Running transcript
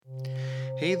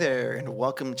Hey there, and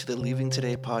welcome to the Leaving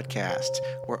Today podcast,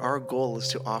 where our goal is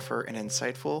to offer an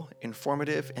insightful,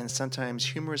 informative, and sometimes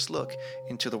humorous look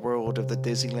into the world of the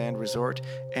Disneyland Resort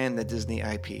and the Disney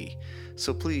IP.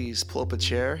 So please pull up a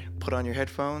chair, put on your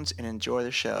headphones, and enjoy the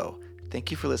show.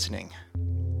 Thank you for listening.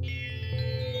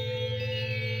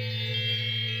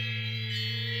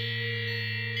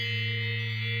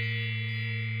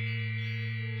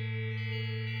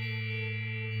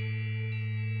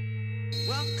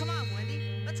 Well, come on, Wendy.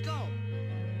 Let's go.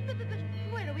 But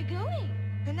where are we going?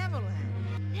 To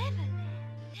Neverland. Neverland.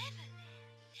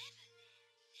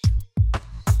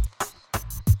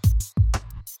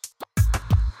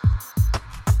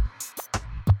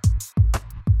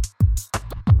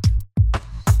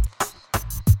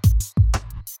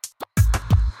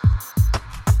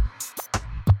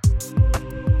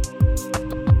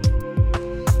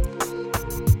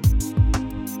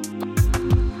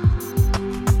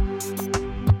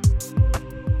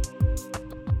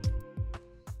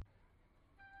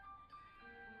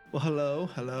 Well,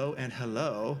 hello, and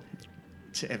hello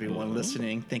to everyone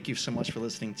listening. Thank you so much for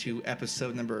listening to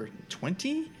episode number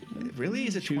 20. Really?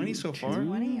 Is it 20 so far?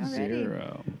 20 already.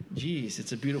 Jeez,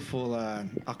 it's a beautiful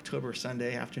October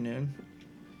Sunday afternoon.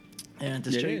 And to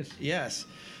It show you, is. yes.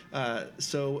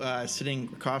 Sitting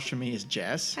across from me is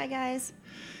Jess, Hi, guys.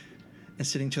 and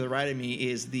sitting to the right of me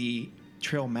is the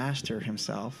Trail Master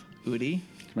himself, Udi.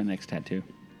 It's my next tattoo.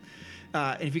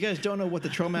 And if you guys don't know what the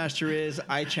Trail Master is,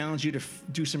 I challenge you to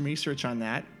do some research on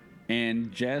that.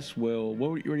 And Jess will.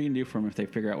 What are you going to do for them if they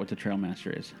figure out what the Trail Master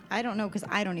is? I don't know because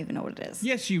I don't even know what it is.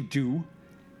 Yes, you do.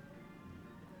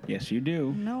 Yes, you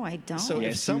do. No, I don't. So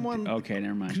Yes, if someone okay,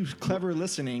 never mind. who's clever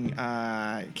listening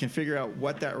can figure out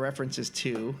what that reference is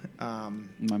to,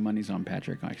 My money's on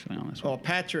Patrick, actually, on this one. well,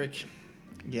 Patrick.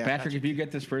 Yeah, Patrick, if you get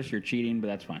this first, you're cheating, but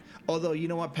that's fine. Although, you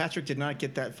know what? Patrick did not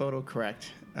get that photo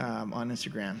correct on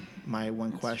Instagram, my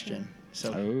one question.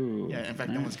 So, Oh, yeah, in fact,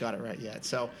 no nice. one's got it right yet.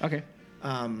 So, Okay.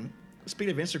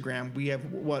 speaking of Instagram, we have,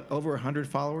 over 100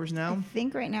 followers I now?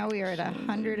 think right now we are at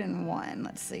 101.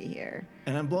 Let's see here.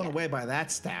 And I'm blown away by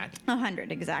that stat.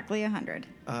 100, exactly 100.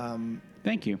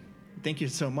 Thank you. Thank you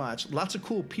so much. Lots of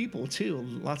cool people, too.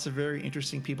 Lots of very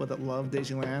interesting people that love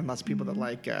Disneyland. Lots of people that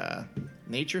like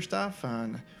nature stuff.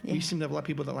 And we Yeah. seem to have a lot of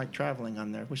people that like traveling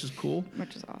on there, which is cool.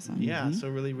 Which is awesome. Yeah, so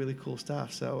really, really cool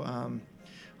stuff. So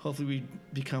hopefully we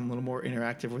become a little more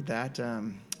interactive with that.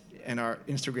 And our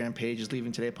Instagram page is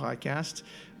Leaving Today Podcast.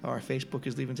 Our Facebook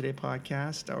is Leaving Today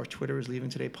Podcast. Our Twitter is Leaving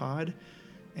Today Pod.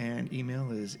 And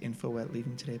email is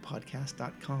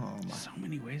info@leavingtodaypodcast.com. So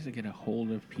many ways to get a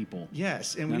hold of people.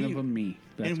 Yes, and None we of need, them me.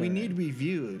 That's and we all right. need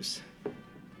reviews.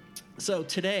 So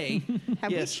today,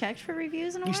 Have yes, we checked for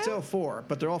reviews in a we while? still have 4,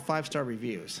 but they're all 5-star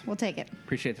reviews. We'll take it.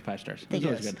 Appreciate the 5 stars. Thank That's you.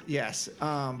 always good. Yes.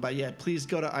 But yeah, please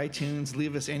go to iTunes,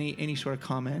 leave us any sort of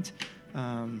comment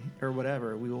or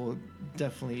whatever. We will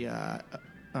definitely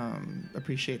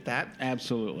appreciate that.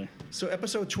 Absolutely. So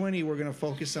episode 20, we're going to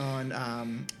focus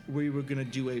on, we were going to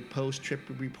do a post-trip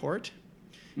report.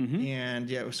 And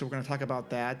yeah, so we're going to talk about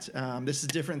that. This is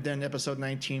different than episode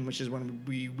 19, which is when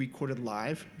we recorded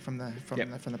live from the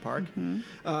park.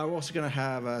 We're also going to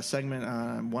have a segment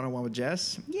on one-on-one with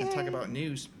Jess and talk Yay. about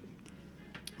news.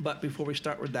 But before we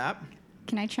start with that,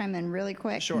 Can I chime in really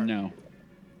quick? sure. No.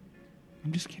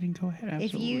 I'm just kidding. Go ahead. Absolutely.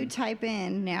 If you type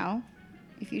in now,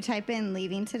 if you type in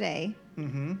leaving today,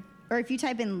 or if you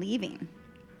type in leaving,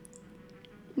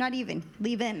 not even,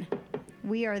 leave in,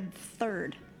 we are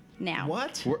third now.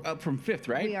 What? We're up from 5th,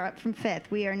 right? We are up from 5th.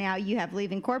 We are now, you have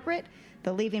Leaving Corporate,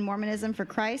 the Leaving Mormonism for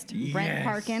Christ, Brent Yes.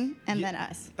 Parkin, and then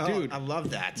us. Oh, Dude, I love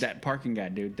that. That parking guy,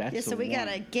 dude. That's Yeah, so the we one.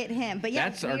 got to get him. But yeah,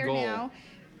 That's we our are goal. now,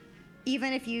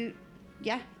 even if you,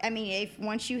 I mean, if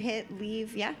once you hit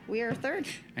leave, we are third.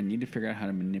 I need to figure out how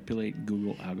to manipulate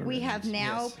Google algorithms. We have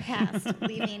now Yes. passed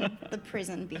leaving the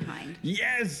prison behind.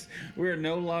 Yes, we're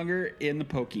no longer in the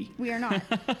pokey. We are not.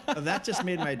 Oh, that just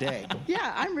made my day.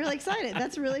 Yeah, I'm really excited.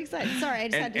 That's really exciting. Sorry, I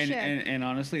just had to share. And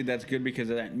honestly, that's good because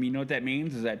of that, you know what that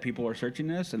means is that people are searching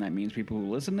this, and that means people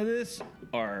who listen to this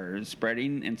are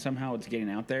spreading, and somehow it's getting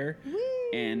out there.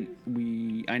 And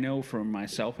I know for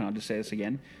myself, and I'll just say this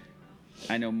again,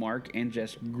 I know Mark and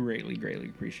Jess greatly, greatly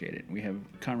appreciate it. We have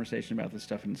conversation about this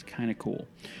stuff, and it's kind of cool.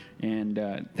 And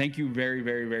thank you very,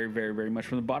 very, very, very, very much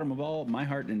from the bottom of all my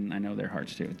heart, and I know their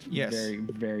hearts too. It's Yes. very,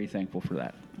 very thankful for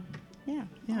that. Yeah,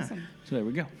 Yeah. awesome. So there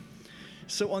we go.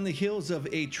 So on the heels of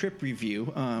a trip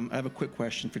review, I have a quick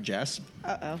question for Jess.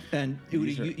 Uh-oh. And Udi,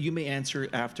 These are- you may answer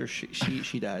after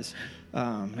she does.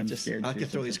 I'm just, scared. I to can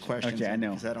throw say these something. questions. Okay, I know.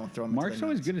 Because I don't throw them. Mark's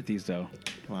always good at these, though.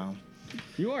 Wow.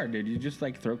 You are, dude. You just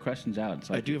like throw questions out. It's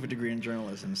like, I do have a degree in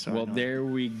journalism, so. I well, know. there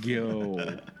we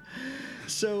go.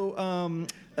 So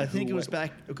I think Who, it was what-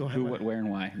 back. Go ahead. Who, Mike. what, where, and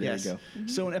why. There Yes. you go.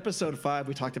 So in episode 5,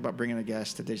 we talked about bringing a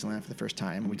guest to Disneyland for the first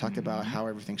time, and we talked about how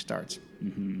everything starts.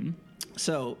 Mm-hmm.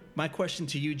 So my question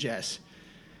to you, Jess,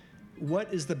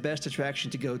 what is the best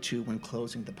attraction to go to when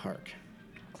closing the park?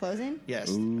 Closing? Yes,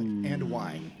 and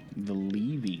why? The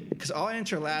leaving. Because I'll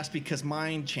answer last because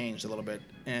mine changed a little bit,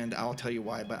 and I'll tell you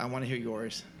why, but I want to hear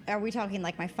yours. Are we talking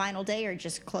like my final day or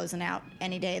just closing out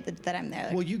any day that I'm there?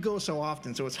 Well, you go so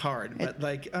often, so it's hard, but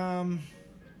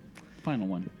Final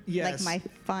one. yes. Like my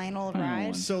final Final ride?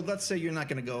 one. So let's say you're not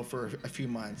going to go for a few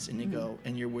months, and you go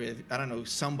and you're with, I don't know,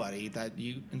 somebody that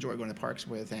you enjoy going to parks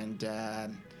with, and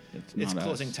it's not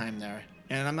closing us. time there.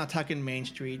 And I'm not talking Main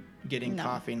Street, getting No.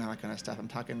 coffee and all that kind of stuff. I'm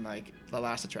talking like the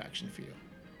last attraction for you.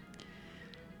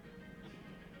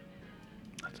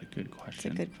 That's a good It's a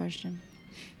question. good question.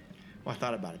 Well, I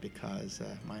thought about it because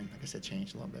mine, like I said,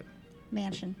 changed a little bit.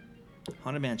 Mansion.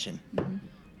 Haunted Mansion.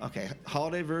 Okay,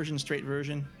 holiday version, straight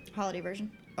version. Holiday version.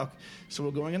 Okay, so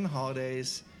we're going in the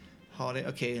holidays. Holiday.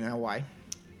 Okay, now why?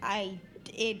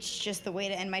 It's just the way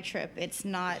to end my trip. It's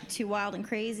not too wild and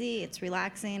crazy. It's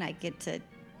relaxing.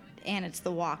 And it's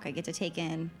the walk. I get to take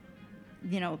in,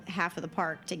 half of the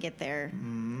park to get there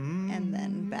and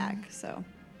then back. So,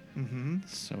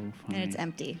 So funny. and it's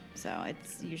empty. So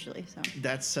it's usually so.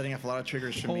 That's setting off a lot of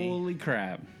triggers for me. Holy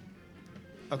crap.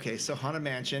 Okay, so Haunted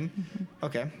Mansion.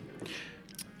 Okay.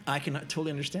 I can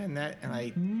totally understand that, and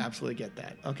I absolutely get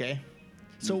that. Okay.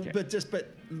 So, Okay. but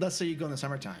let's say you go in the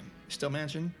summertime. Still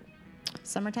Mansion?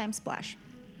 Summertime splash.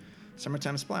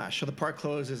 Summertime Splash. So the park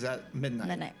closes at midnight.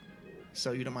 Midnight.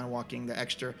 So you don't mind walking the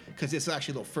extra, because it's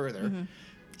actually a little further.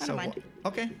 I don't mind.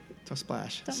 Okay. So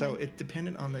Splash. Don't so mind. it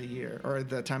depended on the year, or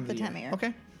the time of the, The time of year.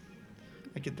 Okay.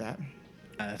 I get that.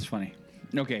 That's funny.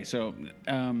 Okay, so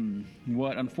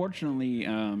what unfortunately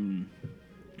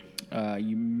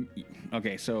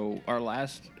so our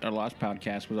last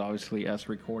podcast was obviously us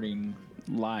recording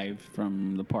live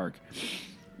from the park.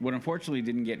 What unfortunately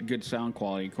didn't get good sound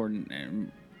quality,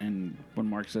 and when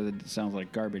Mark says it sounds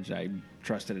like garbage, I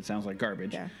trust that it sounds like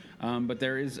garbage. Yeah. But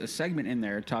there is a segment in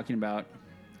there talking about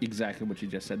exactly what you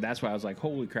just said. That's why I was like,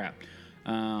 holy crap.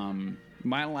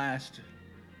 My last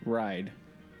ride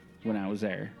when I was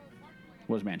there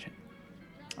was Mansion.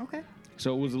 Okay.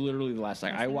 So it was literally the last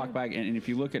time. I walked back, and if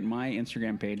you look at my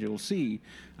Instagram page, you'll see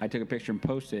I took a picture and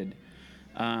posted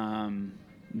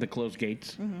the closed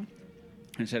gates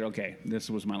and said, okay, this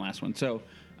was my last one. So,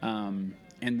 and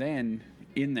then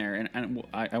in there, and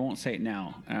I won't say it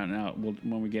now.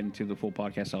 When we get into the full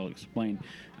podcast, I'll explain.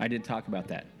 I did talk about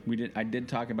that. I did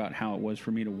talk about how it was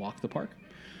for me to walk the park.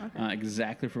 Okay.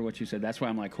 Exactly for what you said. That's why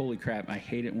I'm like, holy crap! I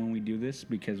hate it when we do this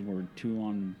because we're too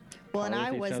on. Well, and par I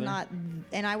with each was other. not,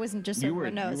 and I wasn't just so You were-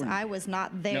 everyone knows, you were- I was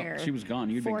not there. she was gone.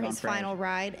 You'd been for gone his for hours. final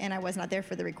ride, and I was not there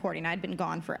for the recording. I'd been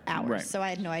gone for hours, Right. so I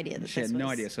had no idea that She this had no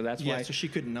was- idea. So that's Yeah, why so she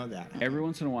couldn't know that. every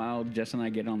once in a while, Jess and I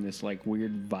get on this like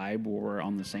weird vibe where we're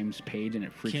on the same page, and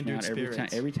it freaks me Kindred out every time.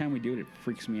 spirits. Every time we do it, it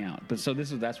freaks me out. But so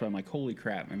that's why I'm like, holy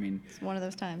crap! I mean, It's one of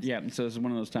those times. yeah. So this is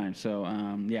one of those times. So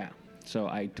yeah. So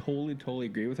I totally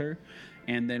agree with her.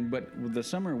 And then, but with the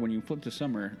summer, when you flip to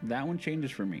summer, that one changes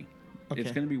for me. Okay.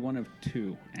 It's going to be one of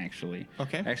two, actually.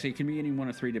 Okay. Actually, it can be any one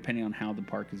of three depending on how the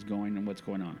park is going and what's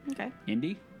going on. Okay.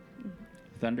 Indy,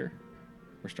 Thunder,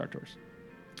 or Star Tours.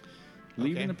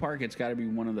 Leaving Okay. the park, it's got to be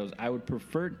one of those. I would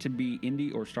prefer it to be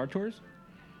Indy or Star Tours.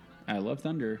 I love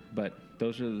Thunder, but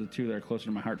those are the two that are closer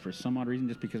to my heart for some odd reason.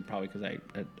 Just because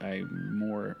I'm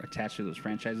more attached to those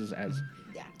franchises as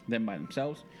Yeah. them by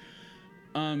themselves.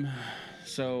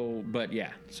 So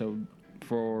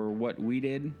for what we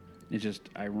did,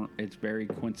 it's very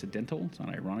coincidental. It's not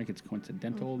ironic. It's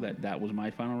coincidental that was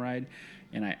my final ride,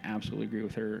 and I absolutely agree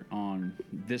with her on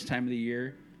this time of the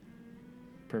year.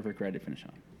 Perfect ride to finish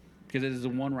on, because it is the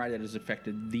one ride that is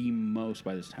affected the most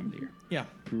by this time of the year. Yeah.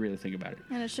 If you really think about it.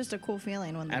 And it's just a cool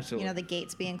feeling when Absolutely. the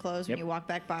gates being closed Yep. when you walk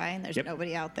back by and there's Yep.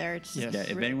 nobody out there. It's just Yes. Yeah,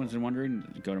 if really anyone's wondering,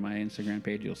 go to my Instagram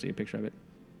page. You'll see a picture of it.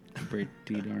 Pretty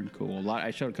darn cool.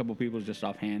 I showed a couple people just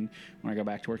offhand when I got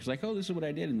back to work. It's like, oh, this is what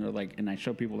I did, and they're like, and I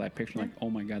show people that picture, like, oh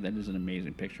my god, that is an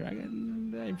amazing picture.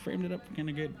 I framed it up kind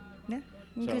of good. Yeah.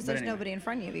 but Because there's anyway. nobody in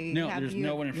front of you. No, there's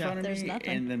no one in front of there's me, nothing.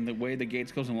 and then the way the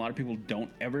gates close, and a lot of people don't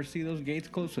ever see those gates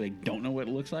close, so they don't know what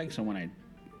it looks like. So when I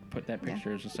put that Yeah.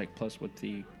 picture, it's just like, plus with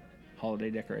the holiday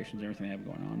decorations and everything they have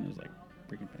going on, it was like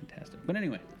freaking fantastic. But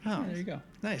anyway, Oh. there you go.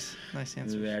 Nice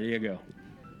answer. There you go.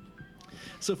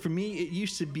 So for me, it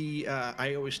used to be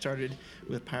I always started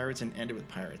with Pirates and ended with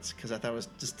Pirates because I thought it was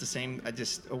just the same.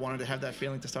 I wanted to have that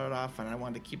feeling to start it off, and I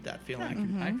wanted to keep that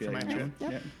feeling I for feel my like trip.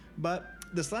 yeah. But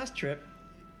this last trip,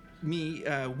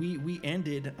 we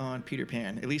ended on Peter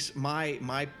Pan. At least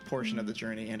my portion of the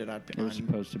journey ended on It was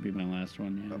supposed to be my last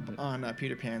one. Yeah, but- on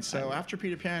Peter Pan. So after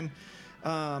Peter Pan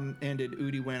ended,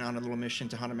 Udi went on a little mission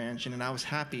to Haunted Mansion, and I was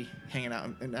happy hanging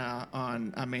out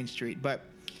on Main Street. But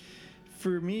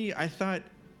for me, I thought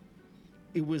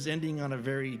it was ending on a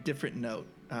very different note.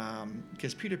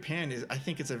 Because Peter Pan I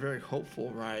think it's a very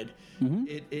hopeful ride.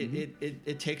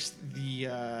 It takes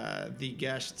the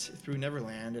guest through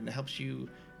Neverland and it helps you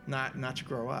not to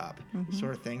grow up,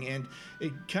 sort of thing. And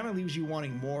it kind of leaves you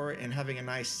wanting more and having a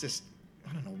nice, just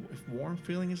I don't know if warm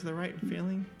feeling is the right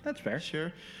feeling. That's fair.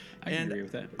 Sure. I can agree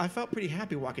with that. I felt pretty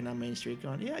happy walking down Main Street,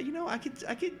 going, yeah, I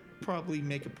could probably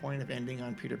make a point of ending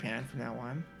on Peter Pan from now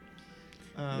on.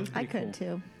 I could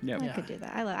too. Yep. I Yeah. could do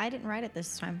that. I didn't ride it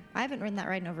this time. I haven't ridden that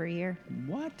ride in over a year.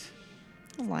 What?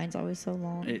 The line's always so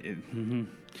long.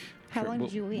 How Sure, long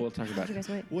did you wait? We'll talk How about. did you guys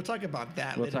wait? We'll talk about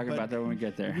that We'll later, talk but about that when we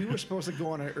get there. We were supposed to go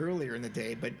on it earlier in the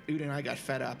day, but Uda and I got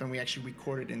fed up, and we actually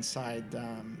recorded inside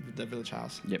the village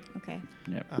house. Yep. Okay.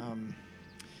 Yep.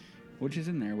 Which is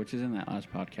in there. Which is in that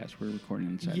last podcast we're recording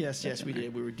inside. Yes, That's in we there.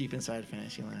 did. We were deep inside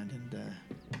Fantasyland, and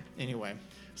anyway,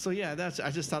 so yeah, I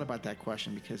just thought about that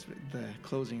question because the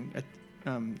closing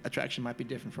attraction might be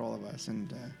different for all of us,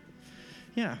 and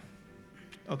yeah,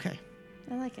 okay,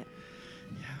 I like it.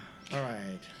 yeah, all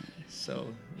right, so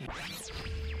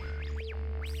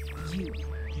You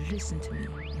listen to me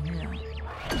now.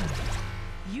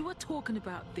 You are talking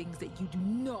about things that you do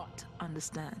not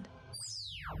understand.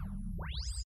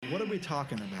 what are we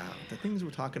talking about? The things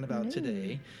we're talking about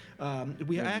today. I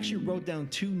actually wrote down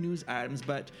 2 news items,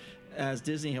 but as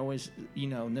Disney always,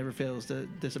 never fails to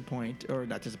disappoint, or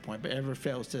not disappoint, but ever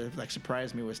fails to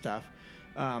surprise me with stuff.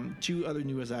 2 other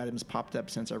news items popped up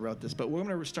since I wrote this, but we're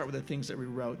going to start with the things that we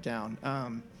wrote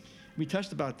down. We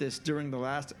touched about this during the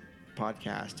last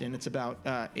podcast, and it's about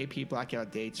AP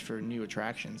blackout dates for new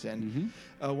attractions. And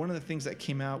one of the things that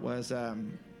came out was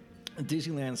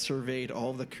Disneyland surveyed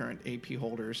all of the current AP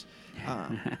holders.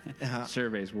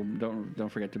 Surveys. Well, don't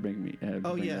forget to bring me.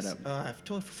 Bring Yes, that up. I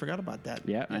totally forgot about that.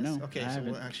 Yeah, I Yes. know. Okay, I so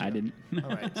haven't. we'll actually. I didn't. All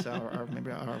right, so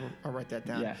maybe I'll write that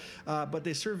down. Yeah. But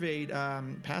they surveyed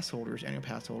pass holders, annual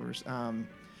pass holders.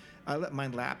 I let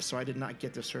mine lapse, so I did not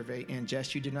get the survey. And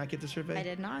Jess, you did not get the survey? I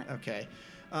did not. Okay.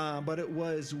 But it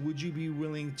was, would you be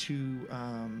willing to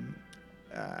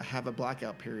have a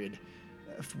blackout period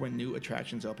when new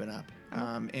attractions open up?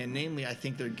 And namely, I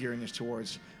think they're gearing us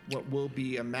towards what will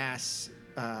be a mass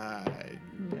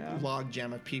log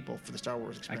jam of people for the Star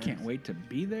Wars I experience. can't wait to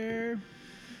be there.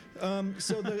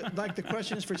 So the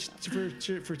question is for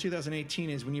 2018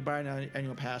 is, when you buy an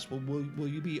annual pass, will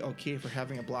you be okay for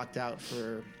having it blocked out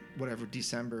for whatever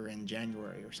December and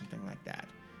January or something like that?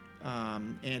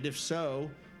 And if so,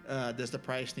 does the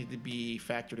price need to be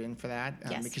factored in for that?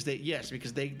 Yes.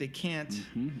 Because they can't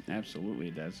Absolutely,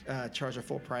 it does. charge a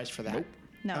full price for that.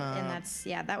 No, and that's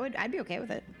I'd be okay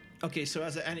with it. Okay, so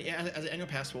as an annual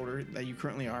pass holder that you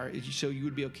currently are, so you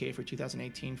would be okay for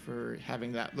 2018 for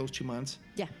having those 2 months?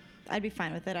 Yeah, I'd be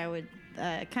fine with it. I would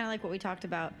kind of like what we talked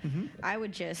about. I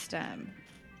would just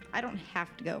I don't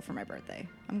have to go for my birthday.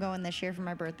 I'm going this year for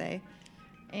my birthday.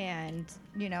 And,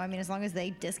 as long as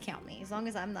they discount me, as long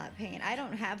as I'm not paying. I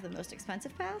don't have the most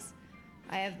expensive pass.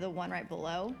 I have the one right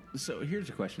below. So here's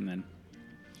a question then.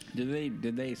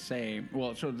 Did they say,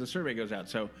 well, so the survey goes out.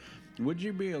 So would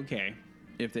you be okay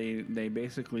if they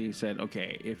basically said,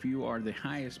 okay, if you are the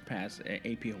highest pass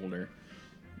AP holder,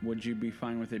 would you be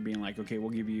fine with it being like, okay, we'll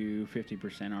give you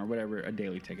 50% or whatever, a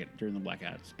daily ticket during the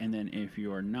blackouts? And then if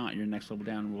you are not, your next level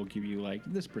down, we'll give you like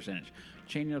this percentage.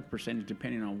 Changing up the percentage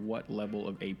depending on what level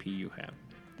of AP you have.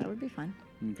 That would be fine.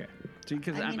 Okay. See,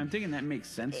 because I'm thinking that makes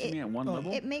sense to me at one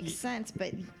level. It makes sense,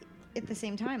 but at the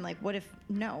same time, what if,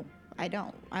 no, I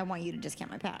don't. I want you to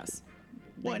discount my pass.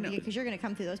 Well, I know. Because you're going to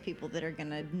come through those people that are going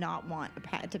to not want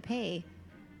to pay,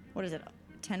 what is it,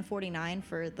 $10.49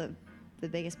 for the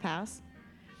biggest pass?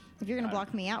 If you're going to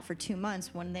block me out for 2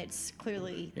 months when it's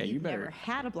clearly you've never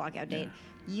had a blackout date,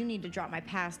 you need to drop my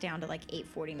pass down to like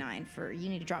 $8.49 you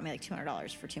need to drop me like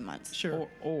 $200 for 2 months. Sure.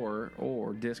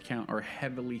 Or discount or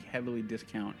heavily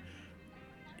discount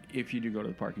if you do go to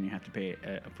the park and you have to pay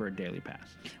for a daily pass.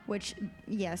 Which,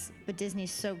 yes, but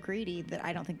Disney's so greedy that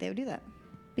I don't think they would do that.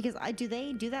 Because do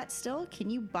they do that still? Can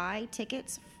you buy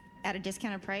tickets at a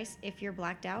discounted price if you're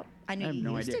blacked out? I know I have you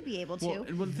no used idea. to be able to, Well,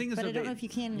 the thing is, but though, I don't know if you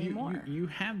can anymore. You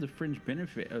have the fringe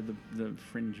benefit of the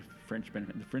fringe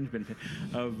benefit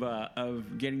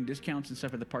of getting discounts and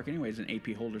stuff at the park, anyways, an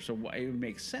AP holder. So it would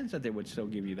make sense that they would still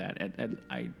give you that.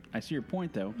 I see your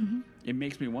point, though. It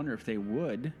makes me wonder if they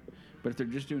would, but if they're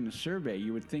just doing a survey,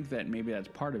 you would think that maybe that's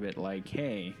part of it. Like,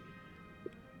 hey,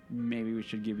 maybe we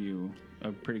should give you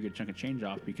a pretty good chunk of change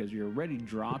off because you're already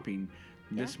dropping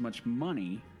this much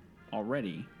money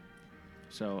already.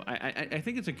 So I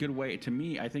think it's a good way. To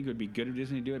me, I think it would be good of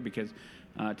Disney to do it because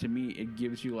to me, it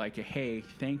gives you like a, hey,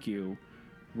 thank you.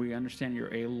 We understand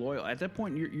you're a loyal. At that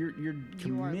point, you're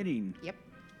committing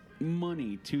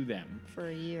money to them. For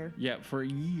a year. Yeah, for a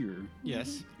year.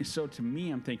 Yes. So to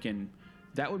me, I'm thinking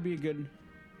that would be a good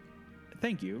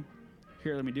thank you.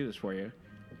 Here, let me do this for you.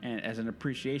 And as an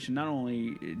appreciation, not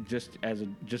only just as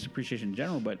just appreciation in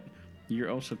general, but you're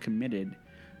also committed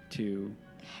to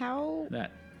How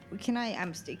that. can I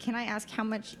ask how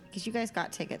much, because you guys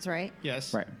got tickets, right?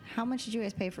 Yes. Right. How much did you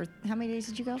guys pay for, how many days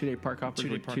did you go? 2-day park hopper.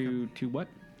 2-day park to what?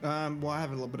 Well, I have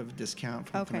a little bit of a discount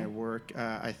from Okay. my work.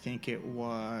 I think it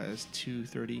was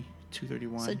 $231.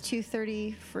 So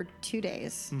 $230 for 2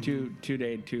 days.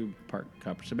 Two-day, 2 park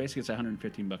hopper. So basically, it's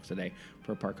 $115 a day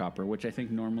for a park hopper, which I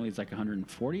think normally is like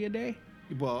 $140 a day.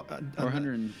 Well, Or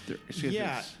 130.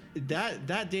 yeah,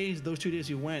 that days, those 2 days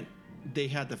you went, they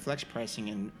had the flex pricing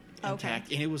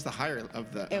intact, and it was the higher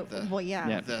of the of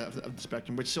the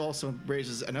spectrum, which also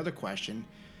raises another question: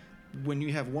 when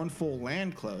you have one full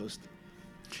land closed.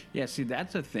 Yeah, see,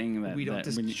 that's a thing that We don't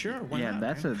sure, why yeah, not,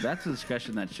 that's right? that's a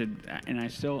discussion that should, and I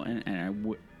still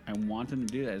and I want them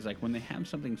to do that. Is like when they have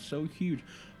something so huge,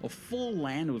 a full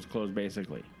land was closed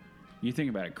basically. You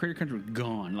think about it, Critter Country was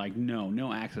gone. Like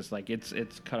no access. Like it's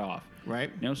cut off.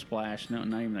 Right. No splash. No,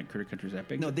 not even that Critter Country's that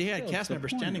big. No, but they had still, cast it's the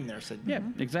members point. standing there. Said, Yeah,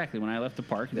 exactly. When I left the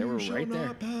park, they were right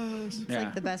there. It's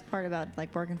like the best part about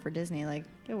like working for Disney. Like,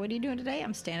 yo, what are you doing today?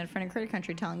 I'm standing in front of Critter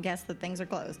Country telling guests that things are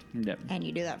closed. Yep. And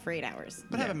you do that for 8 hours.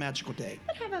 But have a magical day.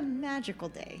 But have a magical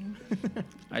day.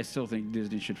 I still think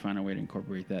Disney should find a way to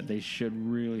incorporate that. They should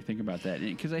really think about that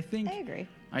because I think I agree.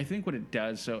 I think what it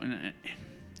does. So, and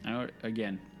I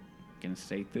again, going to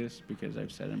state this because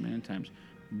I've said it a million times.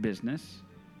 Business,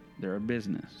 they're a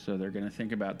business, so they're going to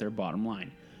think about their bottom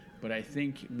line. But I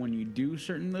think when you do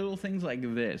certain little things like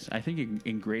this, I think it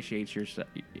ingratiates yourself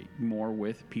more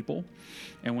with people.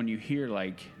 And when you hear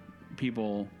like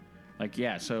people, like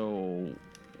so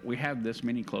we have this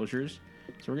many closures,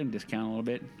 so we're going to discount a little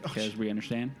bit because we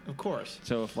understand. Of course.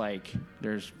 So if like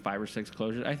there's 5 or 6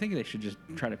 closures, I think they should just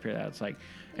try to figure that out. It's like,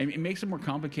 and it makes it more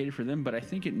complicated for them, but I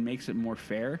think it makes it more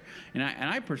fair. And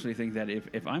I personally think that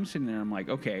if I'm sitting there, I'm like,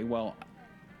 okay, well,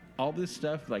 all this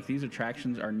stuff, like these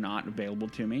attractions are not available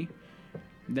to me,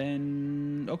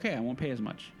 then okay, I won't pay as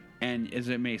much. And as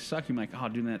it may suck, you're like, oh,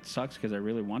 dude, that sucks because I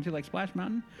really want to, like Splash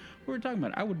Mountain. We were talking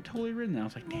about it. I would have totally ridden that. I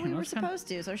was like, damn, We were that's kinda- supposed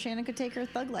to, so Shannon could take her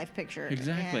Thug Life picture.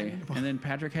 Exactly. And then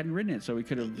Patrick hadn't ridden it, so we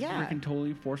could have freaking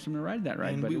totally forced him to ride that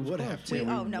ride. And but we it was would close. have, too.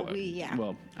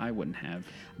 Well, I wouldn't have.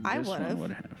 I This one would've.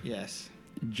 would have. Yes.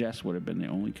 Jess would have been the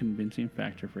only convincing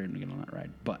factor for him to get on that ride.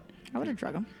 But I would have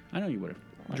drug him. I know you would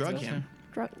have. Drug him.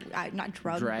 Not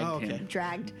drugged. Dragged Oh, okay. him.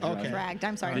 Dragged. Okay. Dragged.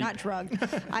 I'm sorry, not drugged.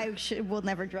 Will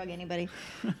never drug anybody.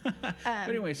 But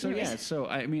anyway, so anyways. yeah, so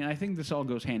I mean, I think this all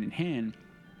goes hand in hand.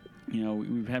 You know,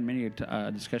 we've had many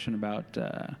discussion about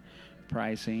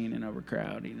pricing and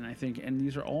overcrowding, and I think, and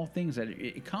these are all things that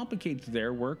it complicates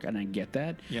their work, and I get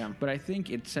that. Yeah. But I think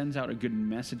it sends out a good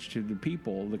message to the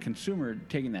people, the consumer,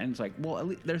 taking that, and it's like, well, at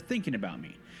least they're thinking about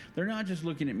me. They're not just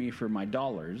looking at me for my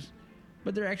dollars,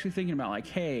 but they're actually thinking about like,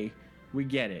 hey, we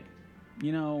get it.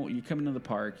 You know, you come into the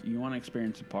park, you want to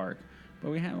experience the park, but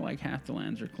we have like half the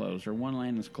lands are closed, or one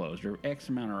land is closed, or X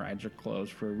amount of rides are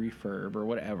closed for a refurb or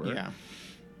whatever. Yeah.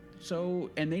 So,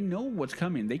 and they know what's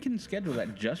coming. They can schedule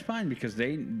that just fine because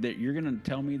you're going to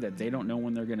tell me that they don't know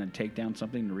when they're going to take down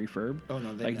something to refurb. Oh,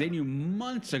 no, they like they know. knew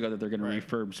months ago that they're going Right.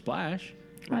 to refurb Splash.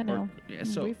 I know. Yeah,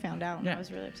 so We found out, and yeah. I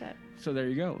was really upset. So there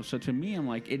you go. So to me, I'm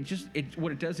like,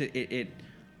 what it does,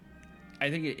 I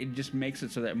think it just makes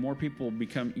it so that more people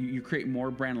become, you create more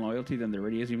brand loyalty than there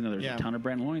already is, even though there's Yeah. a ton of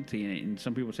brand loyalty in it. And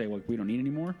some people say, well, we don't need any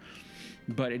more.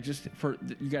 But it just,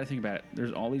 you got to think about it.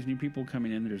 There's all these new people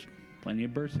coming in. There's plenty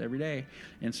of births every day.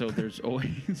 And so there's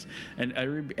always, and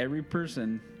every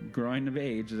person growing of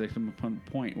age is at some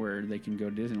point where they can go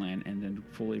to Disneyland and then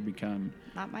fully become,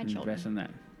 Not my invest children. in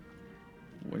that.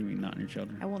 What do you mean, not your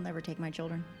children? I will never take my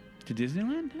children. To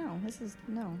Disneyland? No,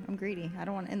 I'm greedy. I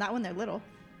don't want, and not when they're little.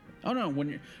 Oh no!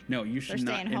 You They're should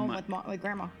not. staying home with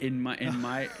grandma. In my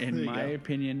you go.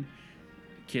 opinion,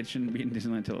 kids shouldn't be in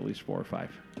Disneyland until at least 4 or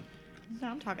 5. No,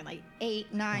 I'm talking like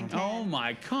 8, 9, 10. Oh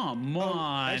my! Come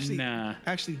on!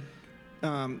 Actually,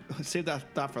 save that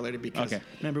thought for later because Okay.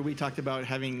 remember we talked about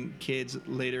having kids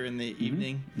later in the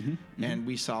evening, and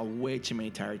we saw way too many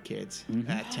tired kids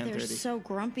at Oh, they're 10:30. so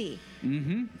grumpy.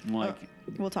 Like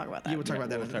We'll talk about that. Yeah, we'll talk Yeah, about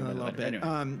that we'll in talk a about little that bit. later.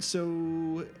 Anyway.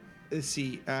 So let's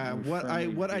see. What I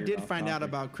firmly did veered off find out topic.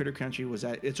 about Critter Country was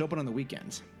that it's open on the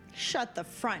weekends. shut the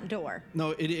front door.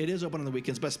 No, it is open on the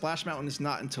weekends, but Splash Mountain is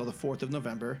not until the 4th of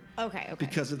November. Okay.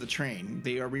 Because of the train.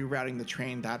 They are rerouting the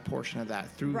train, that portion of that,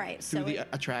 through the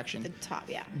attraction. The top,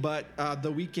 yeah. But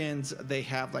the weekends, they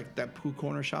have like that Pooh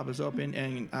Corner shop is open,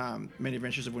 and Many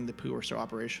Adventures of Winnie the Pooh are still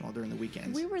operational during the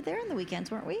weekends. We were there on the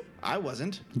weekends, weren't we? I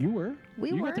wasn't. You were. We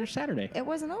You were. got there Saturday. It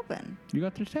wasn't open. You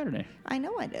got there Saturday. I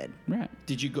know I did. Right.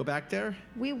 Did you go back there?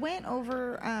 We went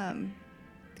over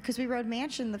because we rode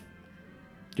Mansion.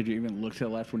 Did you even look to the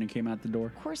left when you came out the door?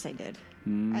 Of course I did.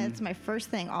 That's my first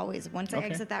thing always. Once I Okay.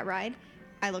 exit that ride,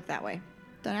 I look that way.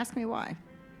 Don't ask me why,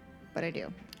 but I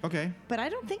do. Okay. But I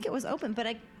don't think it was open. But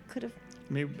I could have.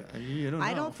 Maybe you don't know.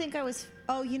 I don't think I was.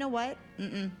 Oh, you know what?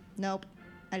 Nope.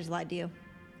 I just lied to you.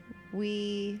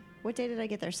 What day did I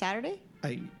get there? Saturday?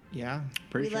 Yeah.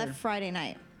 Pretty We sure. left Friday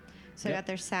night, so I Yep. got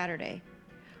there Saturday.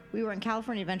 We were in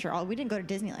California Adventure. We didn't go to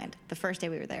Disneyland the first day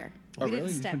we were there. Oh, we really?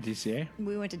 didn't You step. went to DCA?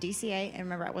 We went to DCA, and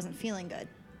remember, I wasn't feeling good.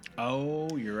 Oh,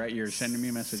 you're right. You're sending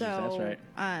me messages. That's right.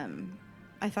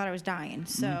 I thought I was dying,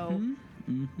 so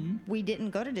we didn't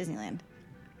go to Disneyland.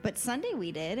 But Sunday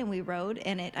we did, and we rode,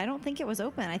 and I don't think it was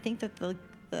open. I think that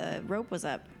the rope was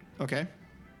up. Okay.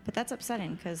 But that's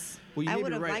upsetting because Well, you I may would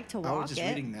be have right. liked to I walk was just it.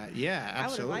 reading that. Yeah, I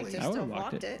would have liked absolutely. to. I would still have walked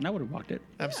walked it. it. I would have walked it.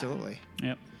 Absolutely.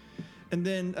 Yep. And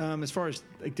then as far as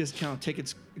like discount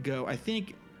tickets go, I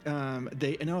think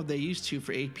they used to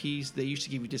for APs. They used to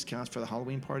give you discounts for the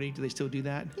Halloween party. Do they still do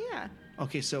that? Yeah.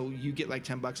 Okay, so you get like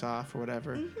 $10 off or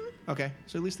whatever. Okay,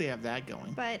 so at least they have that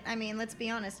going. But I mean, let's be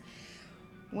honest.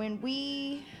 When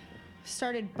we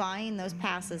started buying those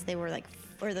passes, they were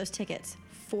or those tickets,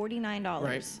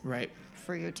 $49 Right.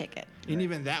 for your ticket. And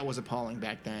even that was appalling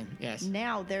back then. Yes.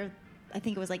 Now I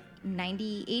think it was like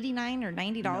 $89 or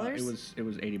 $90. No, it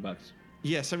was $80.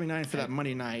 Yeah, 79 for that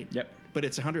Monday night. Yep. But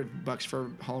it's $100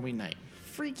 for Halloween night.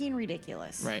 Freaking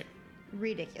ridiculous. Right.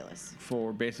 Ridiculous.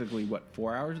 For basically what,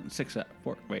 4 hours? 6 hours.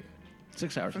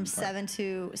 6 hours. From in the park. 7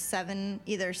 to 7,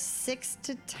 either 6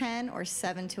 to 10 or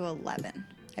 7 to 11,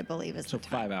 I believe is So the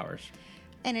time. 5 hours.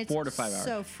 And it's 4 to 5 hours.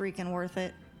 so freaking worth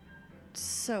it.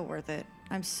 So worth it.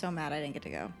 I'm so mad I didn't get to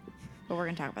go. But we're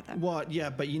going to talk about that. Well, yeah,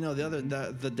 but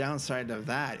the downside of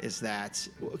that is that,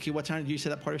 okay, what time did you say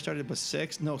that party started? It was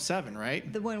 6? No, 7,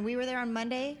 right? When we were there on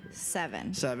Monday,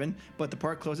 7. 7, but the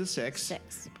park closed at 6.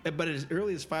 6. But as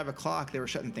early as 5 o'clock, they were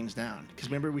shutting things down. Because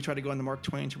remember, we tried to go on the Mark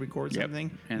Twain to record Yep.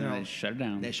 something? And then they shut it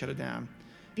down. They shut it down.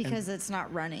 Because it's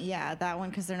not running. Yeah, that one,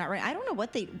 because they're not running. I don't know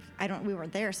what we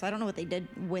weren't there, so I don't know what they did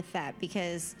with that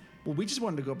because Well, we just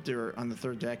wanted to go up there on the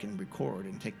third deck and record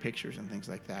and take pictures and things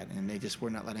like that, and they just were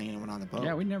not letting anyone on the boat.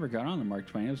 Yeah, we never got on the Mark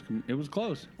Twain. It was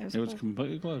closed. It was It was closed.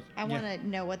 completely closed. I want to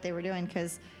know what they were doing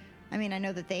because, I mean, I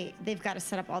know that they've got to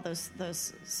set up all those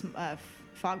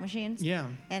fog machines, Yeah.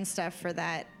 and stuff for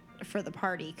the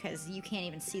party because you can't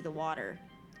even see the water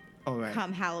Oh, right.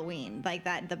 come Halloween, like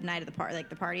that the night of the party, like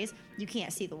the parties. You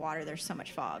can't see the water. There's so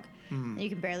much fog, Hmm. and you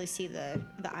can barely see the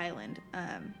island.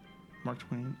 Mark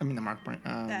Twain. I mean, the Mark Twain.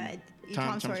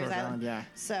 Tom Sawyer's Island. Yeah.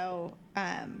 So,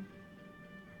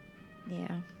 yeah.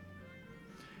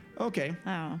 Okay.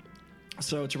 Oh.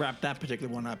 So to wrap that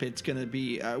particular one up, it's going to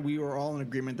be, we were all in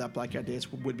agreement that Blackout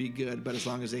Days would be good, but as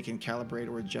long as they can calibrate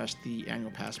or adjust the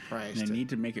annual pass price. They need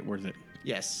to make it worth it.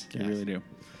 Yes. They yes. really do.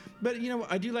 But,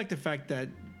 I do like the fact that,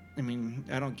 I mean,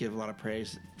 I don't give a lot of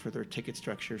praise for their ticket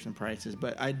structures and prices,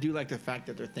 but I do like the fact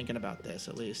that they're thinking about this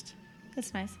at least.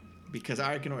 That's nice. Because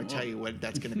I can only tell you what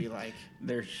that's going to be like.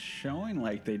 They're showing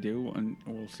like they do, and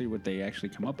we'll see what they actually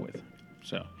come up with.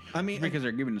 So, I mean, because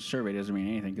they're giving a survey doesn't mean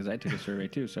anything. Because I took a survey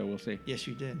too, so we'll see. Yes,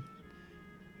 you did.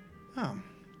 And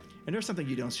there's something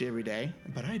you don't see every day,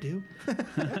 but I do. I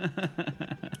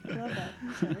love that.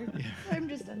 I'm sorry. I'm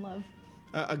just in love.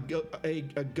 A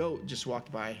goat just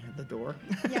walked by the door.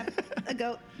 Yeah, a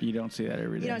goat. You don't see that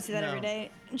every day. You don't see that No. every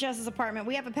day. Jess's apartment.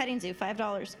 We have a petting zoo.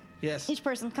 $5 Yes. each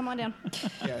person. Come on down.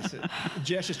 Yes.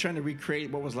 Jess is trying to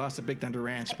recreate what was lost at Big Thunder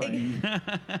Ranch in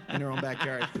her own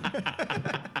backyard.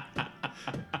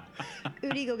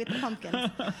 Udi, go get the pumpkins.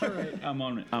 All right, I'm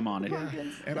on it. I'm on it.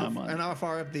 Pumpkins. And I'm on it. I'll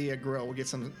fire up the grill. We'll get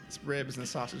some ribs and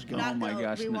sausage going. Not my goat.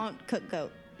 gosh, We no. won't cook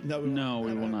goat. No, No,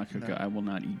 we will won't. not cook. No. I will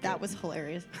not eat. That goat. was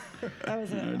hilarious. That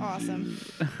was awesome.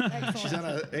 She's on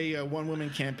Excellent. a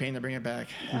one-woman campaign to bring it back.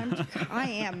 I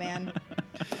am, man.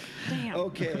 Damn.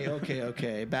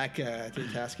 Okay. Back to the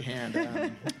task at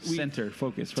hand. We Center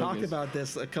focus. talked about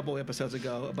this a couple episodes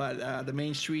ago, about the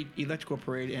Main Street Electrical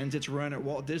Parade ends its run at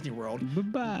Walt Disney World.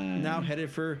 Bye-bye. Now headed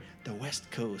for the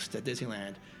West Coast at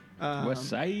Disneyland. West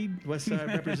Side. West Side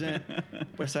represent.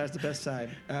 West Side's the best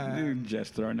side. Dude,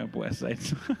 just throwing up West Side.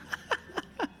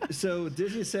 So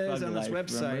Disney says Bug on this life,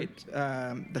 website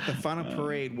that the final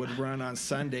parade would run on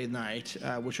Sunday night,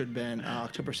 which would have been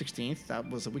October 16th. That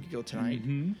was a week ago tonight.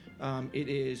 It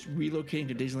is relocating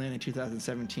to Disneyland in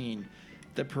 2017.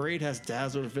 The parade has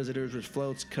dazzled visitors with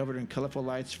floats covered in colorful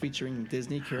lights featuring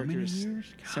Disney characters. years?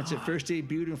 Since it first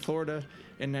debuted in Florida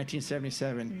in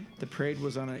 1977, the parade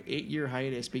was on an 8-year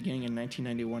hiatus beginning in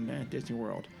 1991 at Disney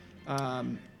World.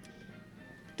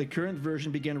 The current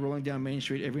version began rolling down Main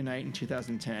Street every night in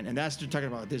 2010, and that's talking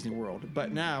about Disney World.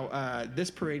 But now,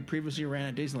 this parade previously ran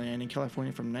at Disneyland in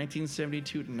California from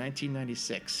 1972 to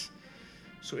 1996.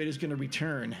 So it is going to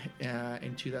return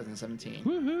in 2017.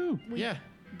 Woohoo! Yeah.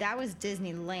 That was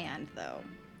Disneyland, though.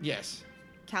 Yes.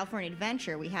 California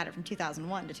Adventure, we had it from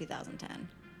 2001 to 2010.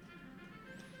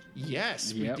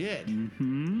 Yes, Yep. we did.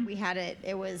 Mm-hmm. We had it,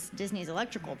 it was Disney's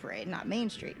Electrical Parade, not Main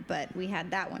Street, but we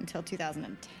had that one till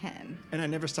 2010. And I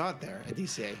never saw it there at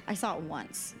DCA. I saw it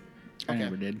once. I Okay.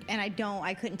 never did. And I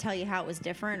couldn't tell you how it was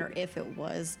different or if it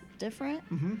was different.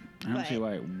 I don't see but-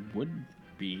 why it would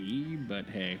be, but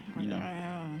hey, you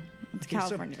know. It's Okay, so-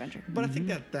 California Adventure. But I think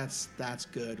that's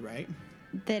good, right?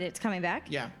 That it's coming back?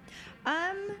 Yeah.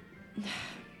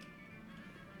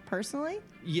 Personally?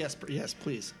 Yes,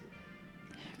 please.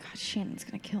 God, Shannon's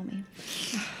going to kill me.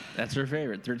 That's her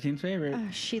favorite. 13's favorite.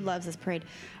 She loves this parade.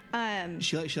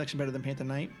 She likes it better than Paint the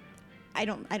Night? I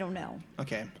don't know.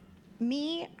 Okay.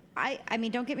 Me, I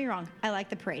mean, don't get me wrong. I like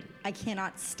the parade. I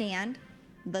cannot stand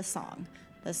the song.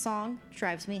 The song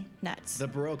drives me nuts. The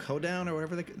Baroque Hoedown or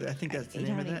whatever, I think that's the You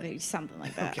name don't of that. even, something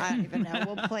like that. Okay. I don't even know.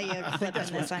 We'll play you a I think clip that's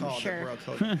in what this, it's I'm called, sure. the Baroque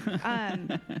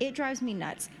Hoedown. It drives me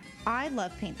nuts. I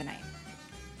love Paint the Night.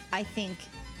 I think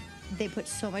they put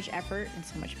so much effort and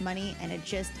so much money, and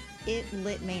it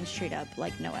lit Main Street up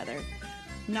like no other.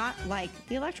 Not like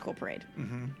the Electrical Parade.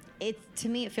 To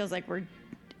me, it feels like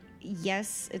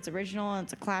yes, it's original and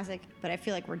it's a classic, but I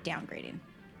feel like we're downgrading.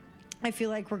 I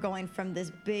feel like we're going from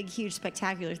this big, huge,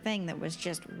 spectacular thing that was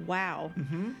just wow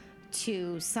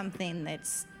to something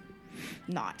that's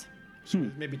not. So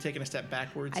maybe taking a step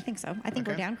backwards. I think so. I think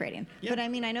we're Okay. downgrading. Yeah. But I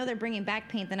mean, I know they're bringing back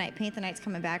Paint the Night. Paint the Night's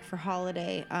coming back for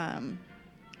holiday.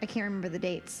 I can't remember the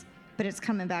dates, but it's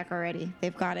coming back already.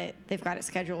 They've got it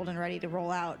scheduled and ready to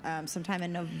roll out sometime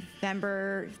in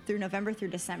November through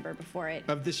December before it.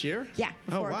 Of this year?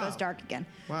 Before Oh, wow. it goes dark again.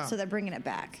 Wow. So they're bringing it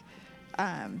back.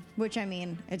 Which I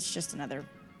mean, it's just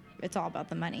it's all about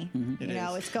the money. It You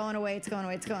know, is. it's going away, it's going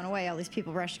away, it's going away. All these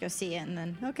people rush to go see it, and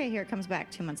then okay, here it comes back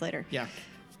 2 months later. Yeah.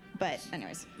 But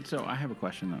anyways, So I have a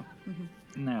question though.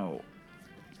 Now,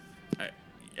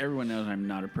 everyone knows I'm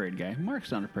not a parade guy.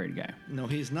 Mark's not a parade guy. No,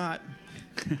 he's not.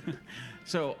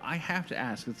 So I have to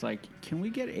ask. It's like, can we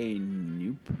get a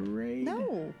new parade?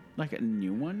 no, Like a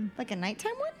new one? like a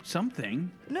nighttime one.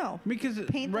 Something. No, Because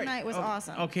Paint the Night was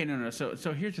awesome. Okay, no. So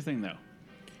here's the thing though.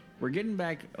 We're getting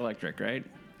back electric, right?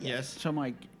 Yes. So I'm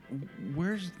like,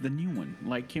 where's the new one?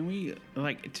 Like, can we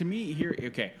to me here?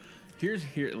 Okay,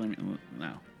 here. Let me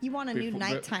now. You want a new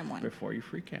nighttime one? Before you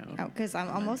freak out. Oh, because I'm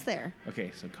almost there.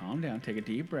 Okay, so calm down. Take a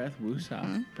deep breath.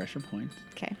 Woosah. Pressure points.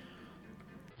 Okay.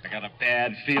 I got a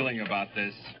bad feeling about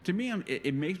this. To me,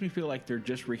 it makes me feel like they're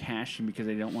just rehashing because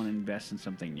they don't want to invest in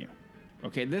something new.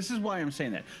 Okay, this is why I'm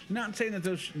saying that. Not saying that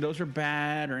those are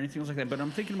bad or anything else like that, but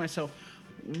I'm thinking to myself,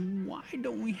 why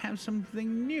don't we have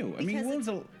something new? I mean, Because what was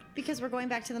it's- Because we're going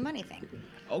back to the money thing.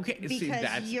 okay? Because See,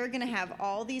 that's you're going to have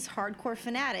all these hardcore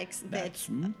fanatics That's that's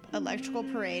my electrical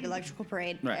parade.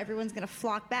 Right. Everyone's going to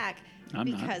flock back I'm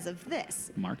not. because of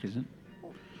this. Mark isn't.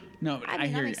 No, I I, mean, hear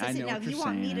that you. makes I sense. know Now, what if you're you saying.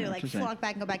 want me I to know what like you're saying. flock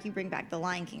back and go back, you bring back the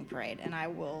Lion King parade, and I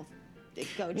will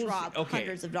go drop okay.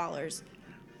 hundreds of dollars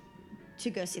to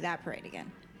go see that parade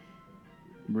again.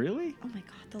 Really? Oh my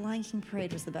God, the Lion King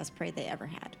parade was the best parade they ever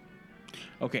had.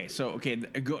 Okay, so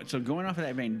going off of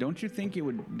that vein, don't you think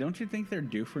they're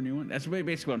due for a new one? That's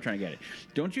basically what I'm trying to get at.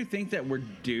 Don't you think that we're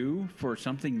due for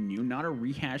something new, not a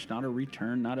rehash, not a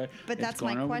return, not a? But it's that's my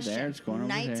going over question. There, it's going over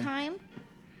there. Nighttime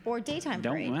or daytime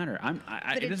Don't parade? matter.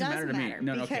 But it doesn't does matter to me.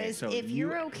 No, okay. because So if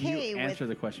you're okay you with answer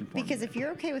the question for because me. if you're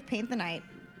okay with Paint the Night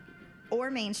or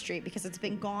Main Street, because it's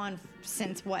been gone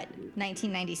since what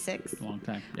 1996 a long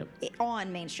time. Yep.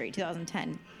 on Main Street,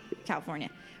 2010, California.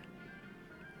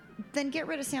 Then get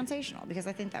rid of Sensational because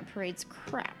I think that parade's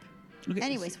crap. Okay,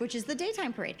 Anyways, which is the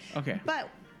daytime parade. Okay. But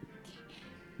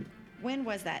when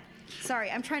was that? Sorry,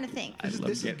 I'm trying to think.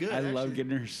 This is good, I love actually.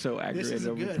 getting her so This aggravated is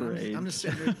over good. parades. I'm just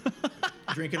sitting there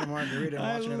drinking a margarita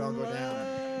and watching it all go down.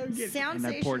 And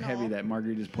I poured heavy. Sensational. That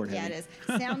margarita's poured Yeah, heavy. it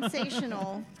is.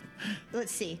 Sensational.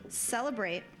 Let's see.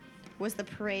 Celebrate was the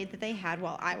parade that they had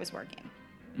while I was working.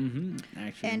 Mm-hmm.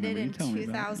 Actually, Ended remember you in telling me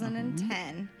about it.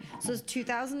 2010. So it's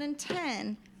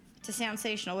 2010 to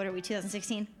Soundsational. What are we?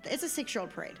 2016. It's a 6-year-old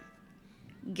parade.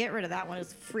 Get rid of that one.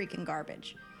 It's freaking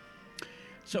garbage.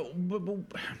 So,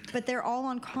 But they're all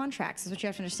on contracts, is what you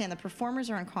have to understand. The performers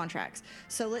are on contracts.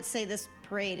 So let's say this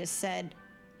parade is said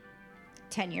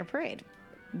 10-year parade.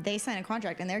 They sign a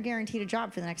contract, and they're guaranteed a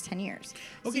job for the next 10 years.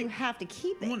 So Okay. you have to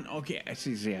keep it. Well, okay, I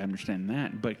see. I understand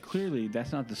that, but clearly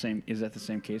that's not the same. Is that the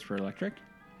same case for electric?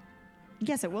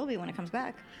 Yes, it will be when it comes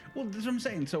back. Well, that's what I'm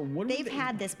saying. So what? They've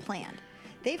had this planned.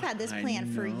 They've had this I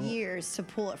plan for know. years to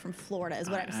pull it from Florida, is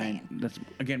what I'm saying. That's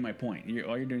again my point.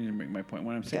 All you're doing is make my point.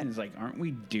 What I'm saying Good. is like, aren't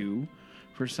we due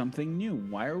for something new?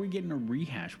 Why are we getting a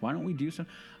rehash? Why don't we do some?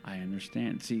 I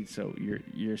understand. See, so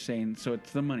you're saying so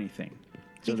it's the money thing.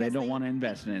 So they Because don't want to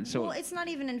invest in it. So well, it's not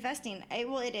even investing.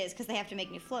 Well, it is because they have to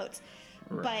make new floats.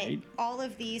 Right. But all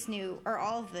of these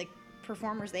all of the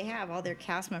performers they have, all their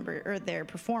cast members, or their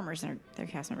performers, they're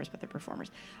cast members, but they're performers.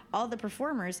 All the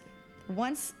performers,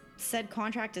 once said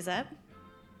contract is up,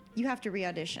 you have to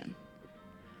re-audition.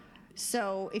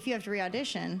 So if you have to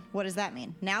re-audition, what does that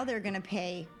mean? Now they're going to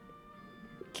pay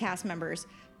cast members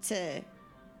to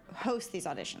host these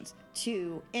auditions,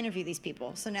 to interview these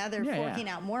people. So now they're forking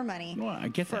out more money. Well, I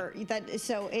get for that.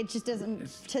 So it just doesn't.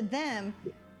 To them,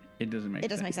 it doesn't make. it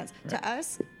doesn't make sense. Right. To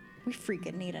us, we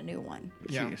freaking need a new one.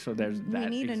 Yeah. See, so there's that.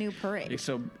 need a new parade.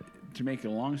 So to make a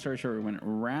long story short, we went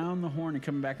around the horn and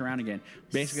coming back around again.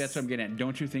 Basically, that's what I'm getting at.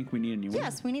 Don't you think we need a new one?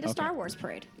 Yes, we need a Okay. Star Wars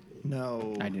parade.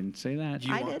 No. I didn't say that. Do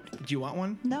you I want, did. Do you want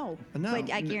one? No. No.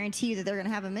 But I guarantee you that they're going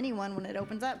to have a mini one when it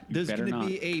opens up. There's better going to not.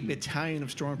 be a battalion of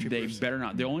stormtroopers. They better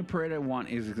not. The only parade I want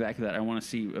is exactly that. I want to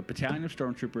see a battalion of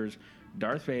stormtroopers,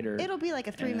 Darth Vader. It'll be like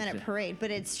a 3-minute that's it. parade, but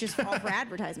it's just all for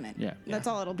advertisement. Yeah. That's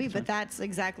all it'll be. But that's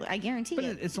exactly, I guarantee But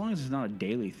you. as long as it's not a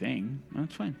daily thing,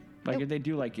 that's fine. Like Nope. if they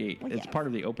do like it's yeah. part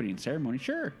of the opening ceremony,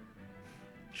 sure.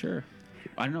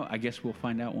 I don't know. I guess we'll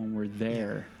find out when we're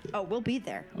there. Oh, we'll be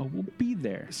there. Oh, we'll be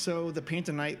there. So the Paint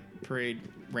the Night parade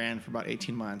ran for about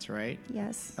 18 months, right?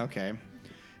 Yes. Okay.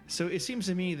 So it seems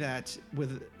to me that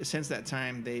since that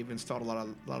time they've installed a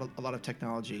lot of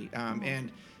technology,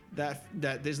 and that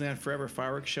Disneyland Forever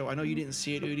fireworks show. I know you didn't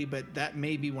see it, Udi, but that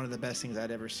may be one of the best things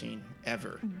I'd ever seen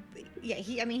ever. Yeah,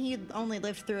 he only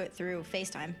lived through it through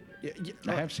FaceTime Yeah,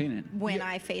 I have seen it. when Yeah.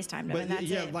 I FaceTimed him, and that's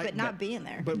it. But not being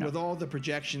there. But with all the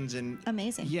projections and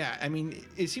Amazing. Yeah, I mean,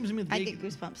 it seems to me I get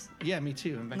goosebumps. Yeah, me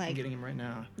too. I'm Like- getting them right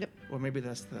now. Yep. Or maybe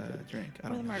that's the drink. I Or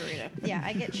the don't know. margarita. Yeah,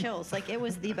 I get chills. Like, it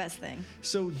was the best thing.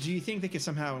 So, do you think they could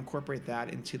somehow incorporate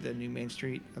that into the new Main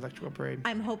Street Electrical Parade?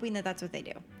 I'm hoping that that's what they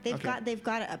do. They've Okay.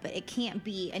 got to up it. It can't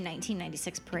be a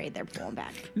 1996 parade they're pulling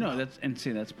back. No,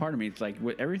 that's part of me. It's like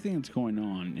with everything that's going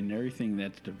on and everything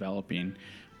that's developing,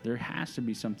 there has to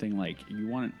be something like you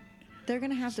want. They're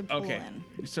gonna have to pull Okay,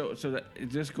 in. so that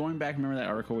just going back. Remember that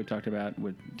article we talked about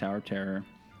with Tower of Terror,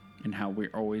 and how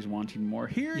we're always wanting more.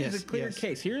 Here is Yes, a clear yes.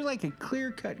 case. Here's like a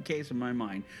clear-cut case in my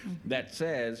mind that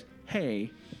says,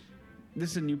 "Hey,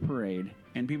 this is a new parade,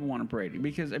 and people want a parade."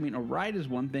 Because I mean, a ride is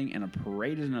one thing, and a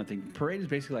parade is another thing. Parade is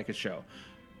basically like a show.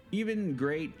 Even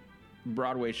great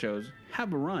Broadway shows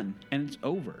have a run, and it's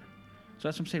over. So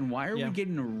that's what I'm saying. Why are Yeah. we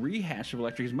getting a rehash of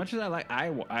Electric? As much as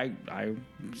I've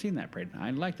seen that parade.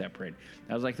 I like that parade.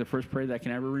 That was like the first parade that I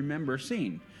can ever remember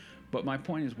seeing. But my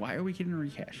point is, why are we getting a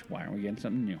rehash? Why aren't we getting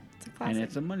something new? It's a classic. And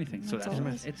it's a money thing. So That's that's all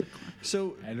what it is. it's a classic.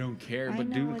 So, I don't care, I but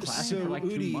know, do the it's classic fine. for like So,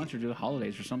 2 Udi- months or do the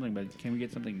holidays or something. But can we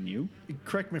get something new?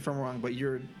 correct me if I'm wrong, but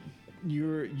your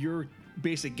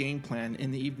basic game plan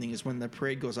in the evening is when the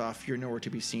parade goes off, you're nowhere to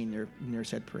be seen near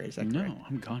said parade. Is that No, correct?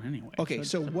 I'm gone anyway. Okay,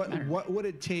 so it doesn't what matter. would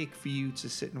it take for you to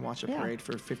sit and watch a Yeah. parade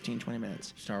for 15, 20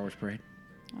 minutes? Star Wars parade?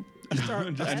 Star-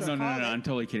 No, I'm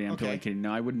totally kidding. I'm totally Okay. kidding.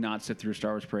 No, I would not sit through a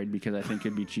Star Wars parade because I think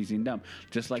it'd be cheesy and dumb.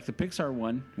 Just like the Pixar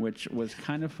one, which was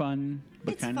kind of fun,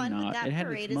 but It's kind of fun, not. but that It had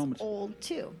parade its is moments. old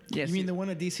too. Yes, You mean the one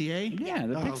at DCA? Yeah,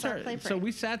 the Oh. Pixar. Play So parade.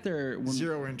 we sat there. When,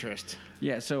 Zero interest.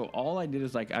 Yeah. So all I did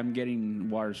is like, I'm getting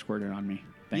water squirted on me.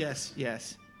 Thanks.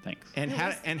 Yes. Thanks. And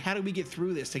how do we get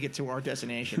through this to get to our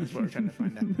destination? Is what we're trying to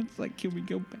find out. It's like, can we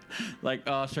go back? Like,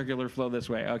 circular flow this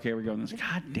way. Okay, we're going this.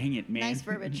 God dang it, man. Nice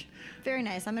verbiage. Very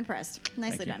nice. I'm impressed.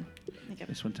 Nicely Thank you. done. Thank you.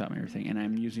 This one taught me everything, and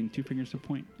I'm using 2 fingers to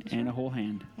point and a whole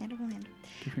hand. Hand over hand.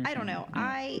 fingers I don't to know.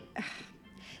 hand.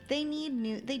 They need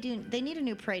a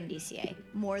new parade in DCA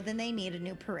more than they need a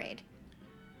new parade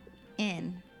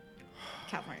in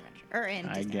California Adventure or in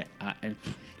Disney.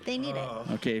 They need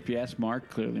it. Okay, if you ask Mark,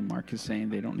 clearly Mark is saying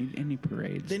they don't need any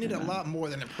parades. They need a And, lot more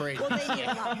than a parade. Well, they need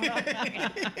a lot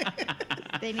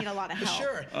more. They need a lot of help.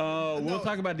 Sure. We'll No,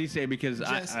 talk about DCA because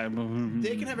Jess, I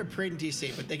they can have a parade in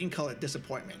DC, but they can call it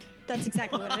disappointment. That's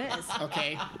exactly what it is.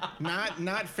 Okay,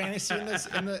 not fantasy in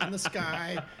the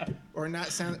sky, or not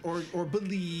sound or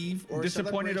believe or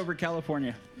disappointed celebrate. over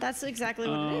California. That's exactly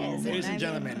what it is. Ladies I and mean,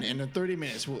 gentlemen, in 30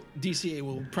 minutes, DCA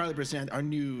will probably present our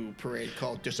new parade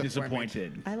called Disappointment.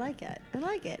 Disappointed. I like it. I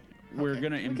like it. We're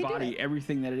gonna could do embody it.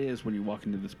 everything that it is when you walk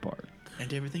into this park.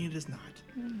 And everything it is not.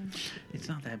 It's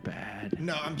not that bad.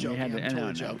 No, I'm We joking. had I'm to- totally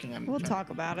no. joking. We'll talk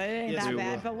about it. It ain't Yes, that we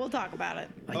bad, will. but we'll talk about it.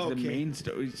 Like Okay. the main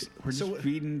stories, we're So- just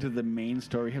feeding to the main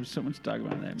story. We have so much to talk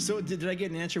about that. So did I get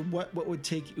an answer? What would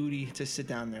take Udi to sit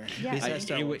down there? Yeah. Besides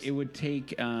Star Wars? it would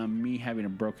take me having a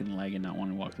broken leg and not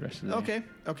wanting to walk the rest of the day.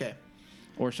 Okay.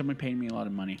 Or someone paid me a lot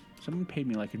of money. Someone paid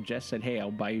me, like if Jess said, "Hey,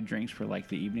 I'll buy you drinks for like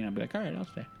the evening," I'd be like, "All right, I'll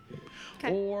stay."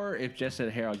 Okay. Or if Jess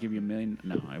said, "Hey, I'll give you $1 million,"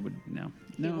 no, I would no.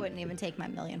 You wouldn't even take my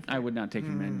 $1 million. I would not take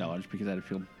 $1 million because I'd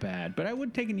feel bad. But I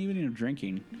would take an evening of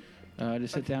drinking to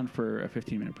sit down for a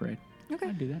 15-minute parade. Okay.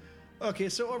 I'd do that. Okay,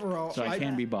 so overall, So I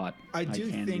can be bought. I do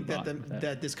can be think that bought with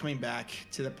that this coming back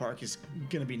to the park is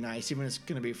going to be nice, even if it's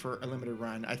going to be for a limited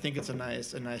run. I think it's a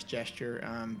nice gesture.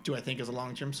 Do I think it's a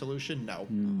long-term solution? No.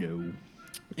 No.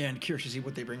 And curious to see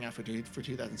what they bring out for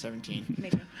 2017.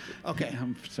 Maybe. Okay.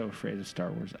 I'm so afraid of Star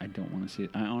Wars. I don't want to see it.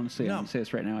 I honestly, No. I'm going to say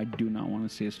this right now. I do not want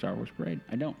to see a Star Wars parade.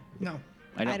 I don't. No.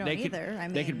 I don't They could, either. I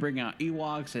they could mean- bring out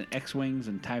Ewoks and X-wings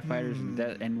and TIE fighters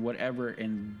and whatever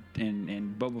and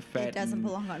Boba Fett. It doesn't and-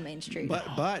 belong on Main Street.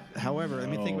 But however, let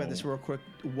me think about this No. real quick.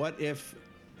 What if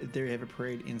they have a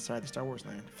parade inside the Star Wars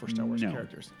land for Star Wars No.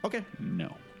 characters? Okay.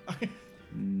 No.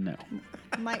 No.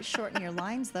 Might shorten your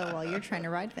lines though while you're trying to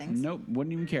ride things. Nope.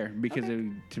 Wouldn't even care because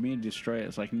to me, it'd destroy it.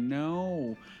 It's like,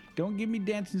 no. Don't give me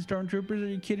dancing stormtroopers. Are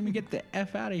you kidding me? Get the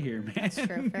F out of here, man. That's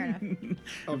true. Fair enough.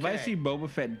 If I Okay. see Boba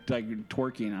Fett like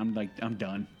twerking, I'm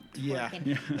done. Yeah.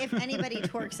 Twerking. If anybody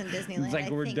twerks in Disneyland, It's like I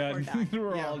we're think done. we're done.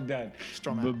 We're Yeah. all done.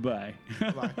 Storm out. Bye-bye.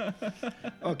 Bye.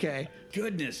 Okay.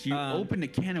 Goodness, you opened a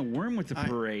can of worm with the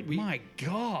parade. My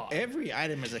God. Every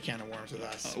item is a can of worms with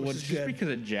us. Well, which it's is just good. because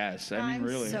of Jess. I mean, I'm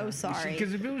really. so sorry.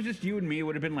 Because if it was just you and me, it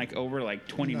would have been like over like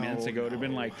 20 minutes ago. It would have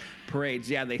been like parades.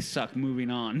 Yeah, they suck.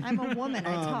 Moving on. I'm a woman.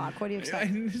 I talk. What do you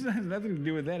expect? This has nothing to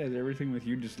do with that. It has everything with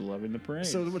you just loving the parade.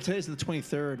 So today's the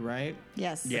 23rd, right?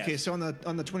 Yes. Yeah. Okay, so on the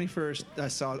 21st, I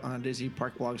saw on Disney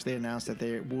Park blogs they announced that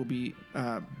they will be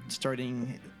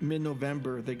starting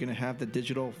mid-November. They're going to have the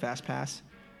digital Fast Pass,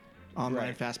 online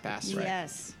Right. Fast Pass.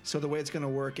 Yes. So the way it's going to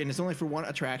work, and it's only for one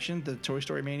attraction, the Toy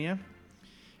Story Mania,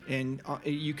 and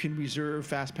you can reserve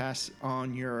Fast Pass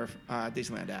on your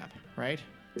Disneyland app, right?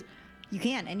 You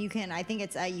can, and you can. I think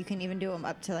it's you can even do them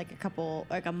up to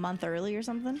like a month early or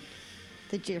something.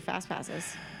 Your fast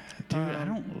passes. Dude, I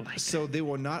don't like So they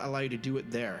will not allow you to do it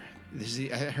there.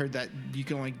 I heard that you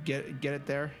can only get it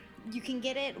there. You can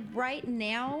get it right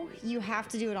now. You have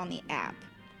to do it on the app.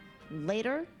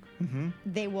 Later,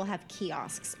 they will have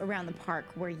kiosks around the park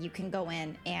where you can go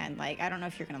in and like I don't know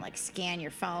if you're gonna like scan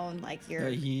your phone, like your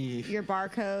Yeah.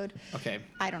 barcode. Okay.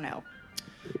 I don't know.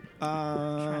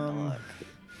 Trying to look.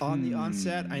 On the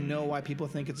onset, I know why people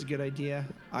think it's a good idea.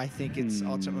 I think it's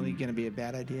ultimately going to be a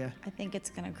bad idea. I think it's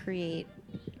gonna create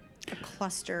a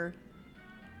cluster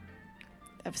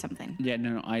of something. Yeah,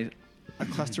 no, A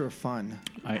cluster of fun.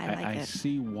 I like I it.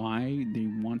 see why they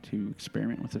want to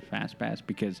experiment with the Fast Pass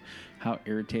because how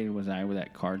irritated was I with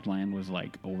that Cars Land was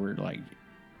like over like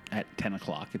at 10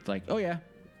 o'clock. It's like, oh yeah,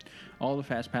 all the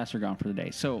Fast Pass are gone for the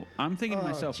day. So I'm thinking to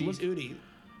myself, geez, look, Udi.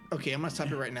 Okay, I'm going to stop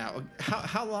you right now.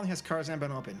 How long has Cars Land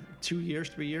been open? 2 years,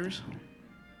 3 years?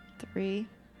 3.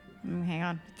 Hang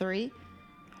on. 3.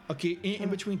 Okay, in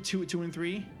between two and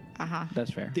 3,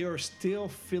 that's fair. they are still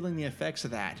feeling the effects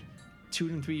of that 2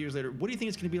 and 3 years later. What do you think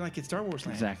it's going to be like at Star Wars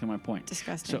Land? Exactly my point.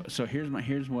 Disgusting. So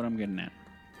here's what I'm getting at.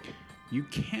 You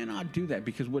cannot do that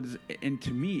because and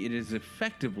to me it is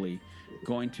effectively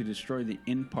going to destroy the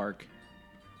in-park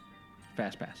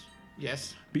Fast Pass.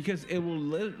 Yes. Because it will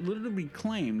literally be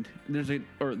claimed.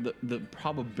 The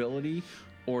probability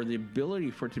or the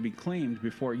ability for it to be claimed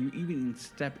before you even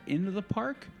step into the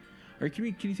park. Or can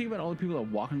you think about all the people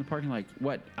that walk in the park and like,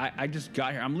 what? I just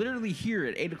got here. I'm literally here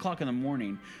at 8 o'clock in the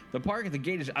morning. The park at the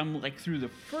gate I'm like through the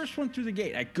first one through the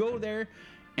gate. I go there,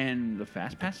 and the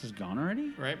Fast Pass is gone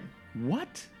already. Right.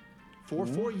 What? For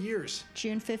 4 years.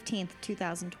 June 15th,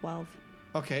 2012.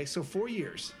 Okay, so 4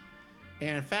 years.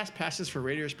 And Fast Passes for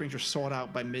Radiator Springs are sold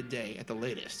out by midday at the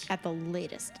latest. At the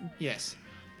latest. Yes.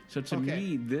 So to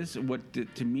Okay. me,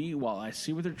 to me, while I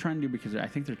see what they're trying to do, because I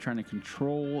think they're trying to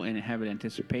control and have an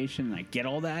anticipation, and I get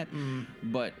all that,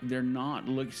 but they're not.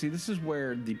 Look, see, this is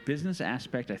where the business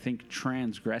aspect I think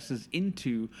transgresses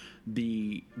into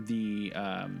the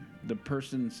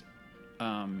person's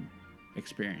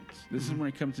experience. This is when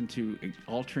it comes into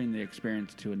altering the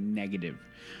experience to a negative,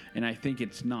 and I think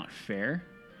it's not fair.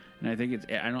 And I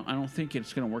think I don't think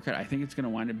it's going to work out. I think it's going to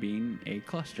wind up being a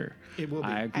cluster. It will be.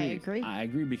 I agree. I agree. I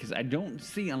agree because I don't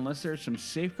see, unless there's some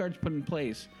safeguards put in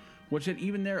place, which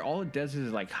even there, all it does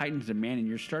is like heightens demand, and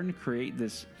you're starting to create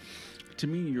this. To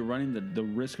me, you're running the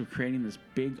risk of creating this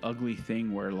big ugly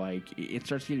thing where like it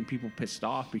starts getting people pissed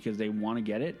off because they want to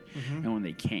get it, and when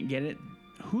they can't get it,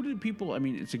 who do people? I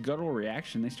mean, it's a guttural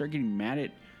reaction. They start getting mad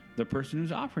at the person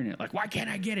who's offering it. Like, why can't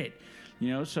I get it? You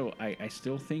know, so I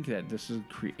still think that this is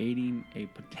creating a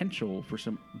potential for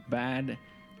some bad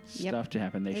stuff to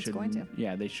happen. They It's should, going to.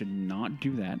 yeah, they should not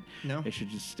do that. No. They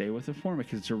should just stay with the format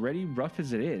because it's already rough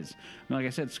as it is. I mean, like I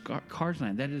said, Cars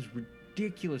Land, that is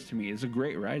ridiculous to me. It's a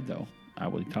great ride, though. I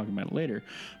will be talking about it later.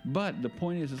 But the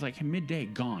point is, it's like midday,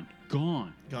 gone.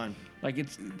 Like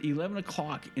it's 11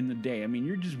 o'clock in the day. I mean,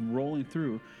 you're just rolling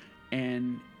through,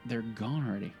 and they're gone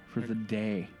already for the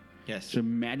day. Yes. So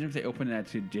imagine if they open that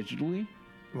to digitally.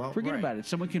 Well, Forget right. about it.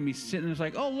 Someone can be sitting there, it's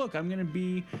like, oh, look, I'm going to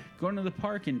be going to the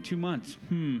park in 2 months.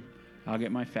 I'll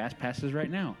get my fast passes right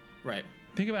now. Right.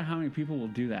 Think about how many people will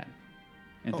do that.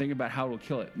 And think about how it'll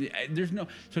kill it. There's no.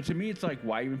 So to me, it's like,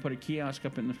 why even put a kiosk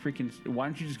up in the freaking? Why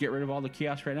don't you just get rid of all the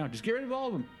kiosks right now? Just get rid of all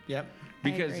of them. Yep.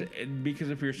 Because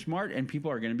if you're smart and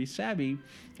people are going to be savvy,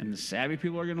 and the savvy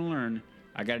people are going to learn,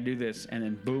 I got to do this, and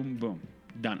then boom, boom,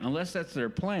 done. Unless that's their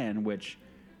plan, which,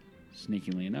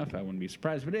 sneakingly enough, I wouldn't be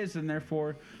surprised if it is, and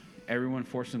therefore, everyone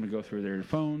forces them to go through their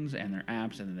phones and their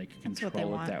apps, and then they can That's what control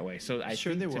they it want. that way. So I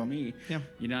Sure think they to will. me, Yeah.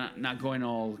 you're not going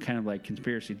all kind of like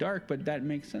conspiracy dark, but that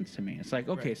makes sense to me. It's like,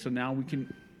 okay, Right. so now we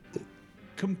can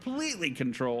completely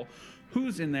control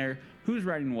who's in there, who's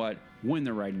writing what, when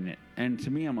they're writing it. And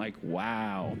to me, I'm like,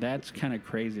 wow, that's kind of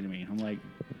crazy to me. I'm like,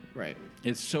 Right.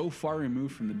 it's so far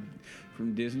removed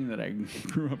from Disney that I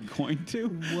grew up going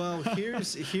to. Well,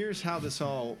 here's how this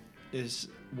all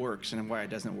works and why it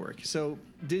doesn't work. So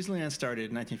Disneyland started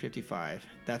in 1955.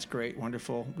 That's great,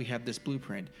 wonderful. We have this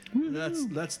blueprint.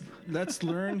 Let's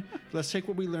learn. Let's take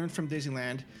what we learned from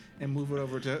Disneyland and move it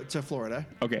over to Florida.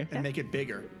 Okay. And make it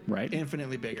bigger. Right.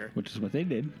 Infinitely bigger. Which is what they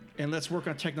did. And let's work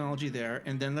on technology there.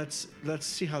 And then let's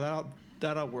see how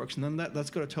that all works. And then let's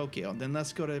go to Tokyo. And then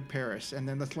let's go to Paris. And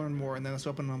then let's learn more. And then let's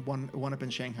open one up in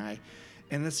Shanghai.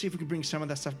 And let's see if we can bring some of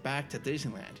that stuff back to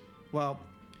Disneyland. Well,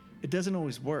 it doesn't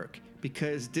always work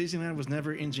because Disneyland was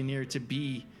never engineered to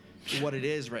be what it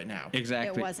is right now.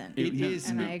 Exactly. It wasn't. It is,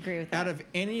 And I agree with that. Out of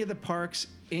any of the parks,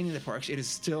 it is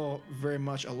still very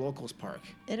much a locals park.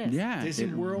 It is. Yeah.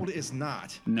 Disney World is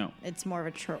not. No. It's more of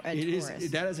a It is.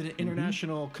 tourist. That is an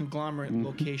international conglomerate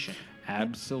location.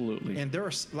 Absolutely. And there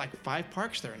are like 5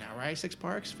 parks there now, right? 6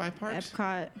 parks? 5 parks?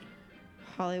 Epcot,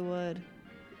 Hollywood,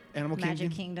 Animal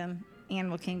Magic Kingdom. Kingdom,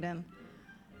 Animal Kingdom.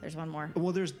 There's one more.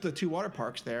 Well, there's the 2 water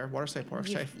parks there, waterside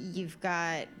parks. You've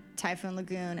got Typhoon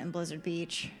Lagoon and Blizzard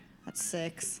Beach. That's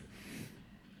 6.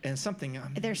 And something.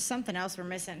 There's something else we're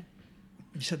missing.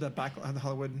 You said that back on the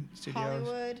Hollywood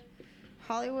Studios.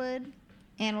 Hollywood,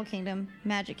 Animal Kingdom,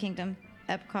 Magic Kingdom,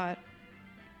 Epcot,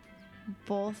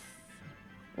 both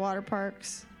water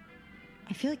parks.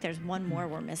 I feel like there's one more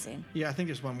we're missing. Yeah, I think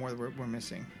there's one more that we're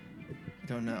missing. I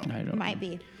don't know. I don't Might know.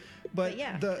 be. But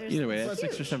yeah, the, Either way, It's that's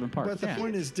 6 or huge. 7 parks. But the yeah.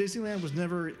 point is, Disneyland was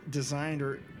never designed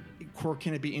or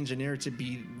can it be engineered to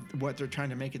be what they're trying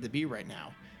to make it to be right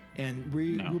now. And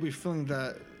No. we'll be feeling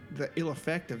the ill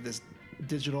effect of this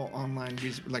digital online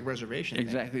reservation thing.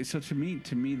 Exactly. So to me,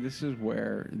 this is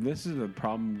the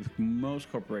problem with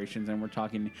most corporations, and we're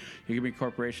talking. You could be a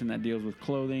corporation that deals with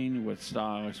clothing, with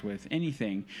stocks, with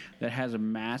anything that has a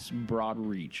mass, broad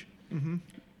reach. Mm-hmm.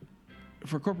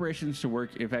 For corporations to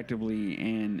work effectively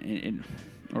and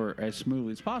or as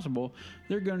smoothly as possible,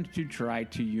 they're going to try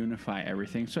to unify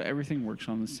everything so everything works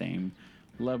on the same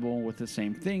level with the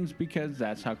same things because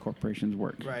that's how corporations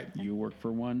work. Right. You work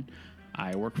for one.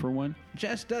 I work for one.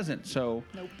 Jess doesn't. So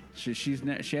Nope. she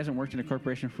hasn't worked in a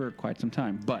corporation for quite some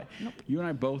time. But you and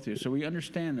I both do. So we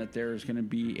understand that there's going to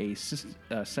be a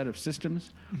set of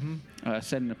systems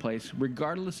set into place,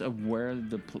 regardless of where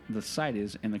the site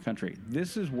is in the country.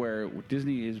 This is where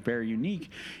Disney is very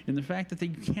unique in the fact that they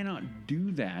cannot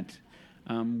do that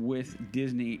with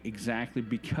Disney exactly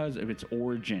because of its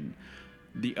origin.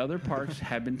 The other parks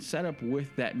have been set up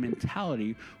with that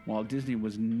mentality, while Disney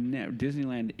was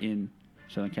Disneyland in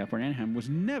Southern California, Anaheim was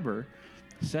never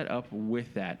set up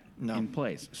with that No. in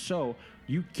place. So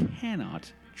you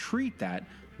cannot treat that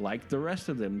like the rest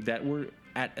of them that were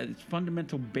at its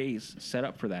fundamental base set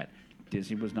up for that.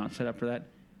 Disney was not set up for that.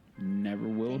 Never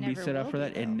will They be never set up will for be,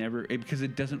 that, and never because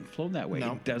it doesn't flow that way.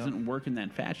 No, It doesn't work in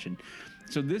that fashion.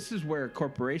 So this is where a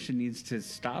corporation needs to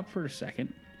stop for a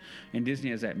second, and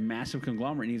Disney as that massive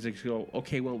conglomerate needs to go,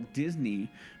 okay, well, Disney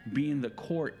being the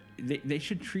core, they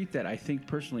should treat that, I think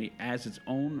personally, as its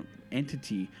own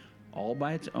entity, all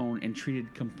by its own, and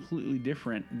treated completely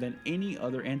different than any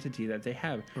other entity that they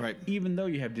have. Right. Even though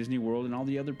you have Disney World and all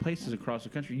the other places across the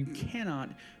country, you cannot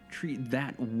treat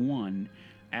that one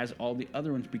as all the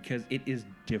other ones because it is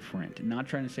different. Not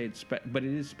trying to say it's but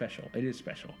it is special. It is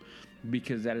special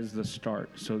because that is the start.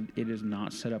 So it is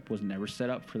not set up, was never set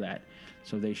up for that.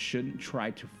 So they shouldn't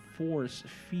try to force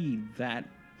feed that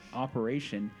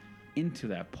operation into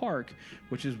that park,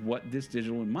 which is what this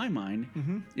digital, in my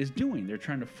mind, is doing. They're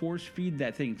trying to force feed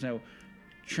that thing. So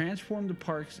transform the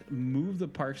parks, move the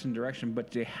parks in direction,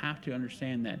 but they have to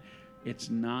understand that it's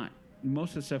not. Most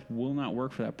of the stuff will not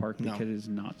work for that park No. because it's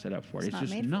not set up for it. It's It's not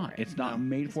just made for not. it. It's not No.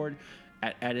 made for it.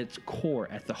 At its core,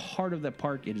 at the heart of that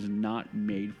park, it is not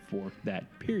made for that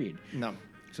period. No.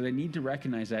 So they need to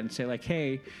recognize that and say, like,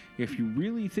 hey, if you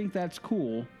really think that's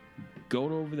cool, go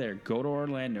to over there. Go to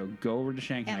Orlando. Go over to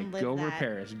Shanghai. And live Go over to that.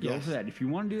 Paris. Go Yes. for that. If you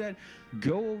want to do that,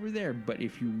 go over there. But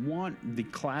if you want the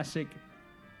classic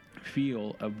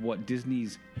feel of what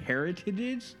Disney's heritage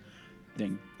is,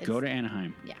 then go It's- to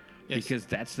Anaheim. Yeah. Yes. Because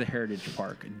that's the heritage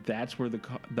park. That's where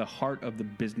the heart of the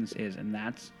business is, and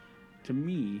that's, to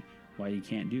me, why you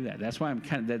can't do that. That's why I'm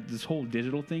kind of that this whole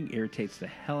digital thing irritates the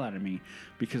hell out of me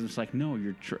because it's like, no,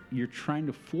 you're trying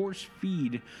to force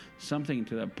feed something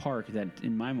to that park that,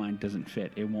 in my mind, doesn't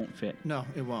fit. It won't fit. No,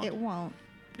 it won't. It won't.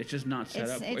 It's just not set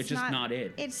up. It's just not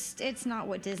it. It's not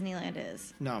what Disneyland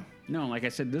is. No. No, like I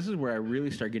said, this is where I really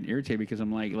start getting irritated because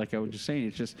I'm like I was just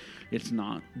saying, it's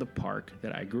not the park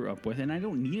that I grew up with, and I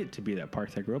don't need it to be that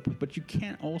park that I grew up with. But you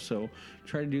can't also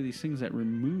try to do these things that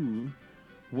remove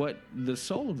what the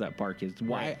soul of that park is.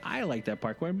 Why Right. I like that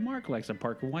park, why Mark likes that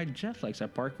park, and why Jeff likes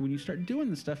that park. When you start doing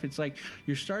this stuff, it's like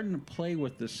you're starting to play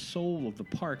with the soul of the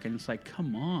park, and it's like,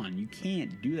 come on, you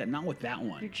can't do that. Not with that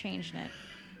one. You're changing it.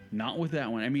 Not with that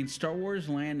one. I mean, Star Wars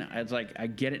Land, it's like, I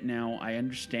get it now. I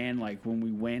understand, like, when we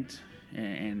went,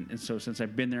 and so since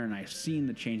I've been there and I've seen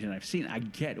the change, and I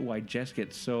get why Jess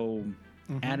gets so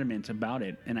adamant about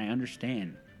it, and I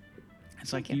understand.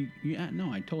 It's like,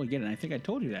 no, I totally get it. And I think I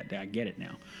told you that day. I get it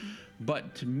now.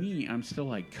 But to me, I'm still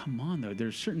like, come on, though.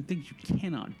 There's certain things you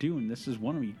cannot do, and this is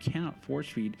one of them. You cannot force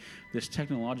feed this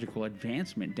technological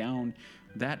advancement down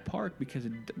that park because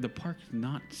the park's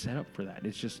not set up for that.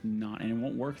 It's just not, and it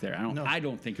won't work there. No. I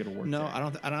don't think it'll work. No,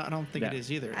 there. I don't think That- it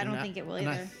is either. I don't And think it will and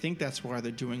I either. think that's why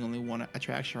they're doing only one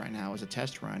attraction right now as a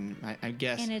test run. I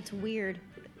guess. And it's weird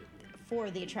for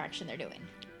the attraction they're doing.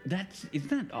 Isn't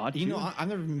that odd? You too? know, I've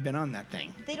never even been on that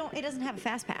thing. They don't. It doesn't have a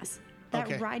fast pass. That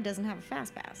Okay. ride doesn't have a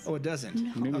fast pass. Oh, it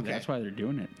doesn't. maybe Okay. that's why they're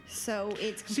doing it. So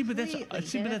it's See, but that's completely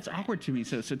different. awkward to me.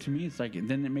 So to me, it's like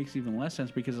then it makes even less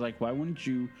sense because like, why wouldn't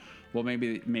you? Well,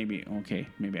 maybe okay,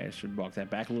 maybe I should walk that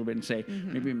back a little bit and say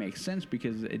maybe it makes sense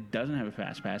because it doesn't have a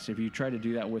fast pass. If you try to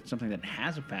do that with something that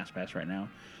has a fast pass right now,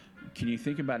 can you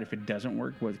think about if it doesn't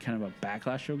work, what kind of a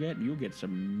backlash you'll get? You'll get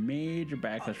some major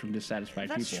backlash from dissatisfied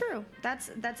That's people. true. That's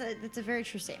a very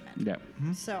true statement. Yeah,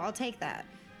 So I'll take that.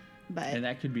 But and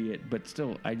that could be it. But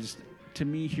still, to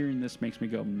me, hearing this makes me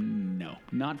go, no,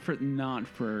 not for I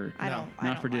don't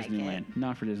for like Disneyland, it.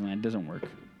 not for Disneyland. It doesn't work.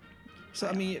 So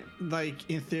I mean, like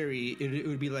in theory, it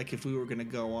would be like if we were going to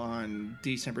go on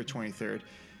December 23rd,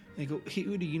 and go, hey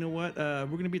Udi, you know what? We're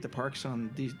going to be at the parks on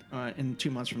these in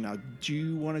 2 months from now. Do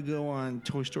you want to go on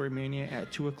Toy Story Mania at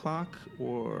 2:00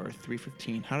 or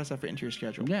 3:15? How does that fit into your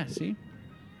schedule? Yeah, see,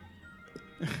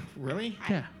 Really?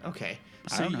 yeah. Okay.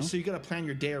 I So don't know. so you got to plan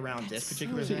your day around this That's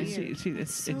particular so thing. weird. See,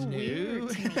 It's so it's weird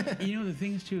to me. You know, the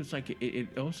thing is too, it's like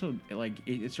it also like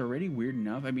it's already weird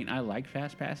enough. I mean, I like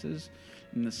fast passes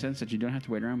in the sense that you don't have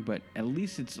to wait around, but at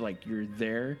least it's like you're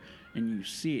there and you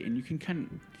see it and you can kind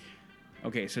of.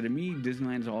 Okay, so to me,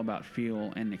 Disneyland is all about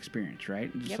feel and experience,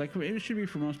 right? Just Yep. like it should be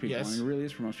for most people, Yes. and it really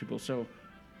is for most people. So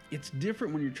it's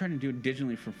different when you're trying to do it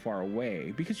digitally from far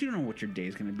away because you don't know what your day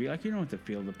is going to be like. You don't know what the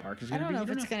feel of the park is I going to don't be. know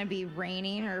You if it's going to be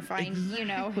raining or if I, Exactly.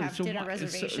 have So dinner why- so-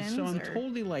 reservations. So, I'm or,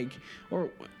 totally like,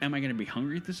 or am I going to be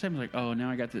hungry at this time? It's like, oh, now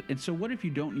I got the. And so, what if you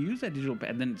don't use that digital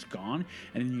pad? Then it's gone,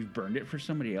 and then you've burned it for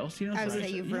somebody else. You know, I would so say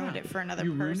it's- you've ruined it for another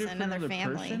You ruined it person, for another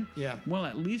family. person? Yeah. Well,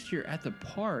 at least you're at the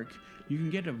park. You can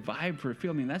get a vibe for a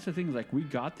feel. I mean, that's the thing. Is like we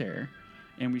got there,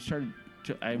 and we started.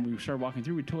 we started walking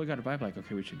through. We totally got a vibe like,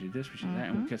 okay, we should do this, we should do that,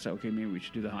 and we said, okay, maybe we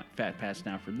should do the fat pass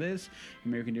now for this,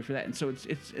 and maybe we can do it for that. And so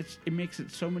it makes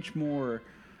it so much more,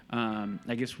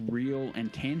 I guess, real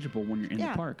and tangible when you're in the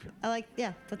park.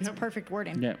 That's perfect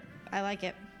wording. Yeah. I like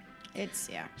it.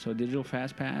 So digital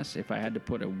fast pass, if I had to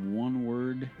put a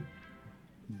one-word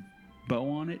bow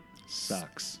on it,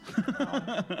 sucks.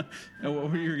 And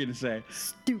what were you going to say?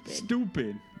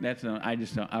 Stupid. That's not. I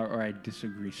just don't. Or I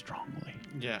disagree strongly.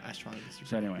 Yeah, I strongly disagree.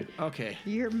 So anyway, Okay.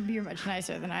 You're much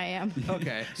nicer than I am.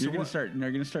 Okay. So you're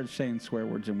gonna start saying swear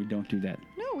words, and we don't do that.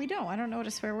 No, we don't. I don't know what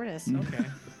a swear word is. Okay.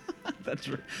 That's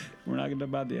right. We're not gonna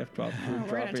about the F-bomb.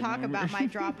 We're going to talk about my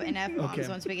drop in F-bombs Okay.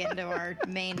 once we get into our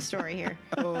main story here.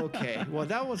 Okay. Well,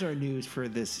 that was our news for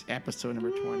this episode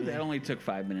number 20. That only took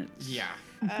 5 minutes. Yeah.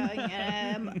 A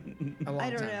A long I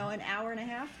don't time. know, an hour and a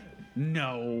half?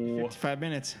 No. 5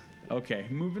 minutes. Okay,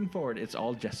 moving forward, it's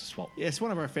all Jess's fault. It's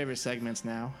one of our favorite segments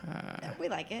now. We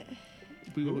like it.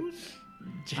 We I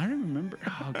don't remember.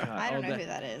 Oh God. I don't know who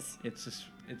that is. It's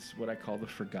what I call the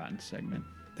forgotten segment.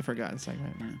 the forgotten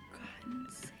segment.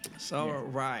 So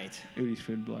right. Udi's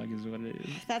food blog is what it is.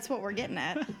 That's what we're getting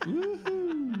at.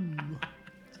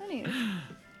 So anyway.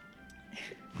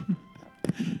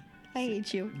 I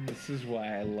hate you. This is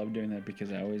why I love doing that,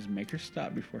 because I always make her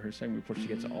stop before her segment, before she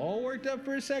gets all worked up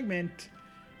for a segment.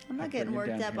 I'm not getting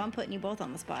worked up. I'm putting you both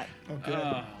on the spot. Oh, good.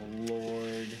 Oh,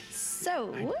 Lord.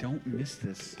 So, I don't miss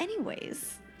this.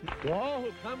 anyways, To all who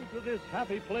come to this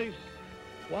happy place,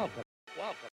 welcome,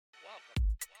 welcome,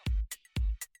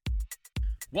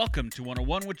 Welcome to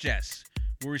 101 with Jess,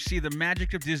 where we see the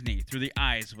magic of Disney through the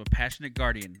eyes of a passionate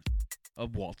guardian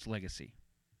of Walt's legacy.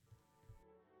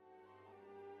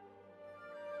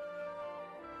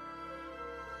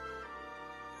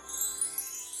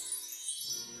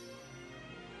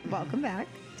 welcome back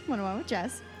to 101 with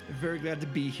Jess. Very glad to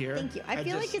be here. Thank you. I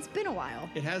feel like it's been a while.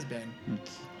 It has been.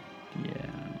 Yeah,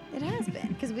 It has been,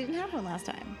 because we didn't have one last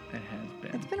time. it has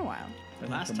been. It's been a while.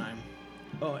 Last time.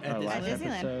 Oh, at Our this last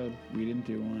Disneyland. episode, we didn't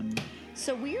do one.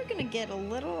 So we're going to get we're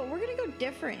going to go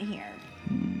different here.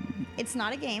 It's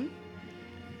not a game,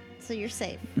 so you're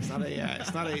safe. It's not a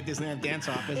Disneyland dance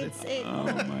off, is it? It Oh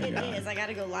my God. is. I got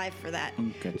to go live for that.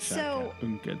 So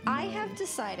Good. I have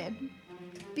decided,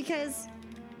 because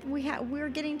we're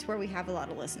getting to where we have a lot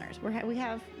of listeners. We're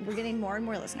getting more and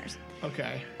more listeners.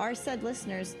 Okay. Our said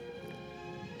listeners,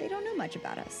 they don't know much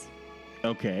about us.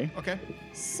 Okay. Okay.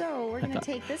 So we're going to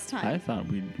take this I time. thought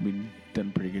we'd done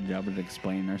a pretty good job of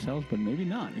explaining ourselves, but maybe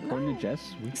not. According No. to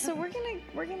Jess, So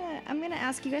I'm gonna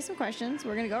ask you guys some questions.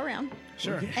 We're gonna go around.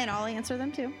 Sure. And I'll answer them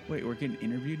too. wait, we're getting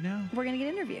interviewed now? We're gonna get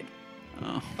interviewed.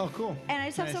 Oh. Oh, cool. And I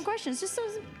just have Nice. some questions, just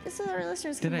so our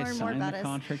listeners can Did I learn more sign about the us.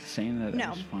 contract saying that No. I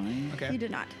was fine? Okay. You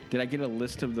did not. Did I get a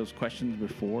list of those questions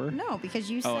before? No, because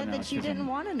you Oh, said no, that it's you 'cause didn't I'm-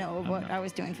 want to know I'm what not. I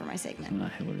was doing for my I'm segment.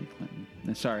 not Hillary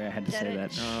Clinton. Sorry, I had to say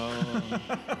that. Oh.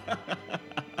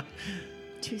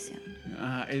 Too soon.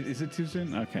 Is it too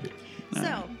soon? Okay.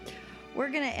 So we're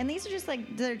gonna, and these are just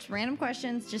they're just random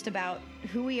questions, just about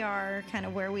who we are, kind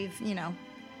of where we've,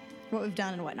 what we've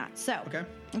done and whatnot. So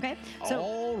Okay. So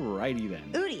Alrighty then.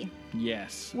 Udi,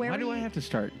 Yes. Where Why were do I you- have to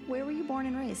start? where were you born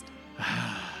and raised?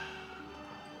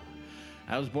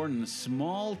 I was born in the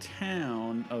small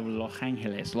town of Los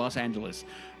Angeles.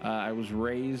 I was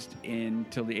raised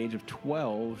until the age of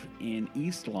 12 in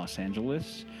East Los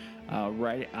Angeles,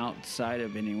 right outside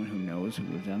of anyone who knows who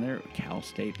lives down there, Cal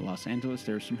State, Los Angeles.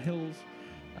 There are some hills.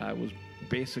 I was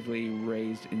basically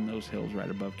raised in those hills right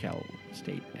above Cal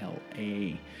State,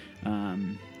 LA.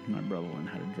 My brother learned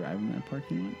how to drive in that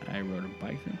parking lot. I rode a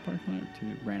bike in that parking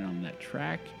lot, ran on that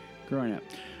track growing up.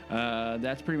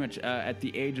 That's pretty much at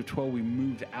the age of 12. We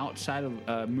moved out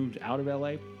of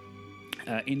LA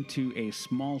into a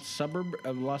small suburb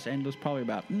of Los Angeles, probably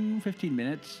about 15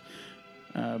 minutes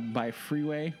by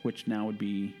freeway, which now would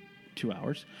be 2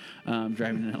 hours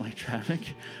driving in LA traffic.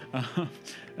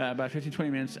 About 15, 20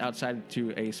 minutes outside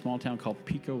to a small town called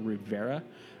Pico Rivera,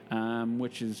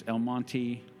 which is El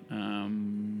Monte.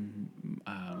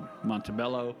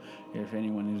 Montebello, if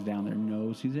anyone who's down there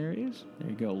knows whose there is. There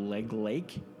you go, Leg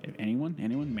Lake. If anyone,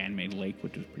 man-made lake,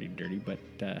 which was pretty dirty, but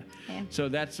so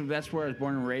that's where I was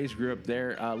born and raised. Grew up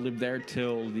there, lived there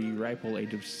till the ripe old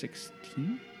age of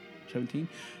 17,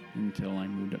 until I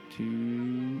moved up to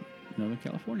Northern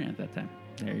California at that time.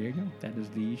 There you go. That is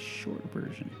the short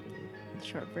version.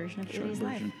 Short version of Short Udi's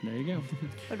life. version. There you go.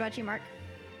 What about you, Mark?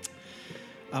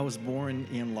 I was born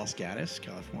in Los Gatos,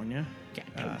 California.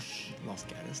 Gatos. Los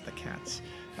Gatos, the cats.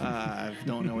 I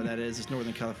don't know where that is. It's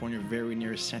Northern California, very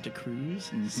near Santa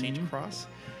Cruz, Saint Croix.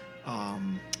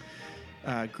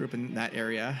 Grew up in that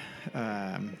area,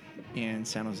 in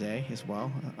San Jose as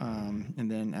well. And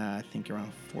then I think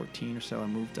around 14 or so, I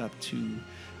moved up to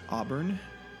Auburn.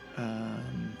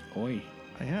 Oi.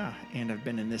 Yeah, and I've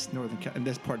been in this part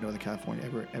of Northern California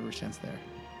ever since there.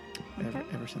 Okay.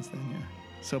 Ever since then, yeah.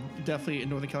 So definitely in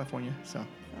Northern California. So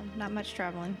Not much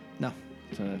traveling. no.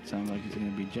 So that sounds like it's going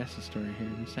to be Jess's story here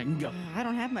in a second. Go. I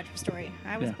don't have much of a story.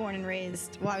 I was born and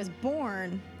raised. Well, I was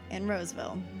born in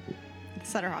Roseville,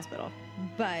 Sutter Hospital,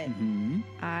 but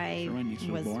I So when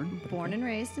you was were born and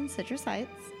raised in Citrus Heights.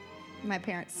 My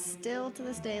parents still to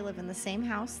this day live in the same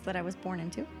house that I was born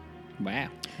into. Wow.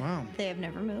 Wow. They have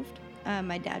never moved.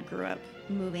 My dad grew up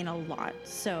moving a lot,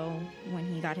 so when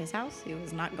he got his house, he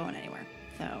was not going anywhere.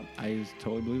 So I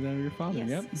totally believe that of your father. yes.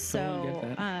 Yep. Totally So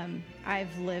get that.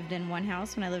 I've lived in one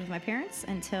house when I lived with my parents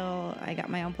until I got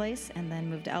my own place and then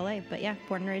moved to LA. But yeah,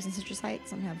 born and raised in Citrus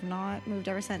Heights and have not moved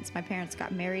ever since. My parents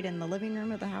got married in the living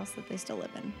room of the house that they still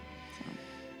live in.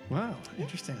 Wow.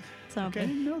 Interesting. So I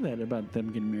didn't know that about them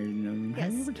getting married. You know,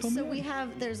 have you ever told so me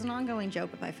that? there's an ongoing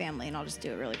joke with my family, and I'll just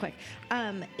do it really quick.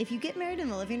 If you get married in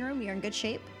the living room, you're in good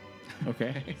shape.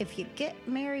 Okay. If you get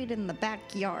married in the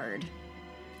backyard,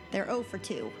 they're 0 for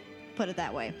 2. Put it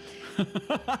that way.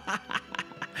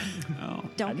 Oh,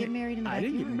 Don't get married in the I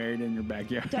backyard. didn't get married in your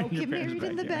backyard. Don't your get parents' married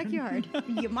in the backyard.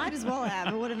 You might as well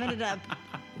have. It would have ended up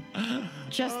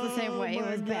just the same way. It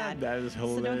my was God, bad. That is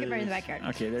hilarious. So don't get married in the backyard.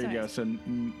 Okay, there you go. anyways, So,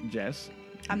 Jess.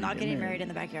 I'm you're not getting married in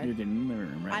the backyard. You're getting in the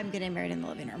living room, right? I'm getting married in the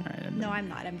living room. All right, No, I'm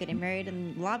not. I'm getting married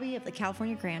in the lobby of the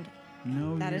California Grand.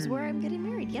 No, That is you're where I'm getting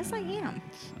married. Yes, I am.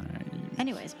 All right, you-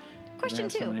 Anyways, question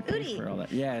have so 2. many points Udi, for all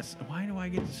that. Yes. Why do I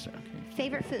get to start? Okay.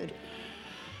 favorite food?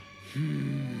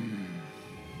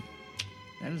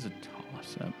 That is a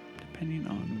toss-up, depending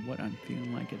on what I'm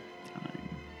feeling like at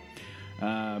the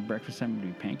time. Breakfast time would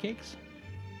be pancakes.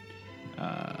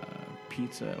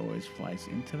 Pizza always flies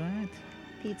into that.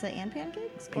 Pizza and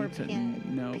pancakes? Pizza, or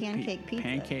pancake pizza?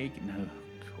 Pancake, no.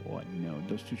 God, no.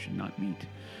 Those two should not meet.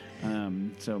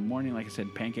 So morning, like I said,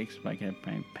 pancakes. If I could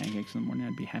have pancakes in the morning,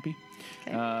 I'd be happy.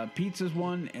 Okay. Pizza's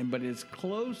one, but it's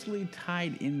closely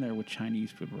tied in there with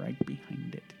Chinese food right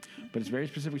behind it. But it's very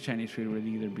specific Chinese food. It would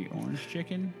either be orange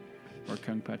chicken or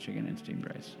kung pao chicken and steamed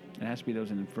rice. It has to be those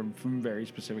from very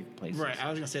specific places. Right. I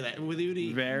was gonna say that with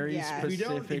Udi. Very Yeah.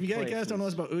 specific. If you guys places. don't know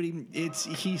this about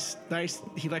Udi, he's nice.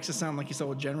 He likes to sound like he's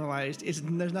so generalized.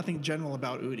 There's nothing general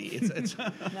about Udi. It's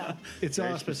No. it's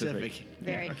Very all specific.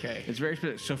 Very. Okay. It's very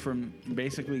specific. So from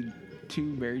basically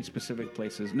 2 very specific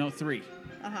places. No, 3.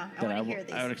 Uh-huh. I that want to would- hear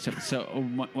these. I would accept. So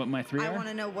what my 3 I are? want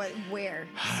to know where,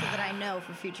 so that I know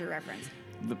for future reference.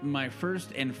 My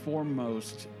first and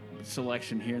foremost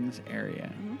selection here in this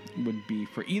area Mm-hmm. would be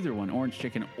for either one, orange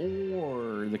chicken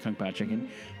or the kung pao chicken,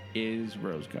 is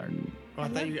Rose Garden. Oh, I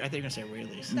thought you were gonna say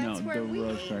Rayleigh's. That's no, where the we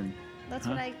Rose ate. Garden. That's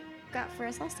Huh? what I got for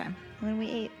us last time when we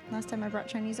ate. Last time I brought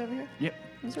Chinese over here. Yep.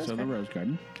 It's Rose So the Garden. Rose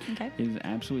Garden Okay. is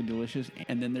absolutely delicious.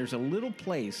 And then there's a little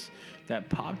place that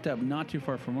popped up not too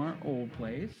far from our old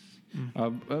place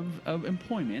of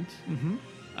employment.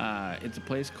 It's a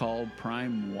place called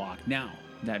Prime Walk. Now,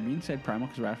 that being said, Prime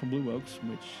Walk is right off of Blue Oaks,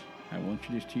 which I will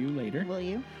introduce to you later. Will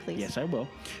you, please? Yes, I will.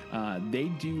 They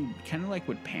do kind of like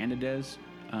what Panda does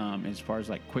as far as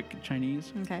like quick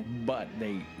Chinese. Okay. But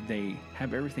they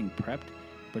have everything prepped,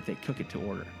 but they cook it to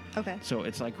order. Okay. So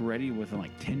it's like ready within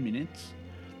like 10 minutes,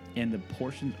 and the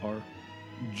portions are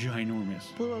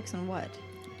ginormous. Blue Oaks and what?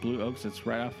 Blue Oaks, it's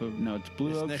right off of, no, it's Blue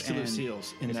It's Oaks. next to and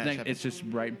Lucille's in It's, that shopping- it's just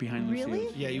right behind Really?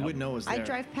 Lucille's. Yeah, you Yep. wouldn't know it was there. I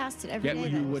drive past it every Yeah, day. you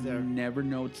then. would there. never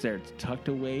know it's there. It's tucked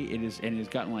away. It is, and it's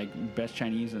gotten like best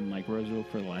Chinese in like Roseville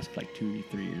for the last like 2 to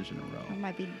 3 years in a row.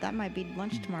 That might be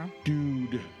lunch tomorrow.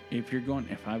 Dude,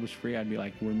 if I was free, I'd be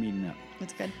like, we're meeting up.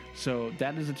 That's good. So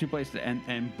that is the 2 places,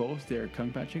 and both their kung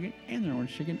pao chicken and their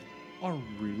orange chicken are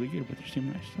really good with their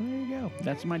steamed rice. So there you go.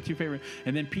 That's my 2 favorite.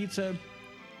 And then pizza.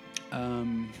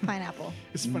 Pineapple.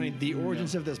 It's funny. The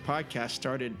origins of this podcast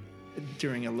started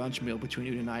during a lunch meal between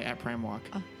Udi and I at Prime Walk.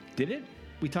 Did it?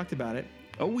 We talked about it.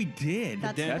 Oh, we did.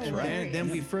 That's That's right. hilarious. Then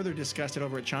we further discussed it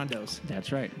over at Chando's.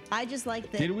 That's right. I just like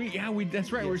that. Did we? Yeah, we.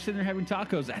 That's right. We're sitting there having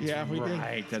tacos. That's Yeah, we did.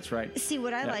 right. That's right. See,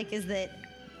 what I Yeah. like is that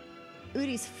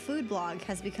Udi's food blog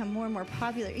has become more and more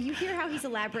popular. You hear how he's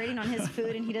elaborating on his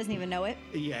food and he doesn't even know it?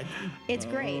 Yeah. It's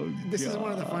great. This is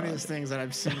one of the funniest things that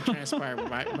I've seen transpire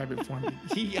right before me.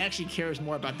 He actually cares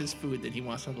more about this food than he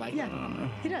wants to like. Yeah,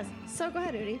 he does. So go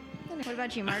ahead, Udi. What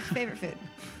about you, Mark? Favorite food?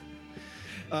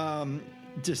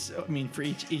 Just, I mean, for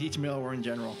each meal or in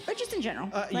general. Or just in general?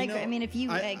 You Like, know, I mean, if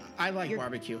you... I like you're-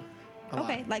 barbecue. a lot.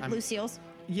 Okay, like I'm- Lucille's?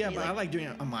 Yeah, You but I like doing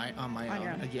it on my On own.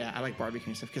 your own. Yeah, I like barbecue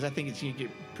and stuff because I think it's you get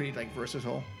pretty like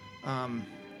versatile.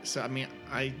 So I mean,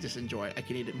 I just enjoy it. I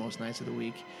can eat it most nights of the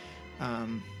week.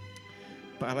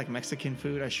 But I like Mexican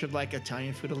food. I should like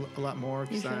Italian food a lot more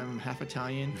because I'm half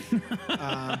Italian.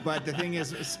 But the thing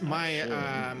is,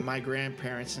 my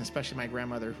grandparents, and especially my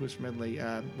grandmother, who's from Italy,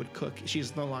 would cook.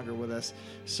 She's no longer with us,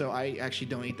 so I actually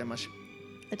don't eat that much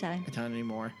Italian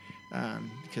anymore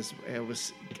because I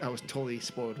was totally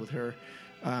spoiled with her.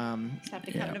 Just have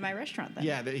to come to my restaurant then.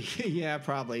 Yeah, yeah,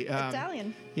 probably.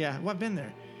 Italian. Yeah, well, I've been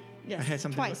there. Yes. I had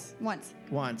something Twice. Once.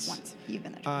 You've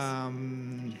been there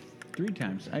twice. 3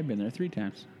 times. I've been there 3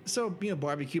 times. So,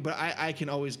 barbecue, but I can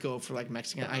always go for like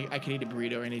Mexican. I can eat a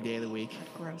burrito any day of the week.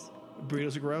 Gross.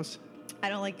 Burritos are gross?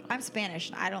 I'm Spanish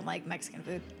and I don't like Mexican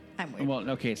food. I'm weird. Well,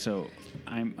 okay, so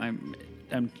I'm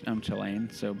Chilean,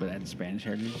 so but that's Spanish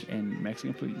heritage and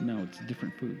Mexican food. No, it's a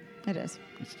different food. It is.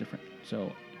 It's different.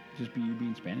 So, just you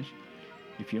being Spanish.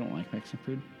 If you don't like Mexican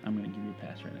food, I'm going to give you a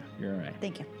pass right now. You're all right.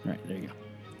 Thank you. All right, there you go.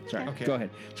 Sorry, Okay. go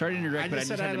ahead. Sorry to interrupt, but I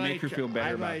just had to make her feel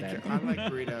better about that. I like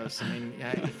burritos. I mean,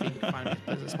 if you can find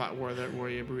a spot where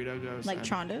your burrito goes. Like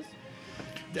Chondo's?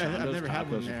 I've never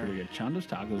had one Tacos are there. pretty good. Chondo's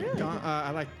tacos are Don, I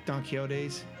like Don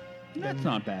Quixote's. That's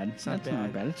not bad. That's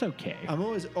not bad. It's okay. I'm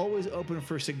always open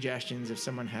for suggestions if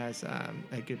someone has a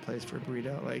good place for a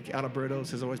burrito. Like Alberto's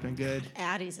has always been good.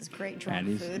 Addie's is great drunk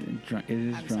Addie's, food. it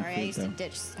is I'm drunk sorry, food, I used though. to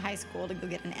ditch high school to go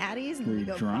get an Addie's. And Were we you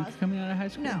go drunk cross. coming out of high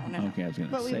school? No. Okay, I was going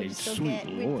But to we say, would just go sweet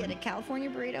we'd Lord. get a California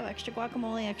burrito, extra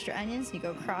guacamole, extra onions. You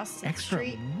go across the Extra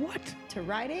street what? to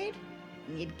Rite Aid,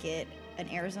 and you'd get an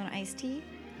Arizona iced tea.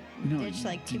 No, Ditch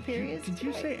like 2 periods. Did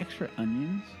you say extra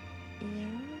onions? Yeah.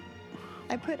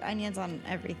 I put onions on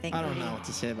everything. I don't Rudy. know what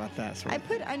to say about that. I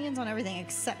put onions on everything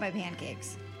except my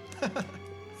pancakes. That's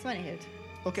what I did.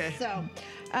 Okay. So,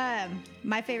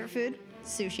 my favorite food,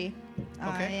 sushi.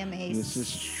 I am a This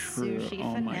is true. sushi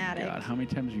Oh fanatic. my god! How many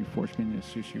times have you forced me into a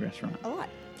sushi restaurant? A lot.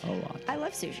 A lot. I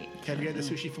love sushi. Have you had the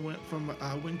sushi from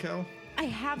Winco? I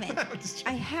haven't.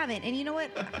 I haven't. And you know what?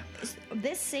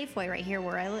 This Safeway right here,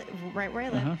 where I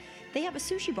live, they have a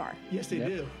sushi bar. Yes, they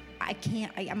do. I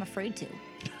can't. I'm afraid to.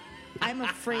 I'm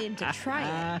afraid to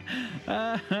try it.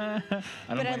 But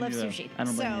I love sushi. I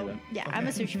don't blame you, so though. yeah, I'm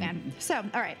a sushi fan. So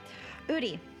all right,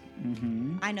 Udi.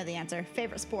 I know the answer.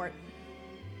 Favorite sport.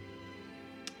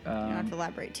 You don't have to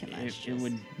elaborate too much. It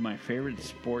would. My favorite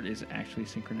sport is actually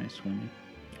synchronized swimming.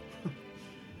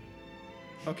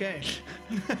 Okay.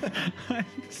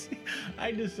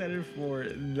 I just said it for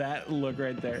that look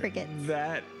right there. Crickets.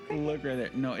 That look right there.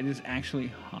 No, it is actually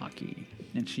hockey,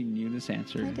 and she knew this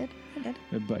answer. I did.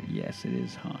 But yes, it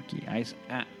is hockey.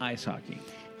 Ice hockey.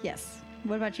 Yes.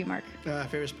 What about you, Mark?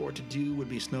 Favorite sport to do would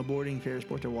be snowboarding. Favorite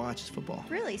sport to watch is football.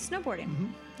 Really,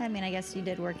 snowboarding. I mean, I guess you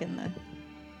did work in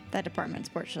that department,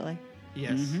 Sports Chile.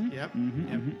 Yes. Yep.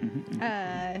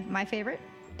 My favorite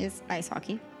is ice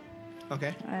hockey.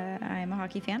 Okay. I'm a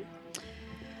hockey fan.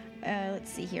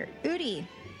 Let's see here. Udi,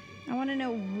 I want to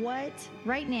know what,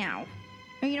 right now,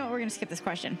 oh, you know what, we're going to skip this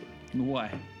question.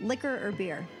 What? Liquor or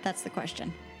beer? That's the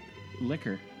question.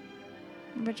 Liquor.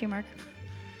 What about you, Mark?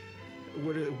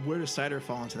 Where does cider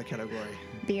fall into the category?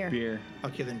 Beer. Beer.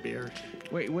 Okay, then beer.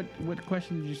 Wait, what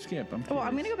question did you skip? Well,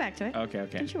 I'm going to go back to it. Okay.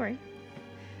 Don't you worry.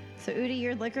 So, Udi,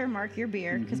 you're liquor, Mark, you're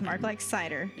beer, because Mark likes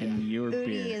cider. And you're Udi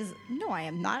beer. is, no, I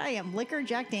am not. I am liquor,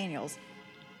 Jack Daniels.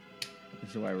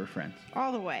 This is why we're friends.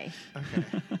 All the way.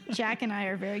 Okay. Jack and I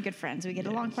are very good friends. We get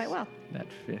along quite well. That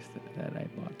fifth that I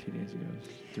bought 2 days ago is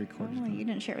 3/4. Oh, you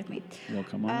didn't share it with me. Well,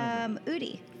 come on.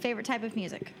 Udi, favorite type of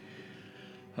music?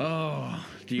 Oh,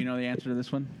 do you know the answer to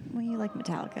this one? Well, you like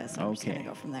Metallica, so I'm just going to Okay.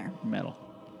 go from there. Metal.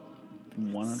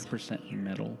 100%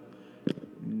 metal.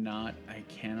 I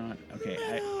cannot. Okay,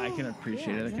 I can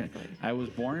appreciate Yeah, it. exactly. I was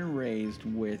born and raised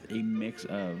with a mix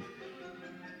of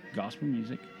gospel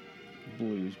music,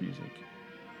 blues music,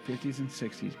 50s and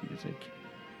 60s music,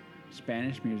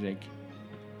 Spanish music,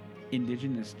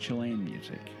 indigenous Chilean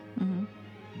music,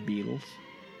 Beatles.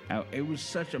 It was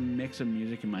such a mix of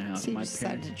music in my house. So you My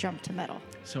decided parents. to jump to metal.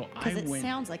 So I Because it went.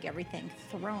 sounds like everything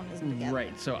thrown is together.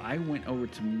 Right. So I went over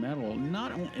to metal.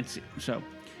 Not only so.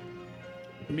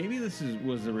 Maybe this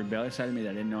was the rebellious side of me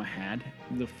that I didn't know I had.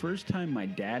 The first time my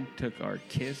dad took our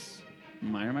Kiss,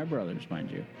 mine and my brother's,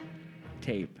 mind you,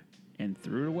 tape and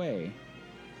threw it away.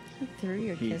 He threw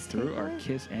your He Kiss threw tape our away?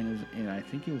 Kiss and I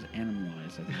think it was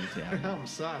Animalize. I think it was the album. Album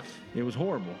sucks. It was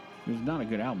horrible. It was not a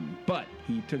good album. But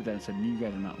he took that and said, "You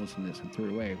guys are not listening to this," and threw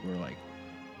it away. We're like,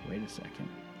 "Wait a second.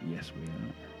 Yes, we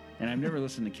are." And I've never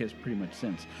listened to Kiss pretty much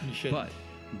since. You should.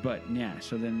 But yeah.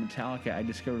 So then Metallica. I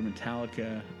discovered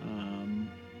Metallica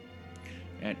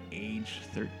at age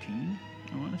 13.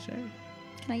 I want to say.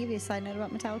 Can I give you a side note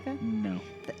about Metallica No.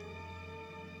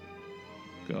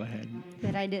 Go ahead.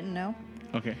 that I didn't know?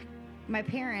 Okay. my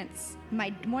parents,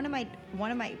 one of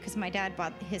my, because my dad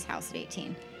bought his house at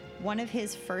 18. One of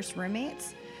his first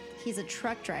roommates, he's a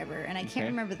truck driver, and I can't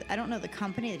remember. I don't know the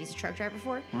company that he's a truck driver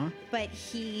for, but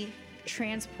he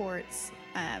transports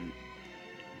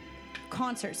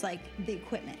concerts, like the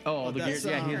equipment. Oh, the gear. that's,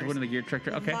 Yeah, he's one of the gear truck.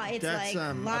 Okay. It's That's,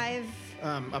 like live.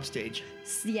 Upstage.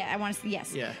 Yeah, I want to.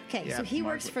 Yes. Yeah, Okay, yeah. so he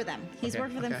Mark- works for them. He's Okay.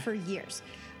 worked for them Okay. for years.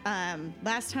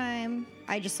 Last time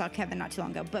I just saw Kevin not too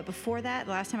long ago, but before that,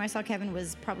 the last time I saw Kevin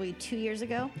was probably 2 years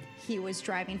ago. He was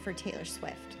driving for Taylor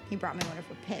Swift. He brought me one of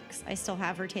her pics. I still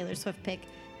have her Taylor Swift pic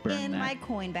Burn in that. my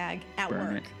coin bag at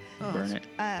Burn work. it. Burn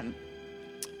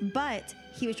it. But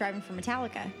he was driving for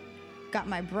Metallica. Got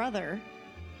my brother,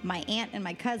 my aunt, and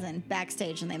my cousin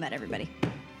backstage, and they met everybody.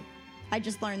 I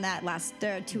just learned that last 2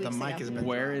 weeks The ago. mic has been.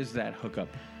 Where is that hookup?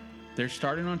 They're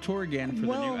starting on tour again for the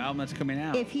Well, new album that's coming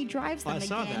out. If he drives them I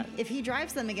saw again, that. if he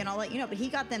drives them again, I'll let you know. But he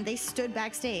got them. They stood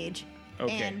backstage.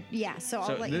 Okay. And yeah, so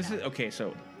so I'll let this you know. is okay.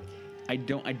 So I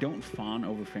don't fawn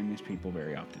over famous people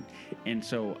very often, and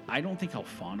so I don't think I'll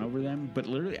fawn over them. But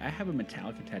literally, I have a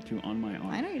Metallica tattoo on my arm.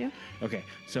 I know you do. Okay,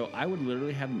 so I would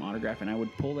literally have them autograph, and I would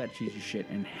pull that cheesy shit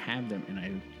and have them. And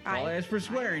I apologize for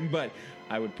swearing, but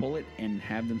I would pull it and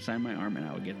have them sign my arm, and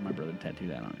I would get my brother to tattoo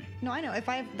that on me. No, I know.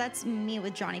 That's me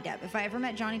with Johnny Depp. If I ever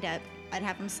met Johnny Depp, I'd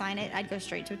have him sign it. I'd go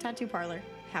straight to a tattoo parlor,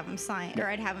 have him sign, or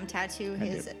I'd have him tattoo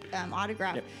his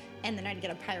autograph, Yep. and then I'd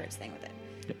get a Pirates thing with it.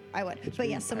 Yep. I would. But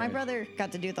yeah, so my brother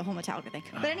got to do the whole Metallica thing.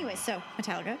 But anyway, so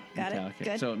Metallica, got Metallica. it.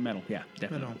 Good. So metal, yeah,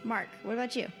 definitely. Metal. Mark, what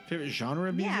about you? Favorite genre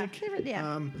of Yeah, music? favorite-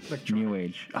 yeah. Electronic. New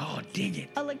age. Oh, dang it.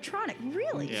 Electronic,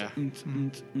 really? Yeah.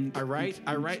 Mm. I write.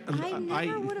 I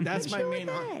never would've That's put my you with main.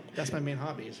 that. That's my main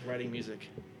hobby is writing music.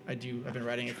 I've been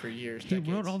writing it for years. He decades.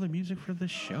 wrote all the music for the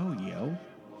show, yo.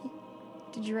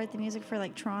 Did you write the music for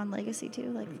like Tron Legacy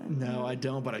too? Like No, I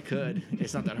don't, but I could.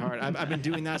 It's not that hard. I've been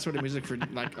doing that sort of music for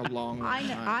like a long I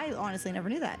know. time. I honestly never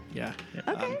knew that. Yeah.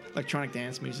 Okay. Electronic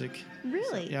dance music.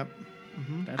 Really? Yep.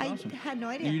 That's I awesome. had no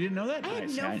idea. You didn't know that? I had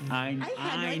no. I had no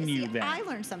I idea. knew See, that. I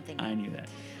learned something. I knew that.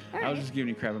 All I was right. just giving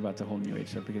you crap about the whole New Age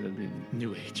stuff because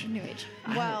New Age. New Age.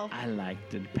 Well, I like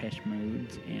the Depeche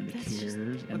Modes and the Cures.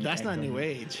 And But the that's not Echo. New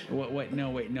Age. Wait,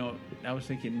 no. I was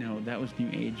thinking, no, that was New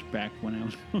Age back when I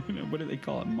was. What do they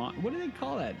call it? What do they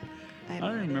call that? I I have no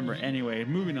don't idea. remember. Anyway,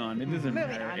 moving on. It doesn't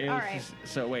Moving matter. on. It All was right.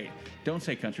 so wait, don't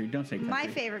say country. Don't say country. my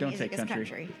favorite don't music say is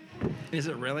country. Is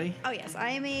it really? Oh yes,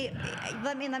 I am a.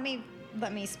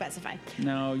 Let me specify.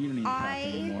 No, you don't need to talk I-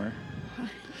 anymore.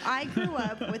 I grew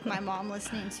up with my mom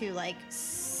listening to like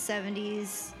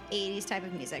 70s, 80s type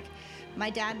of music. My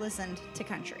dad listened to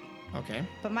country. Okay.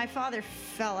 But my father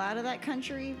fell out of that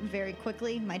country very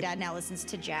quickly. My dad now listens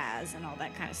to jazz and all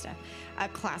that kind of stuff,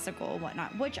 classical and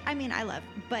whatnot, which I mean, I love.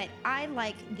 But I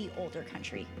like the older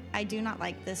country. I do not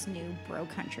like this new bro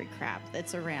country crap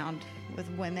that's around with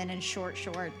women in short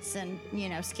shorts and,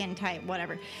 skin tight,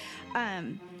 whatever.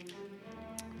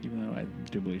 Even though I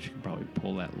do believe she could probably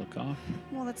pull that look off.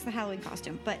 Well, that's the Halloween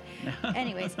costume. But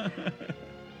anyways,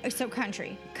 so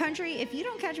country. Country, if you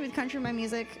don't catch me with country in my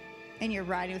music and you're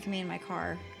riding with me in my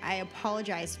car, I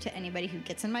apologize to anybody who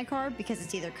gets in my car because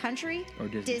it's either country, Or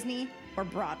Disney. or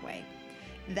Broadway.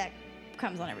 That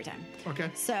comes on every time.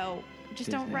 Okay. So just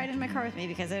don't Disney. ride in my car with me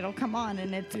because it'll come on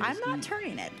and I'm Disney. not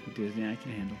turning it. Disney, I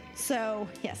can handle. So,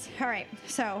 yes. All right.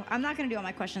 So, I'm not going to do all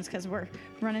my questions because we're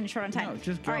running short on time. No,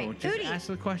 just go. All right. Just Udi, ask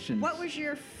the questions. what was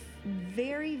your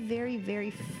very, very,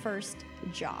 very first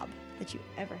job that you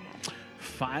ever had?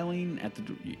 Filing at the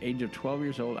age of 12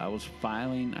 years old, I was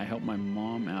filing. I helped my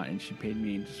mom out, and she paid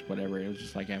me just whatever. It was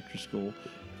just like after school,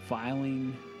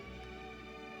 filing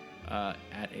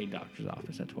at a doctor's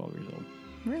office at 12 years old.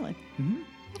 Really?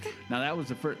 Now that was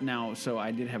the first. Now, so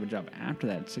I did have a job after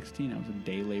that. At 16, I was a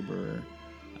day laborer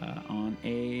on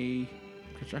a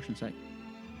construction site.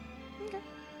 Okay.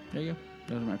 There you go.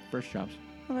 Those were my first jobs.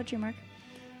 What about you, Mark?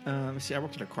 See, I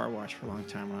worked at a car wash for a long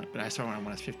time, but I started when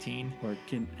I was 15.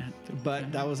 Working at the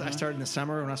But I started in the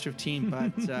summer when I was 15.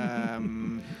 But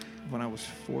when I was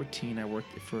 14, I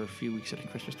worked for a few weeks at a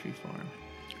Christmas tree farm.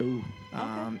 Ooh.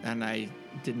 And I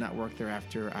did not work there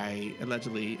after I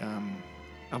allegedly,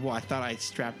 I thought I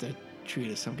strapped a tree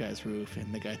to some guy's roof,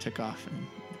 and the guy took off, and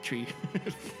the tree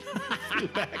flew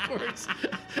backwards,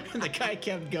 and the guy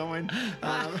kept going.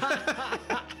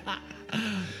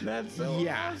 That's so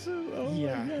awesome. Oh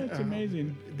Yeah. my God, it's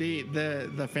amazing.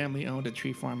 The family owned a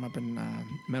tree farm up in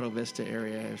Meadow Vista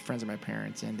area, friends of my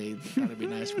parents, and they thought it'd be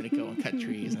nice for me to go and cut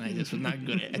trees, and I just was not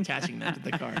good at attaching them to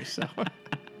the car, so.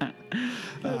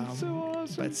 That's so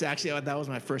awesome. But it's actually, that was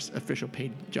my first official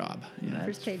paid job. Yeah.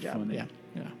 First paid job. funny.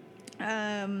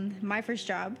 Yeah. My first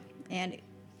job, and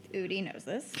Udi knows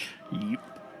this. Yep.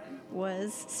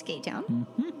 was Skate Town.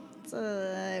 It's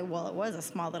it was a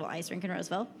small little ice rink in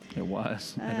Roseville. It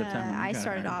was at the time. I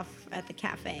started off at the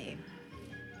cafe,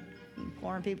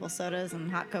 pouring people sodas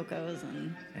and hot cocos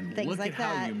and things look like at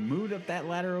that. how you moved up that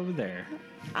ladder over there.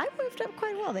 I moved up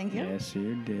quite well, thank you. Yes,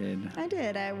 you did. I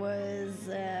did. I was,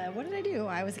 what did I do?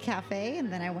 I was a cafe,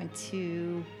 and then I went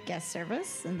to guest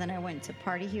service, and then I went to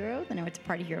Party Hero, then I went to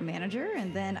Party Hero Manager,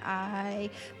 and then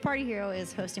Party Hero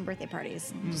is hosting birthday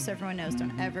parties. Just so everyone knows,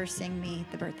 don't ever sing me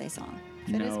the birthday song.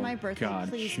 If it is my birthday,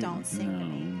 please don't sing to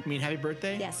me. I mean, happy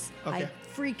birthday? Yes. Okay. I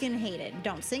freaking hate it.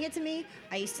 Don't sing it to me.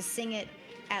 I used to sing it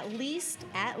at least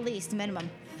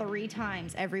minimum 3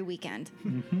 times every weekend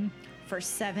for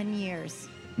 7 years.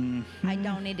 I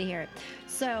don't need to hear it.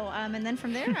 So, and then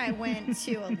from there, I went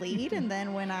to a lead, and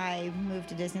then when I moved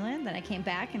to Disneyland, then I came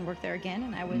back and worked there again,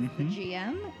 and I was the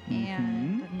GM,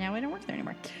 and now I don't work there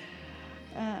anymore.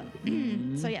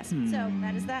 So yes, so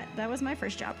that is that. That was my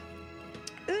first job.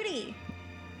 Udi,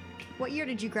 what year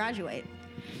did you graduate?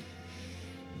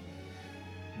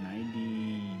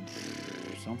 90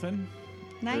 something?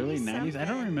 90 Early 90s? I don't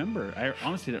something. remember. I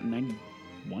honestly don't.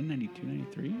 91, 92,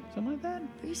 93? Something like that?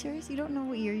 Are you serious? You don't know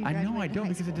what year you I graduated? know I in don't high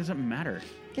because it school? doesn't matter.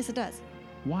 Yes, it does.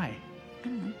 Why? I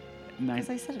don't know. 'Cause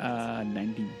I said it does.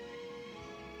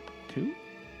 92?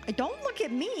 Don't look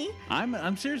at me.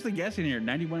 I'm seriously guessing here.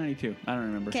 91, 92. I don't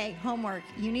remember. Okay, homework.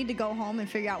 You need to go home and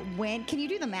figure out when. Can you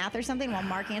do the math or something while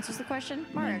Mark answers the question?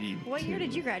 Mark, what year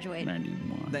did you graduate?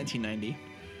 91. 1990.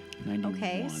 91.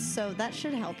 Okay, so that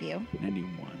should help you.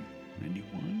 91.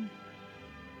 91.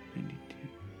 92.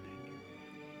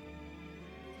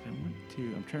 91.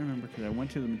 I'm trying to remember because I went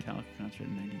to the Metallica concert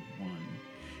in 91.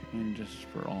 And just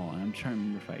for all, I'm trying to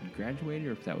remember if I had graduated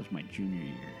or if that was my junior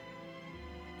year.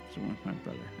 So I went with my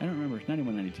brother. I don't remember. It's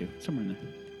 91, 92. Somewhere in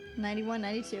there. 91,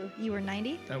 92. You were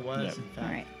 90? I was, Yep. in fact. All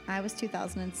right. I was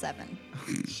 2007.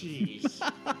 Jeez.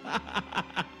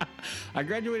 I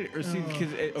graduated, or see,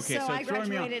 because okay, So so I it's throwing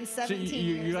me off. graduated So 17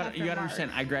 you years gotta after Mark.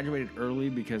 understand. I graduated early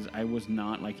because I was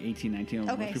not like 18, 19.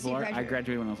 Like Okay, most so people you are. I graduated-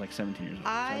 graduated when I was like 17 years old.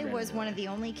 So I was graduated one of early. the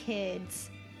only kids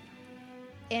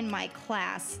in my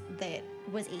class that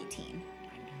was 18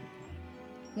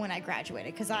 when I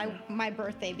graduated because my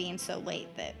birthday being so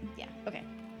late that okay.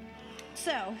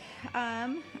 So,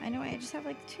 I know I just have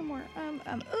like 2 more.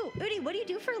 Ooh, Udi, what do you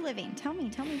do for a living? Tell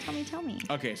me.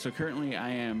 Okay, so currently I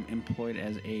am employed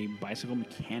as a bicycle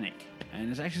mechanic, and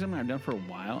it's actually something I've done for a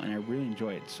while, and I really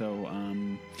enjoy it. So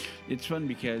it's fun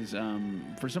because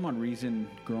for some odd reason,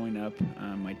 growing up,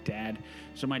 my dad,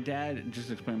 just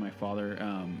to explain my father,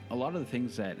 a lot of the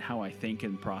things that how I think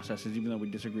and processes, even though we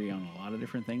disagree on a lot of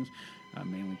different things,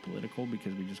 mainly political,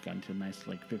 because we just got into a nice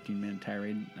like 15-minute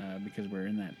tirade because we're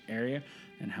in that area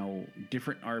and how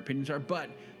different our opinions are. But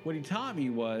what he taught me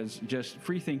was just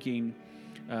free thinking,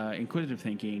 inquisitive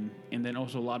thinking, and then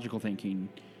also logical thinking,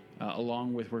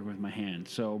 along with working with my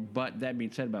hands. So, but that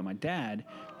being said about my dad,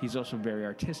 he's also very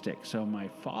artistic. So my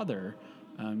father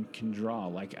can draw.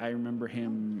 Like I remember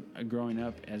him growing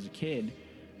up as a kid.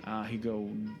 We go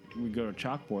to a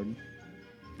chalkboard,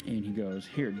 and he goes,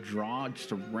 "Here, draw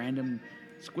just a random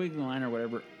squiggly line or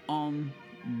whatever on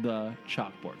the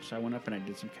chalkboard." So I went up and I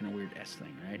did some kind of weird S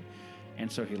thing, right?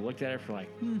 And so he looked at it for like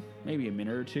maybe a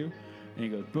minute or two, and he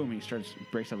goes, boom, and he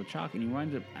breaks out the chalk, and he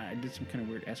winds up, I did some kind of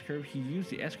weird S curve. He used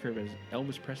the S curve as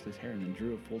Elvis Presley's hair and then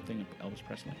drew a full thing of Elvis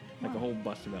Presley, like a whole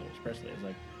bust of Elvis Presley. I was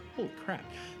like, holy crap.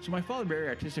 So my father, very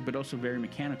artistic, but also very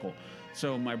mechanical.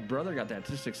 So my brother got the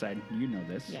artistic side. You know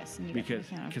this. Yes, and you got the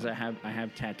mechanical. because I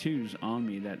have tattoos on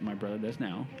me that my brother does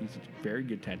now. He's a very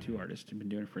good tattoo artist. He's been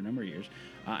doing it for a number of years.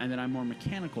 And then I'm more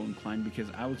mechanical inclined because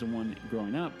I was the one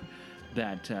growing up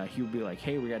that he would be like,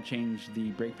 hey, we got to change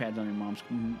the brake pads on your mom's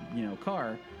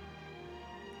car.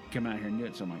 Come out here and do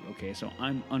it. So I'm like, okay. So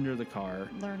I'm under the car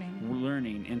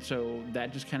learning, and so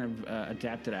that just kind of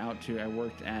adapted out to I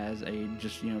worked as a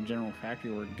just general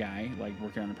factory work guy, like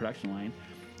working on the production line.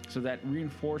 So that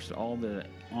reinforced all the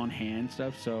on-hand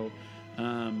stuff. So,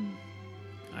 and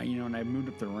I moved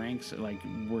up the ranks, like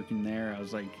working there. I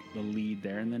was like the lead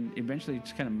there, and then eventually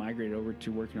just kind of migrated over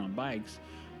to working on bikes.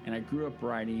 And I grew up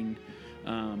riding,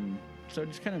 so it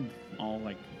just kind of all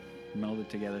like melded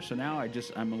together. So now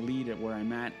I'm a lead at where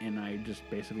I'm at, and I just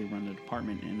basically run the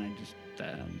department, and I just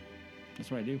that's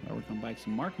what I do. I work on bikes,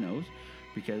 and Mark knows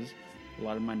because a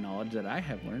lot of my knowledge that I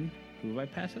have learned, who have I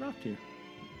passed it off to?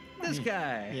 This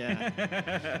guy. Yeah.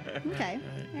 Okay.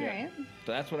 All right.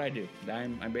 So that's what I do.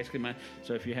 I'm basically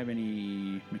so if you have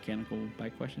any mechanical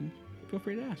bike questions, feel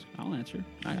free to ask. I'll answer.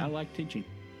 I like teaching.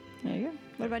 There you go.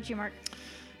 What about you, Mark?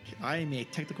 I am a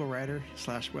technical writer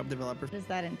 / web developer. What does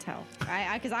that entail?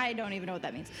 Because I don't even know what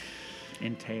that means.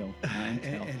 Entail.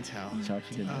 Intel. Intel. That's how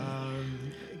she did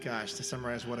that. Gosh, to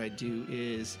summarize what I do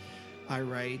is I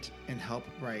write and help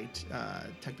write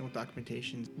technical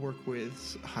documentation, work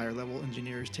with higher level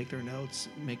engineers, take their notes,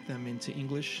 make them into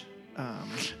English.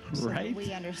 So Right?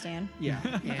 we understand. Yeah,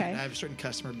 and Okay. I have a certain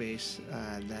customer base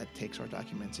that takes our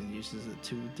documents and uses it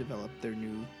to develop their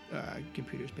new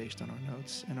computers based on our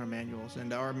notes and our manuals.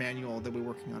 And our manual that we're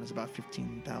working on is about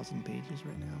 15,000 pages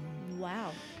right now.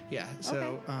 Wow. Yeah,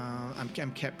 so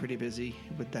I'm kept pretty busy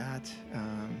with that.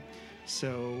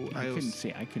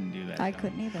 I couldn't do that. I though.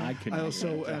 couldn't either. I couldn't. I do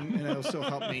also that. and I also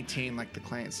help maintain like the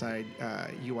client side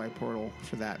UI portal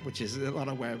for that, which is a lot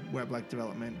of web-like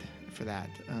development for that.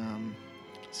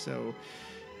 So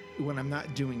when I'm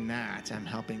not doing that, I'm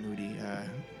helping Udi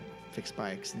fix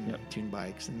bikes and tune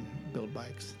bikes and build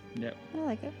bikes. Yep. I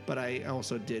like it. But I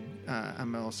also did.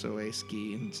 I'm also a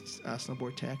ski and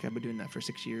snowboard tech. I've been doing that for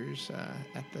 6 years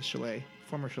at the chalet,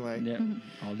 former chalet. Yep.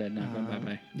 All dead now. Gone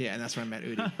bye-bye. Yeah, and that's where I met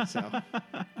Udi. So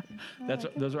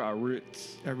Those are our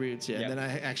roots. our roots. Yeah. Yep. And then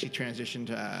I actually transitioned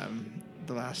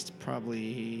the last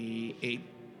probably 8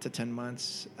 to 10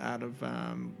 months out of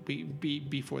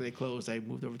before they closed. I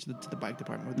moved over to the bike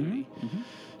department with Udi.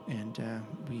 And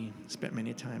we spent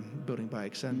many time building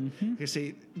bikes. And like I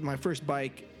say, my first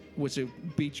bike was a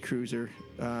beach cruiser.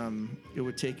 It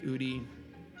would take Udi,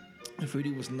 if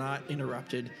Udi was not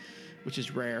interrupted, which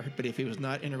is rare, but if he was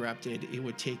not interrupted, it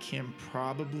would take him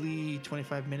probably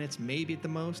 25 minutes, maybe at the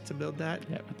most, to build that.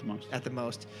 Yep, at the most. At the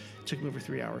most. It took me over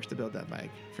 3 hours to build that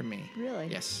bike for me. Really?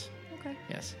 Yes. Okay.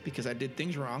 Yes, because I did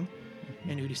things wrong.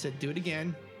 And Udi said, do it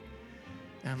again.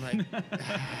 And I'm like,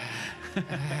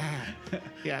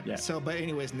 yeah. So, but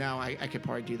anyways, now I could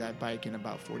probably do that bike in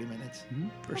about 40 minutes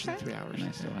versus 3 hours. And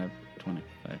I still have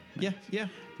 25. Yeah.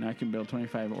 Now I can build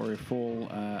 25 or a full.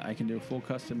 I can do a full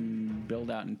custom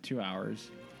build out in 2 hours.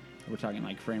 We're talking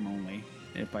like frame only.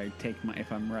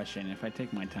 If I'm rushing, if I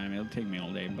take my time, it'll take me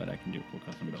all day, but I can do a full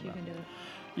custom build You out. can do it.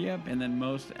 Yep. And then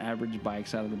most average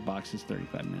bikes out of the box is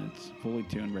 35 minutes, fully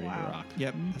tuned, ready to rock.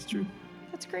 Yep, that's true.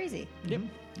 That's crazy. Yep.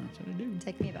 That's what I do.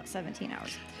 Take me about 17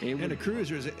 hours. And a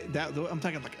cruiser is I'm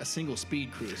talking like a single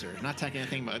speed cruiser, not talking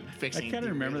anything about fixing. I kind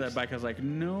of remember that derailleurs. bike. I was like,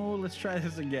 no, let's try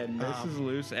this again. This is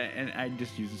loose. And I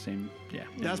just use the same. Yeah.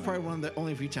 That's probably one of the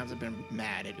only few times I've been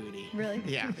mad at Udi. Really?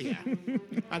 Yeah.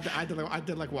 I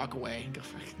did like walk away and go,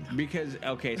 fuck, no. Because,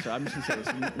 okay, so I'm just going to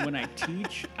say this. When I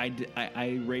teach,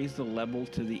 I raise the level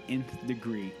to the nth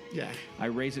degree. Yeah. I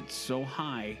raise it so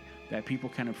high that people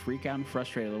kind of freak out and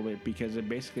frustrate a little bit because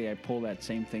basically I pull that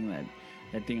same thing,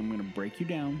 that thing, I'm going to break you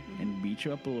down and beat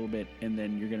you up a little bit, and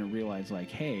then you're going to realize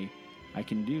like, hey, I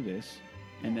can do this.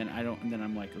 And then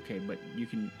I'm like, okay, but you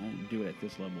can only do it at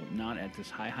this level, not at this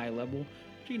high level,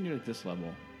 but you can do it at this level,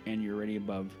 and you're already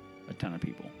above a ton of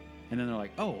people. And then they're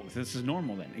like, oh, this is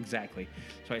normal then. Exactly.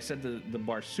 So I set the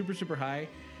bar super, super high,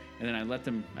 and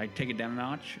then I take it down a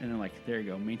notch, and they're like, there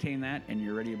you go, maintain that, and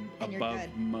you're already And you're above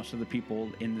good. most of the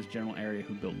people in this general area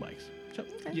who build bikes. So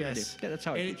Yes. yeah, that's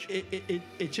how I And teach.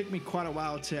 it took me quite a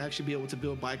while to actually be able to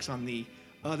build bikes on the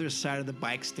other side of the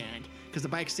bike stand, because the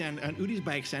bike stand on Udi's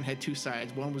bike stand had two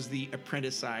sides. One was the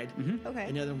apprentice side, Okay.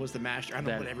 and the other one was the master. I don't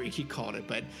know whatever he called it,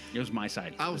 but It was my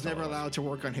side. I was That's all never it allowed to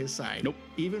work on his side. Nope.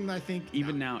 Even I think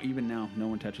Even now, no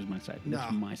one touches my side.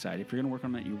 That's No. my side. If you're gonna work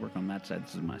on that, you work on that side.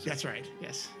 This is my side. That's right.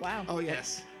 Yes. Wow. Oh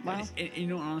yes. Wow. And, you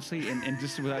know, honestly, and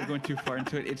just without going too far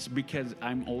into it, it's because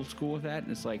I'm old school with that.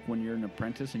 It's like when you're an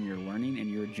apprentice and you're learning and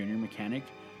you're a junior mechanic,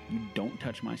 you don't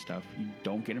touch my stuff. You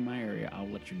don't get in my area. I'll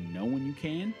let you know when you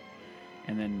can,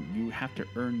 and then you have to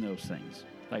earn those things.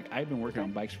 Like, I've been working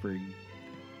on bikes for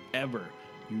ever.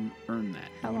 You earn that.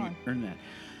 How When you long? earn that.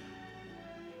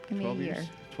 Give me a 12 year. years.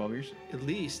 12 years. At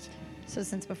least. So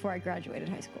since before I graduated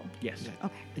high school. Yes.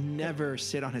 Okay. Never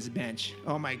sit on his bench.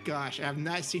 Oh my gosh, I've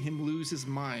not seen him lose his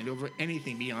mind over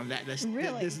anything beyond that.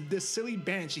 Really? This silly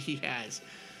bench he has.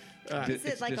 Is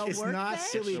it like a it's work not bench,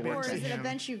 silly or bench to is it a him.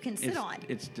 bench you can sit on?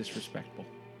 It's disrespectful.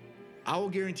 I will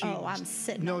guarantee. Oh, I'm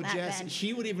sitting no, on that Jess, bench.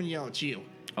 he would even yell at you.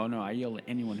 Oh no, I yell at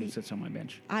anyone who sits on my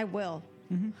bench. I will.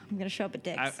 I'm gonna show up at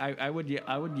Dick's. I would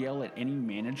yell at any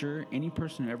manager, any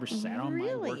person who ever sat on my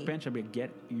Really? workbench. I'd be like,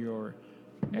 get your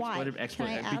Why? expletive Can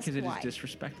I ask because it is why?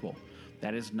 disrespectful.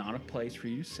 That is not a place for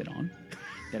you to sit on.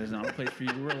 That is not a place for you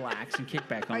to relax and kick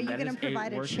back on. Are you That going is to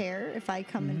provide a work- chair if I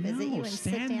come and visit No, you and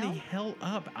sit stand the down? hell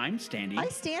up. I'm standing. I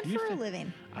stand You for a stand-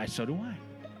 living. So do I.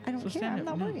 I don't So care. stand I'm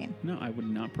up. not No. working. No, I would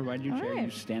not provide you a All chair. right.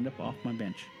 You stand up off my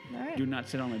bench. All right. Do not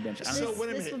sit on my bench. I don't So- know. So wait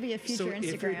a this minute. will be a so future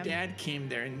if your Instagram. dad came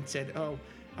there and said, "Oh,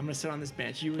 I'm gonna sit on this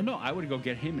bench. You No, I would go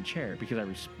get him a chair because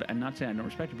I'm not saying I don't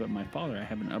respect him, but my father I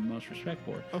have an utmost respect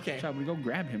for. Okay. So I would go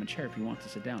grab him a chair if he wants to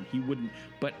sit down. He wouldn't.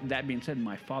 But that being said,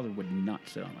 my father would not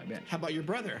sit on my bench. How about your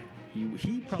brother? He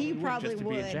probably would just to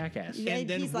be a jackass. Yeah, And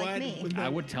then he's like me. I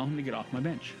would tell him to get off my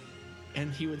bench.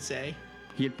 And he would say,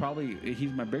 He's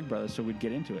my big brother, so we'd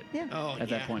get into it. Yeah. "Oh, At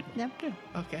that point. Yep.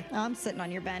 Okay. I'm sitting on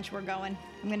your bench. We're going.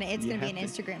 It's You gonna be an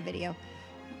have to. Instagram video.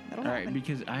 That'll All right, happen.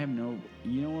 because I have no.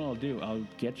 You know what I'll do? I'll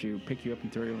get you, pick you up,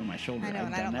 and throw you over my shoulder. I know, I've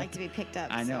and I done don't that. like to be picked up.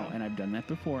 I know, so. and I've done that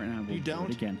before, and I will You do don't?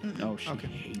 it again. Oh, she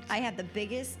hates. I have the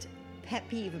biggest pet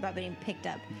peeve about being picked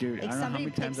up. Dude, like I don't know how somebody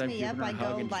many times picks I've me given up, her a I hug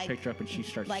go and just like picked her up and she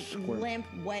starts squirming. limp,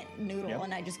 wet noodle, Yep.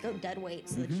 and I just go dead weight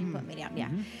so that she put me down. Yeah.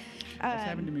 That's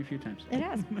happened to me a few times. It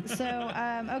has. So,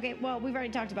 okay, well, we've already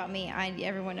talked about me.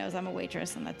 Everyone knows I'm a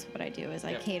waitress, and that's what I do. Is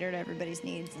I Yep. cater to everybody's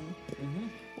needs and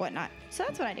whatnot. So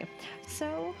that's what I do.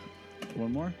 So,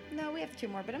 One more? no, we have 2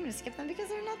 more, but I'm going to skip them because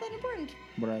they're not that important.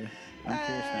 What are they? I'm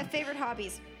curious now. Favorite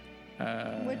hobbies,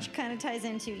 which kind of ties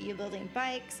into you building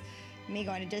bikes, me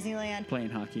going to Disneyland, Playing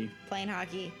hockey, playing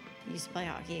hockey. I used to play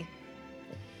hockey.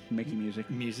 making music,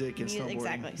 Music and snowboarding.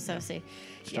 Exactly. So see,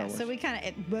 Star Wars. So we kind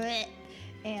of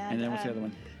and then what's the other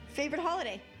one? Favorite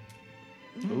holiday.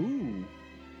 Ooh,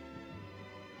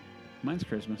 mine's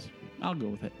Christmas. I'll go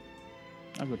with it.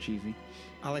 I'll go cheesy.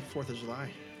 I like 4th of July.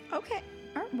 Okay.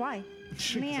 Why?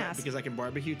 Let me ask. Because I can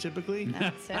barbecue typically.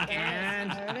 That's it.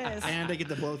 There it is. And I get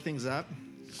to blow things up.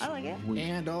 I like it.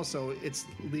 And also, it's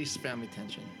least family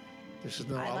tension. There's just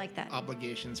no I like that.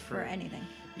 obligations For anything.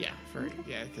 Yeah,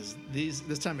 because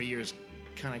this time of year is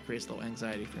kind of creates a little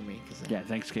anxiety for me. Yeah,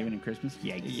 Thanksgiving and Christmas.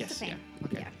 Yeah, Yes. Same. Yeah.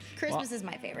 Okay. Yeah. Christmas is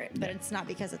my favorite, but it's not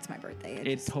because it's my birthday.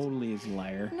 It totally is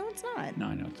liar. No, it's not. No,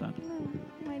 I know it's not.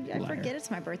 I forget it's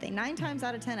my birthday. 9 times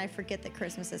out of 10, I forget that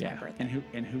Christmas is my birthday.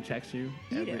 And who texts you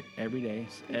You do. every day?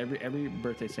 Every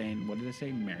birthday saying, what did I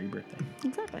say? Merry birthday.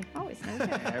 Exactly. Always. Never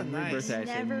fails. Every Nice. birthday I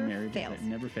say Never Merry fails. birthday.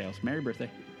 Never fails. Merry birthday.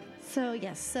 So,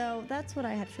 yes. So that's what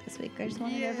I had for this week. I just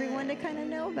wanted everyone to kind of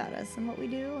know about us and what we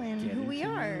do and who we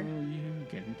are.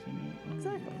 Getting to know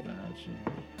Exactly. about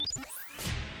you.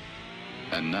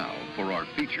 And now for our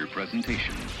feature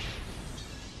presentation.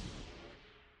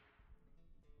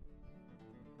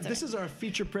 This is our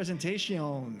feature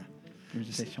presentation.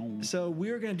 So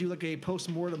we're going to do like a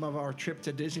post-mortem of our trip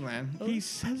to Disneyland. He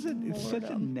says it in such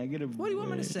a negative What do you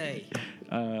want me to way.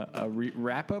 say?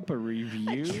 Wrap up, a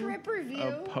review, A trip review.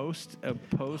 a post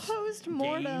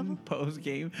Post-mortem. game, post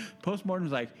game.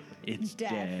 Postmortem's like it's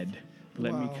Death. dead.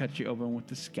 Let me Wow. cut you open with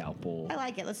the scalpel. I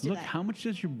like it. Let's do Look, that. how much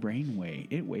does your brain weigh?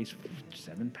 It weighs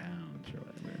 7 pounds or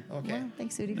whatever. Okay. Well,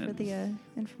 thanks, Udi, for the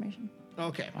information.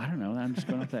 Okay. I don't know. I'm just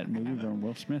going off that movie from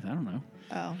Will Smith. I don't know.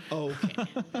 Oh.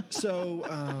 Okay. So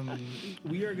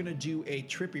we are going to do a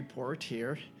trip report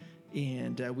here,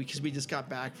 and because we just got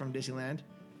back from Disneyland.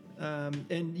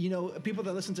 And you know, people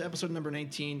that listen to episode number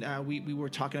 19, we were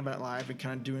talking about it live and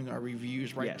kind of doing our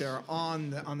reviews right Yes. there on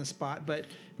the spot. But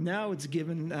now it's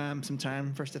given some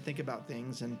time for us to think about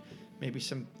things, and maybe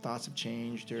some thoughts have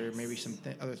changed, or maybe some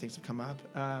other things have come up.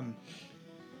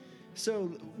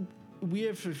 So we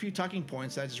have a few talking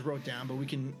points that I just wrote down, but we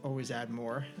can always add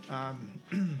more.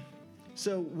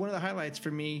 So one of the highlights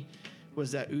for me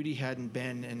was that Udi hadn't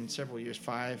been in several years,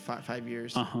 five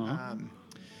years.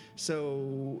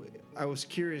 So I was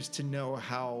curious to know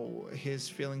how his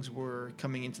feelings were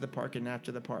coming into the park and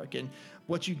after the park. And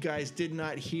what you guys did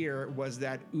not hear was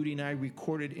that Udi and I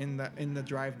recorded in the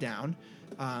drive down,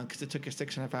 because it took us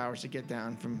 6.5 hours to get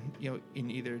down from in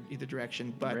either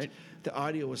direction. But Right. the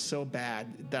audio was so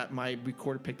bad that my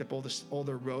recorder picked up all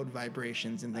the road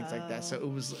vibrations and things like that. So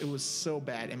it was so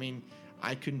bad. I mean,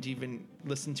 I couldn't even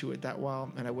listen to it that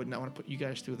well, and I would not want to put you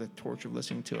guys through the torture of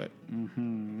listening to it.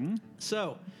 Mm-hmm.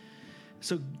 So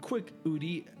quick,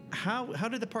 Udi, how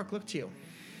did the park look to you?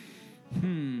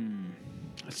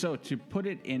 So to put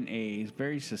it in a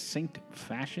very succinct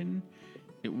fashion,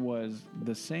 it was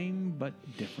the same but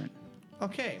different.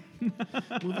 Okay,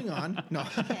 moving on. No.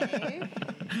 Okay.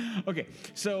 Okay,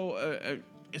 so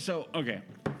okay.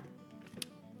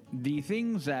 The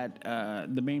things that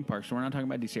the main parks. So we're not talking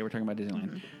about DC. We're talking about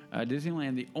Disneyland.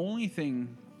 Disneyland. The only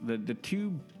thing, the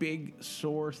two big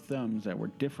sore thumbs that were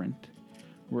different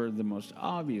were the most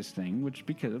obvious thing, which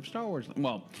because of Star Wars.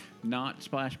 Well, not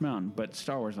Splash Mountain, but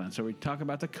Star Wars Land. So we talk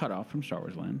about the cutoff from Star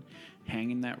Wars Land,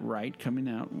 hanging that right coming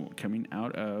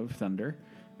out of Thunder,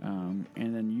 and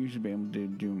then usually be able to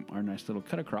do our nice little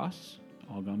cut across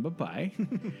all gone bye-bye.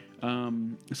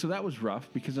 So that was rough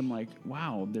because I'm like,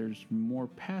 wow, there's more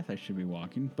path I should be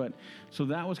walking. But so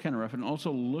that was kind of rough. And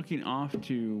also looking off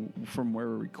from where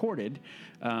we recorded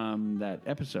that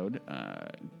episode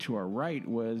to our right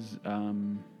was,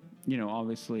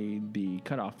 obviously the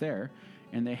cutoff there.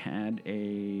 And they had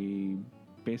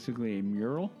basically a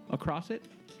mural across it.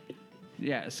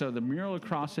 Yeah, so the mural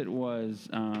across it was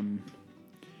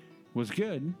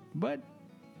good, but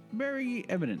very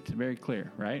evident, very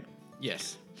clear, right?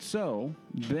 Yes. So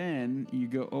then you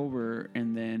go over,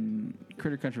 and then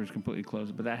Critter Country was completely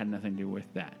closed, but that had nothing to do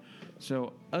with that.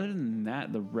 So other than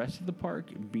that, the rest of the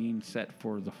park being set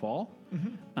for the fall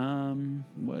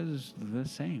was the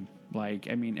same. Like,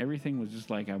 I mean, everything was just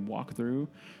like I walked through,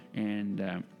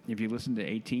 and if you listen to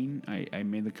 18, I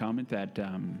made the comment that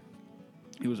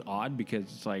it was odd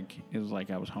because it was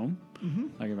like I was home,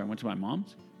 like if I went to my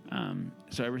mom's.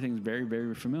 So everything's very,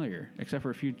 very familiar, except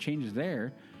for a few changes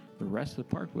there. The rest of the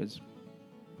park was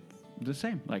the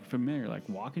same, like familiar. Like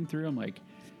walking through, I'm like,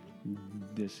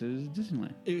 this is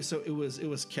Disneyland. It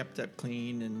was kept up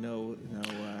clean and no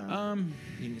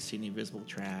you didn't see any visible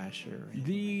trash or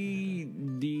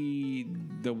anything.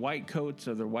 The white coats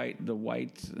or the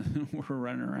whites were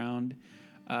running around.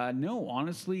 No,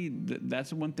 honestly, that's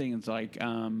the one thing. It's like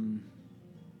I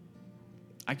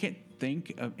can't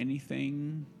think of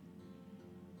anything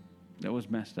that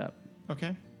was messed up.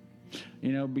 Okay.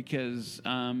 Because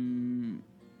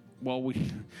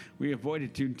we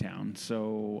avoided Toontown,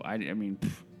 so I mean,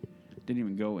 didn't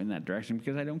even go in that direction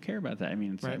because I don't care about that. I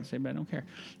mean, it's sad to say, but I don't care.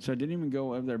 So I didn't even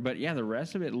go over there. But yeah, the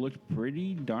rest of it looked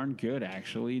pretty darn good,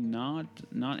 actually. Not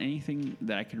anything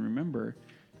that I can remember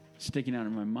sticking out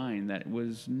in my mind that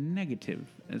was negative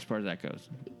as far as that goes.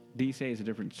 DCA is a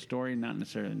different story, not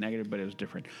necessarily negative, but it was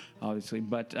different, obviously.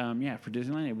 But yeah, for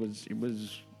Disneyland, it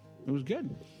was good.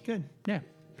 Good. Yeah.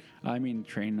 I mean,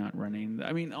 train not running.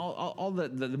 I mean, all the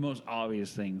most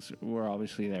obvious things were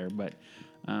obviously there, but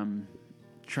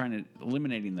trying to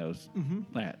eliminating those.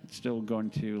 That still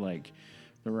going to like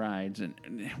the rides and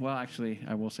well, actually,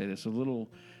 I will say this: a little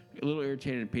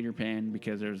irritated at Peter Pan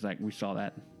because there's like we saw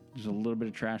that there's a little bit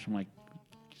of trash. I'm like,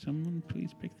 someone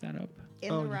please pick that up in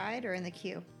the ride or in the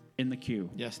queue. In the queue.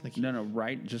 Yes, in the queue. No,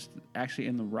 right, just actually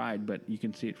in the ride, but you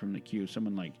can see it from the queue.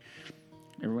 Someone like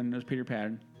everyone knows Peter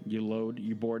Pan. You load,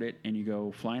 you board it, and you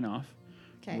go flying off.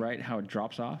 Okay. Right, how it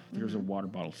drops off. There's a water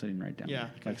bottle sitting right down there.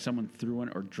 Okay. Like someone threw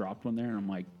one or dropped one there, and I'm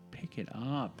like, pick it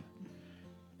up.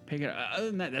 Pick it up. Other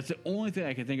than that, that's the only thing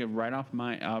I can think of right off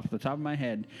the top of my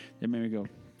head that made me go,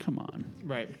 come on.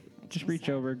 Right. Just reach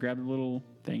over, grab the little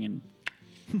thing,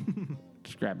 and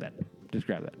just grab that. Just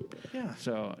grab that. Yeah.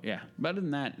 So, yeah. But other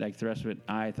than that, like the rest of it,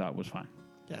 I thought was fine.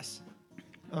 Yes.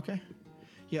 Okay.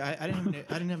 Yeah, I didn't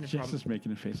have any Jess problems. is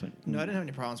making a face like... No, I didn't have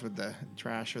any problems with the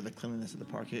trash or the cleanliness of the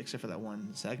park, except for that one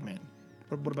segment.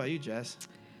 What about you, Jess?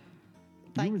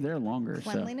 You were there longer,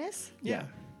 Cleanliness? Yeah.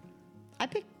 I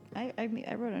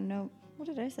wrote a note. What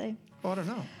did I say? Oh, I don't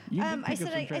know. I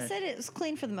said it was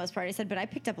clean for the most part. I said, but I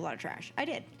picked up a lot of trash. I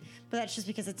did. But that's just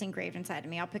because it's engraved inside of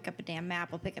me. I'll pick up a damn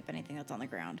map. I'll pick up anything that's on the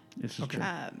ground. This is true.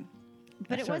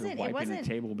 But I started wiping the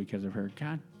table because of her.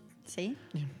 God. See?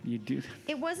 You do.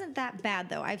 It wasn't that bad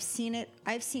though. I've seen it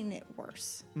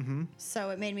worse. Mm-hmm.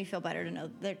 So it made me feel better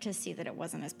to see that it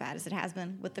wasn't as bad as it has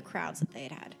been with the crowds that they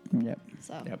had. Yep.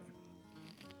 So. Yep.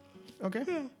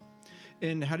 Okay.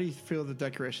 And how do you feel the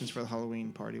decorations for the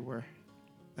Halloween party were?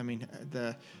 I mean,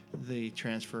 the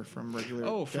transfer from regular.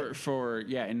 Oh, for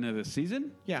into the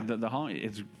season. Yeah. The Halloween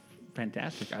it's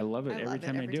fantastic. I love it every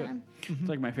time I do it. It's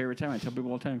like my favorite time. I tell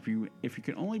people all the time, if you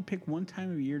can only pick one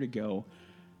time of year to go,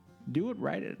 do it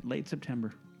right at late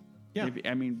September. Yeah.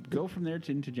 Go from there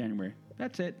into January.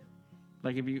 That's it.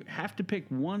 Like if you have to pick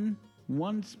one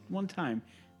time,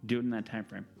 do it in that time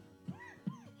frame.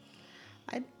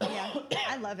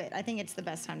 I love it. I think it's the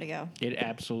best time to go. It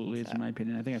absolutely is, in my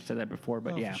opinion. I think I've said that before,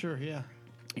 but yeah. For sure, yeah.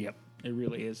 Yep, it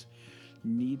really is.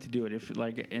 Need to do it. If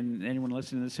and anyone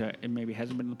listening to this maybe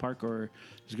hasn't been to the park or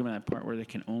is going to that part where they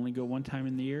can only go one time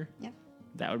in the year, yep.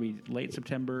 That would be late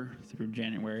September through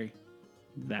January.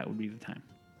 That would be the time.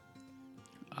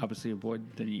 Obviously,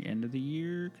 avoid the end of the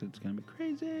year because it's going to be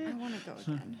crazy. I want to go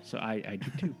again. So I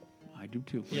do too. I do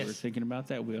too. Yes. We were thinking about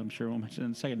that. I'm sure we'll mention it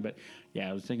in a second. But yeah,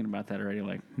 I was thinking about that already.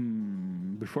 Like,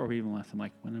 before we even left, I'm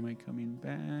like, when am I coming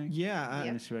back? Yeah.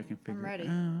 Let me see if I can figure ready. it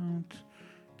out.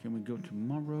 Can we go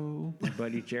tomorrow? My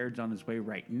buddy Jared's on his way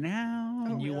right now.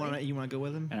 Oh, you want to go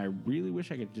with him? And I really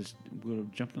wish I could just would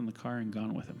have jumped in the car and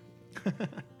gone with him.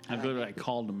 I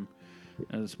called him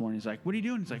this morning. He's like, "What are you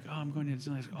doing?" He's like, "Oh, I'm going to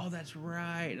Disneyland." I was like, "Oh, that's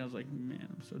right." And I was like, "Man,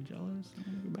 I'm so jealous. I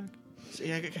want to go back." So,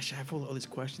 yeah, gosh, I have all these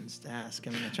questions to ask.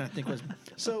 I mean, I'm trying to think.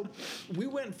 So we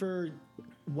went for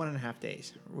 1.5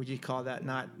 days. Would you call that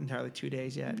not entirely 2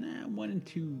 days yet? Nah, 1 and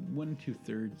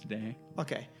 2/3 a day.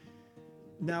 Okay.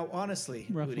 Now, honestly,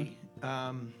 Roughly.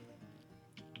 Woody,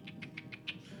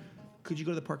 could you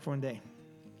go to the park for 1 day?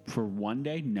 For 1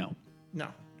 day? No. No.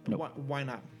 Nope. Why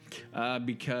not?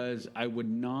 Because I would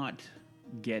not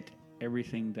get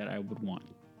everything that I would want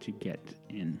to get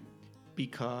in.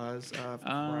 Because of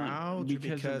crowds?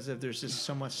 Because if there's just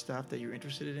so much stuff that you're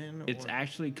interested in? It's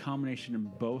actually a combination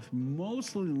of both,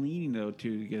 mostly leaning, though,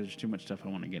 to because there's too much stuff I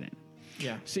want to get in.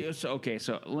 Yeah. See, so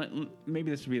maybe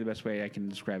this would be the best way I can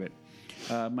describe it.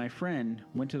 My friend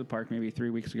went to the park maybe 3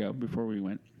 weeks ago before we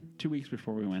went, 2 weeks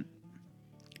before we went.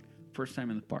 First time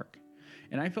in the park.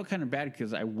 And I felt kind of bad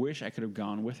because I wish I could have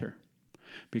gone with her.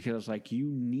 Because, like, you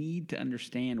need to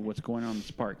understand what's going on in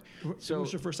this park. So,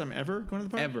 was your first time ever going to the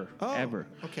park? Ever.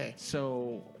 Okay.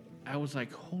 So I was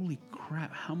like, holy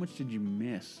crap, how much did you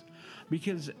miss?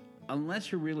 Because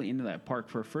unless you're really into that park,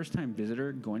 for a first-time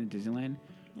visitor going to Disneyland,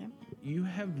 you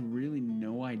have really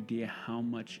no idea how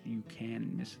much you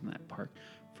can miss in that park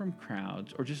from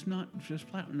crowds or just flat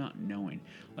out not knowing.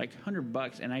 Like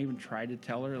 $100, and I even tried to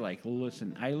tell her, like,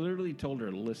 listen. I literally told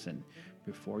her, listen,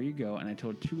 before you go, and I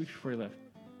told her 2 weeks before you left,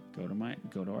 go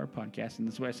to our podcast. And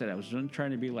that's what I said. I was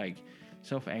trying to be like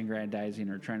self-aggrandizing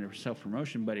or trying to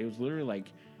self-promotion, but it was literally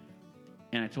like,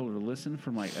 and I told her to listen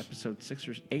from like episode 6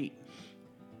 or 8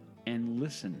 and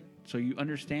listen so you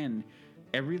understand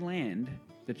every land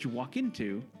that you walk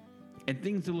into and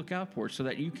things to look out for so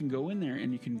that you can go in there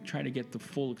and you can try to get the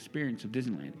full experience of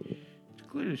Disneyland.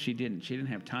 Clearly she didn't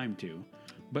have time to.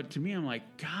 But to me, I'm like,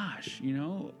 gosh,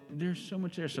 there's so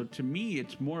much there. So to me,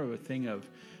 it's more of a thing of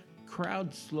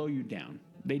crowds slow you down.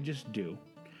 They just do.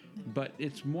 But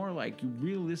it's more like,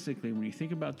 realistically, when you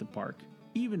think about the park,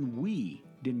 even we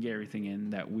didn't get everything in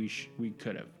that we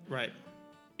could have. Right.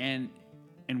 And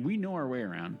we know our way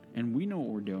around, and we know what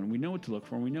we're doing. We know what to look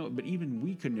for, and we know it. But even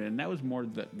we couldn't do it, and that was more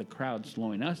the crowd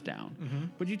slowing us down. Mm-hmm.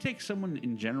 But you take someone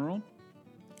in general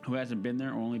who hasn't been there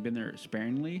or only been there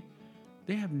sparingly,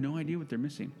 they have no idea what they're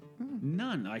missing.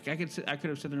 None. Like I could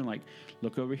have sat there and like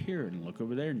look over here and look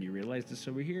over there, and you realize this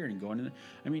over here, and going in.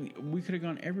 I mean, we could have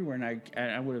gone everywhere, and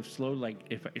I would have slowed. Like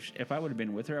if I would have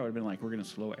been with her, I would have been like, we're going to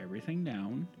slow everything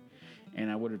down, and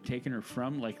I would have taken her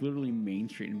from like literally Main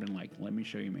Street and been like, let me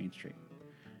show you Main Street,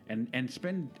 and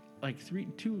spend like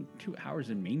 2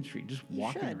 hours in Main Street just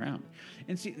walking around.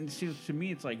 And see, to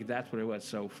me, it's like that's what it was.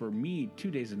 So for me, 2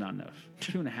 days is not enough.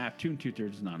 2.5, 2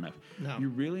 2/3 is not enough. No. You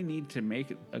really need to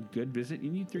make a good visit.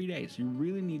 You need 3 days. You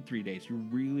really need 3 days. You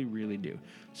really, really do.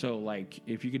 So like,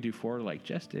 if you could do 4 like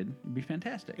Jess did, it'd be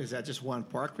fantastic. Is that just one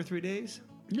park for 3 days?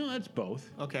 No, that's both.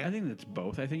 Okay. I think that's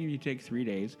both. I think if you take 3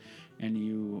 days and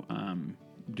you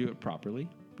do it properly,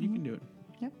 you can do it.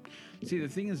 Yep. See, the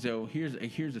thing is, though, here's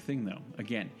the thing, though.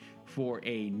 Again, for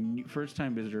a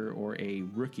first-time visitor or a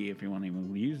rookie, if you want to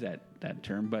even use that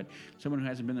term, but someone who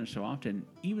hasn't been there so often,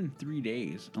 even 3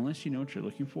 days, unless you know what you're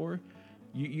looking for,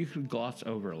 you could gloss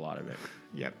over a lot of it.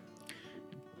 Yep.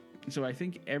 So I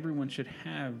think everyone should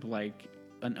have, like,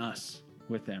 an us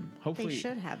with them. Hopefully, They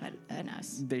should have an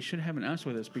us. They should have an us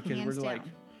with us because Hands we're, like,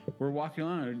 down. we're walking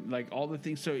on, like, all the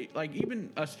things. So, like, even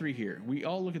us 3 here, we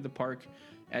all look at the park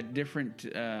at different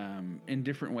in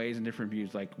different ways and different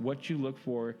views. Like what you look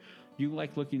for, you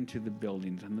like looking to the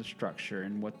buildings and the structure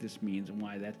and what this means and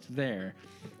why that's there.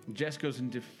 Jess goes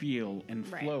into feel and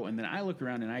flow, and then I look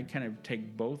around and I kind of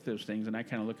take both those things and I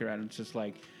kind of look around and it's just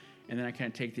like, and then I kind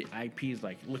of take the IPs,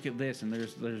 like look at this, and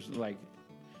there's like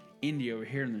India over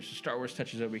here and there's Star Wars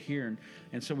touches over here,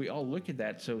 and so we all look at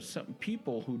that. So some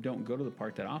people who don't go to the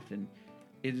park that often,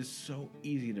 it is so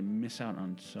easy to miss out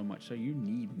on so much. So you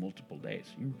need multiple days.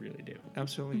 You really do.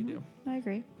 Absolutely you do. I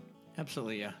agree.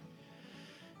 Absolutely, yeah.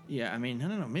 Yeah, I mean, I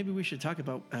don't know. Maybe we should talk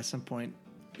about at some point,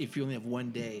 if you only have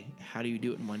 1 day, how do you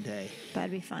do it in 1 day?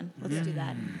 That'd be fun. Let's do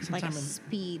that. Like a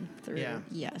speed through. Yeah.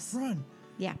 Yes. Run.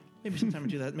 Yeah. Maybe sometime we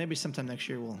do that. Maybe sometime next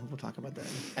year we'll talk about that.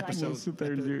 Episode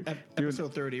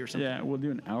 30 or something. Yeah, we'll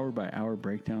do an hour-by-hour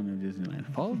breakdown of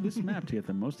Disneyland. Follow this map to get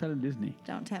the most out of Disney.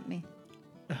 Don't tempt me.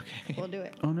 Okay. We'll do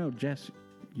it. Oh, no, Jess,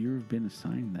 you've been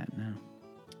assigned that now.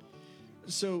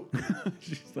 So,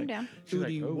 she's like, down.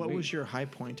 Udi, what was your high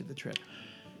point of the trip?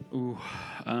 Ooh,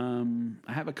 I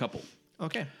have a couple.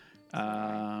 Okay.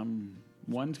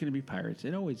 One's going to be Pirates.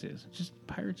 It always is.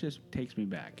 Pirates just takes me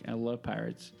back. I love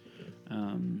Pirates.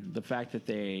 The fact that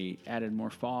they added more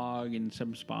fog in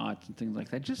some spots and things like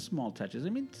that, just small touches. I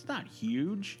mean, it's not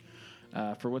huge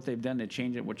for what they've done to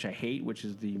change it, which I hate, which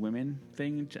is the women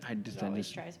thing. That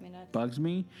just drives me nuts. Bugs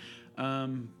me.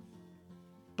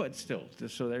 But But still,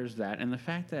 so there's that. And the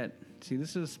fact that, see,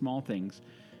 this is small things.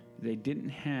 They didn't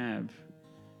have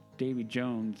Davy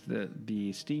Jones,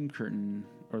 the steam curtain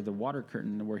or the water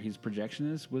curtain where his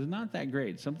projection is, was not that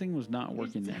great. Something was not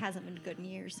working there. It hasn't been good in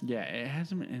years. Yeah, it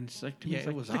hasn't been. And it's like, to me, Yeah, it's it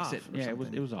like, was fix off it. or Yeah,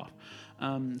 it was off.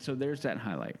 So there's that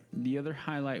highlight. The other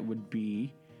highlight would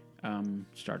be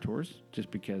Star Tours,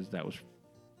 just because that was,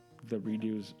 the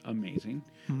redo is amazing.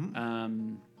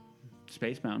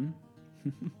 Space Mountain.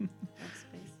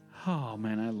 Space. Oh,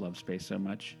 man, I love space so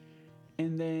much.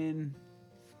 And then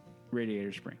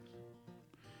Radiator Springs.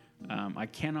 I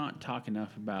cannot talk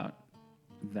enough about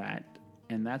that.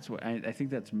 And that's what I think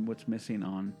that's what's missing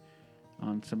on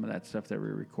some of that stuff that we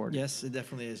recorded. Yes, it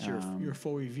definitely is your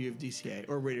full review of DCA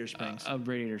or Radiator Springs. Of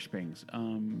Radiator Springs.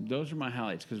 Those are my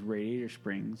highlights because Radiator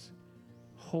Springs,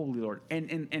 holy Lord.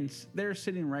 And they're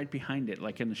sitting right behind it,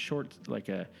 like in a short, like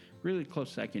a really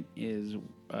close second, is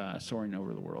Soaring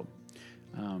Over the World.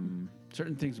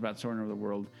 Certain things about Soaring Over the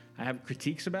World I have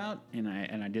critiques about, and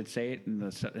I did say it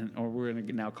or we're going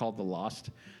to now call the lost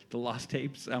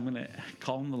tapes. I'm going to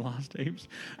call them the lost tapes.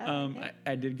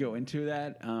 I did go into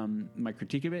that, my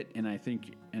critique of it, and I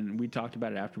think, and we talked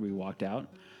about it after we walked out,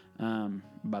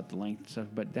 about the length and stuff,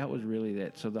 but that was really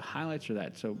it. So the highlights are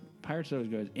that. So Pirates always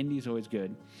good. Indy's always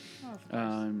good.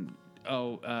 Riding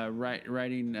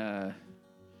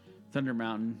Thunder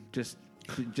Mountain, just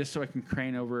so I can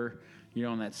crane over,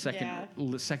 on that second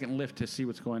lift to see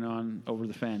what's going on over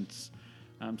the fence.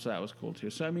 So that was cool too.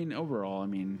 So I mean, overall,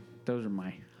 those are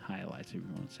my highlights. If you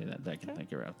want to say that I can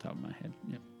think of right off the top of my head.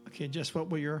 Yep. Okay, Jess, what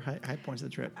were your high points of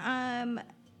the trip?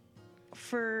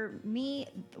 For me,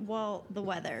 well, the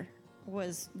weather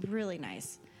was really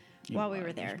nice while we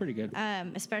were there. It was pretty good.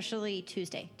 Especially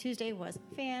Tuesday. Tuesday was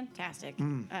fantastic.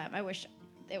 I wish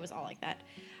it was all like that.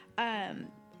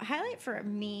 Highlight for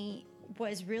me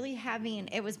was really having,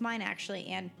 it was mine actually,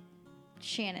 and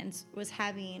Shannon's, was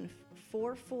having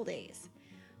 4 full days.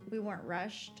 We weren't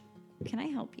rushed. Can I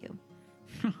help you?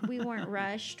 We weren't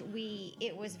rushed.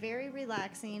 It was very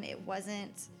relaxing. It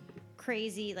wasn't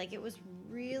crazy. Like, it was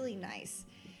really nice.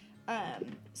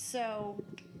 So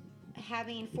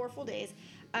having 4 full days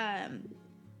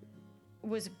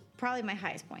was probably my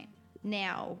highest point.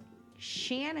 Now,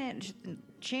 Shannon's,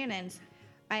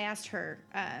 I asked her,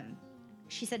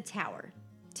 she said Tower.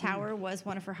 Tower was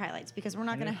one of her highlights because we're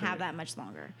not going to have that much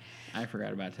longer. I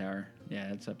forgot about Tower.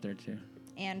 Yeah, it's up there too.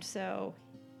 And so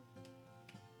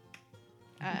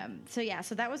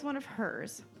that was one of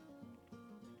hers.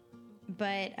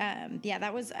 But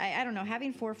that was, I don't know,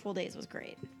 having 4 full days was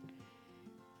great.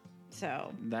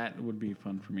 So that would be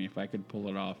fun for me if I could pull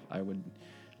it off. I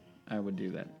would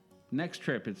do that. Next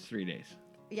trip, it's 3 days.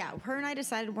 Yeah, her and I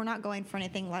decided we're not going for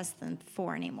anything less than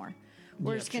 4 anymore.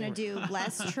 We're just going to do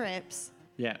less trips.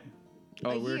 Yeah.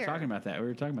 Oh, we were talking about that.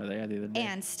 The other day.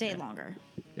 And stay longer.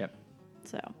 Yep.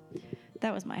 So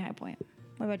that was my high point.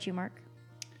 What about you, Mark?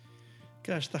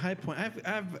 Gosh, the high point.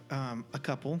 I've a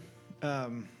couple. I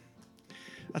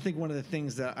think one of the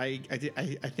things that I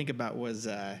think about was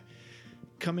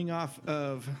coming off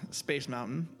of Space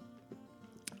Mountain.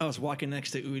 I was walking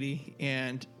next to Udi,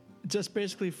 and just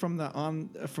basically from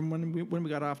when we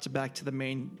got off to back to the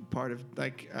main part of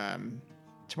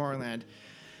Tomorrowland,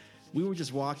 we were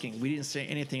just walking. We didn't say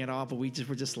anything at all, but we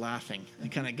were just laughing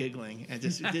and kind of giggling and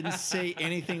just didn't say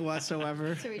anything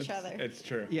whatsoever to each other. It's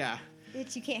true. Yeah.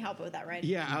 You can't help it with that, right?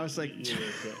 Yeah, I was like,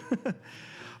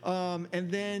 and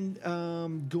then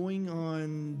going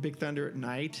on Big Thunder at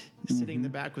night, sitting in the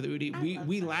back with Udi,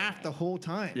 we laughed the whole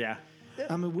time. Yeah.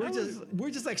 I mean, we're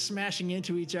just like smashing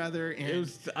into each other, and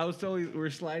we're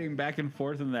sliding back and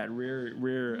forth in that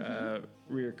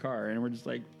rear car, and we're just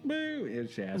like, boo!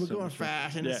 We're going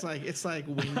fast, and it's like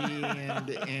windy,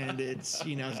 and it's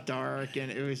it's dark,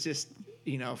 and it was just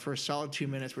for a solid 2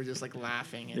 minutes we're just like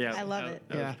laughing. And I love it.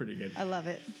 That was pretty good. I love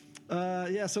it.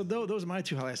 So those are my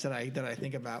 2 highlights that I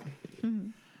think about.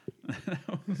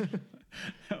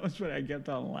 That was when I kept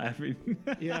on laughing.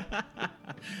 Yeah.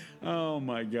 Oh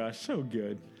my gosh, so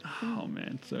good. Oh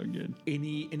man, so good.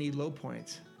 Any low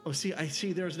points? Oh, I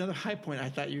see. There was another high point. I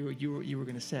thought you were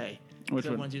going to say. Which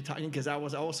one? Ones you're talking, because I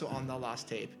was also on the lost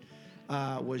tape.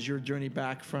 Was your journey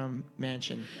back from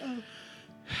Mansion?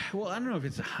 Well, I don't know if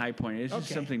it's a high point. It's just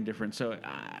something different. So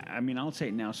I'll say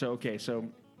it now. So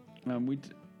we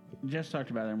just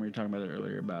talked about it, and we were talking about it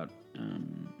earlier about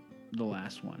the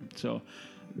last one. So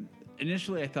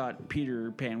initially I thought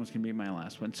Peter Pan was going to be my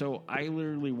last one. So I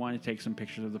literally wanted to take some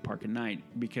pictures of the park at night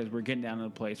because we're getting down to the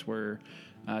place where,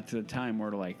 to the time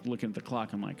where looking at the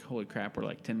clock, I'm like, holy crap, we're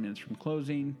like 10 minutes from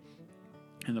closing.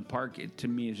 And the park, to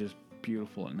me, is just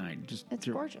beautiful at night. Just It's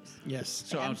gorgeous. Yes.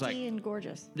 So I was like, Empty and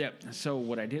gorgeous. yeah. So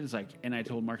what I did is like, and I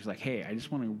told Marcus like, hey, I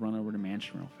just want to run over to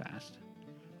Mansion real fast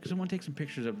because I want to take some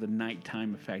pictures of the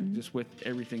nighttime effect, just with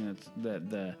everything that's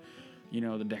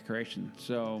the decoration.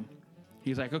 So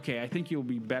he's like, okay, I think you'll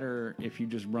be better if you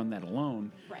just run that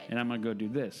alone. Right. And I'm gonna go do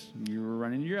this. You were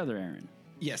running your other errand.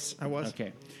 Yes, I was.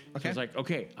 Okay. So Okay. I was like,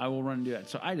 okay, I will run and do that.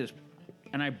 So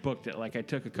I booked it. Like I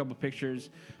took a couple pictures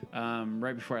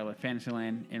right before I left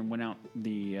Fantasyland and went out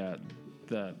the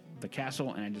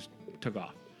castle, and I just took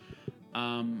off.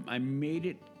 I made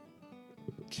it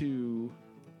to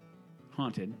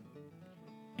Haunted,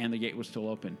 and the gate was still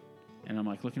open. And I'm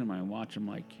like looking at my watch. I'm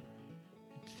like,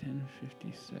 it's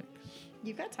 10:56.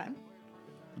 You've got time.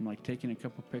 I'm like taking a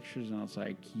couple pictures, and I was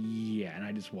like, yeah. And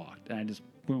I just walked, and I just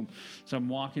boom. So I'm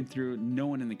walking through, no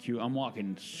one in the queue. I'm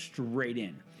walking straight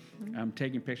in. I'm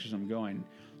taking pictures. I'm going.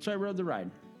 So I rode the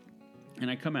ride, and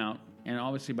I come out, and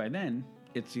obviously by then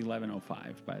it's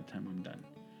 11:05 by the time I'm done.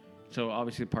 So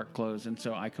obviously the park closed, and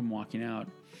so I come walking out,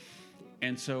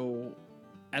 and so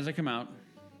as I come out,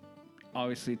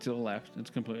 obviously to the left, it's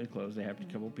completely closed. They have a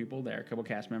couple people there, a couple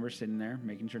cast members sitting there,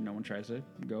 making sure no one tries to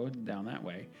go down that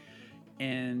way.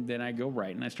 And then I go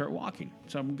right, and I start walking.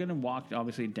 So I'm going to walk,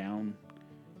 obviously, down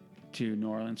to New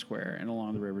Orleans Square and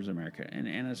along the Rivers of America. And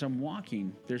as I'm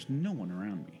walking, there's no one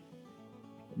around me.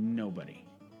 Nobody.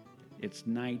 It's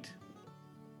night.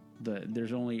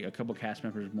 There's only a couple cast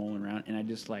members mulling around. And I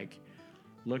just, like,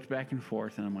 looked back and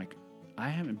forth, and I'm like, I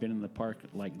haven't been in the park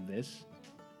like this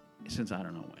since I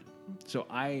don't know when. So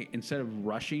instead of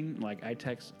rushing, like, I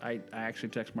actually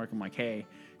text Mark. I'm like, hey,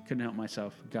 couldn't help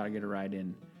myself. Got to get a ride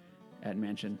in at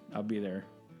Mansion. I'll be there.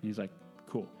 And he's like,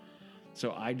 cool.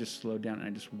 So I just slowed down and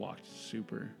I just walked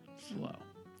super slow.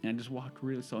 And I just walked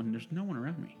really slow, and there's no one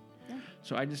around me. Yeah.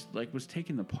 So I just like was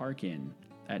taking the park in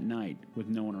at night with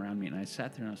no one around me. And I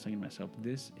sat there and I was thinking to myself,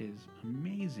 this is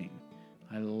amazing.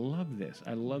 I love this.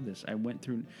 I love this. I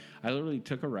literally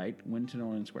took a right, went to New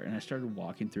Orleans Square, and I started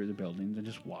walking through the buildings and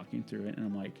just walking through it. And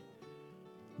I'm like,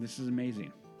 this is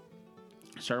amazing.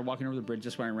 I started walking over the bridge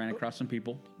just when I ran across some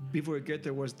people. Before we get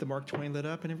there, was the Mark Twain lit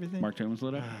up and everything? Mark Twain was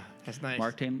lit up. That's nice.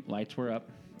 Mark Twain lights were up.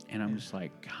 And I'm just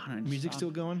like, God. Music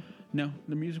still going? No,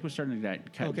 the music was starting to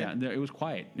cut down. It was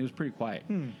quiet. It was pretty quiet.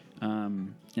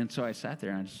 And so I sat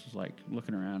there and I just was like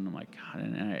looking around. And I'm like, God.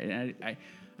 And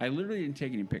I literally didn't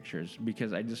take any pictures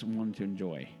because I just wanted to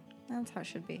enjoy. That's how it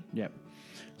should be. Yep.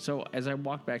 So as I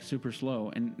walked back super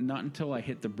slow, and not until I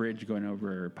hit the bridge going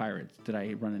over Pirates did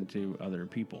I run into other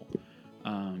people.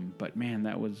 But man,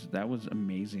 that was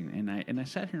amazing. And I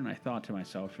sat here and I thought to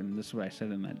myself, and this is what I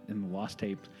said in the Lost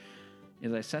Tapes,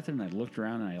 is I sat there and I looked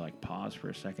around and I like paused for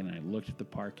a second and I looked at the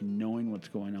park, and knowing what's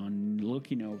going on,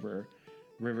 looking over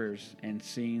Rivers and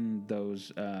seeing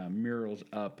those murals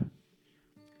up,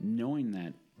 knowing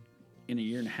that in a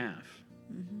year and a half,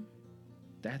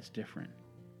 that's different.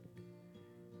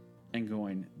 And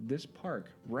going, this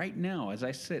park right now, as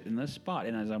I sit in this spot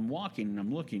and as I'm walking and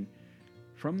I'm looking,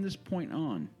 from this point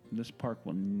on, this park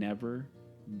will never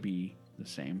be the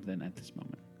same than at this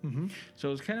moment. So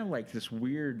it was kind of like this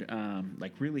weird,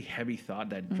 like really heavy thought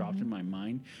that dropped in my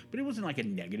mind, but it wasn't like a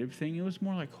negative thing. It was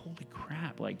more like, holy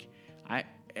crap. Like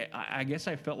I guess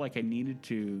I felt like I needed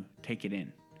to take it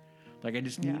in. Like I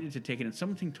just needed to take it in.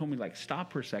 Something told me like,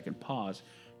 stop for a second, pause,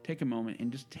 take a moment,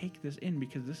 and just take this in,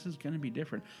 because this is going to be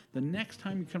different. The next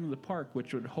time you come to the park,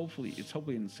 which would hopefully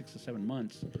in 6 to 7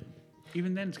 months,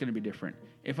 even then it's going to be different.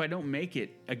 If I don't make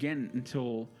it again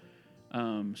until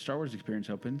Star Wars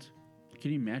Experience opens, can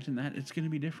you imagine that? It's going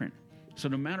to be different. So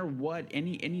no matter what,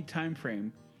 any time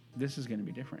frame, this is going to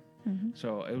be different.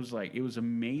 So it was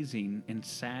amazing and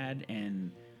sad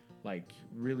and like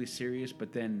really serious,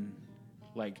 but then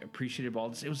like appreciative all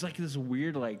this. It was like this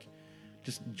weird like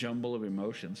just jumble of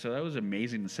emotions. So that was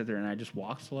amazing to sit there, and I just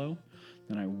walked slow.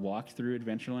 Then I walked through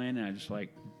Adventureland, and I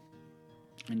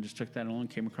just took that along,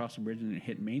 came across the bridge, and it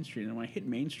hit Main Street. And when I hit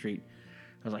Main Street,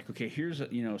 I was like, okay, here's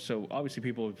so obviously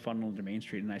people have funneled to Main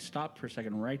Street, and I stopped for a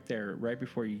second right there, right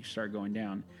before you start going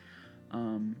down.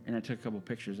 And I took a couple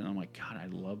pictures, and I'm like, God, I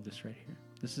love this right here.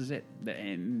 This is it.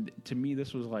 And to me,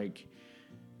 this was like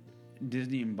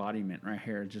Disney embodiment right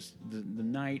here. Just the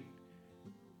night,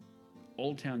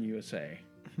 Old Town USA,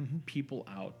 people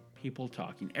out, people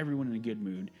talking, everyone in a good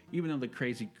mood, even though the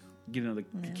crazy, the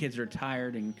kids are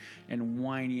tired and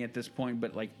whiny at this point,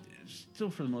 but like still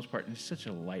for the most part, it's such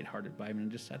a lighthearted vibe. And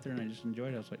I just sat there and I just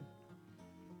enjoyed it. I was like,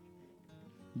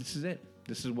 this is it.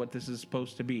 This is what this is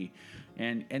supposed to be.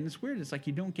 And it's weird. It's like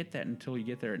you don't get that until you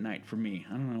get there at night for me.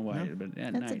 I don't know why, but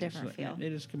at night. That's a different feel.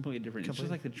 It is completely different. It's just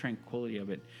like the tranquility of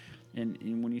it. And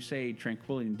when you say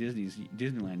tranquility in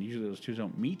Disneyland, usually those two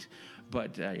don't meet.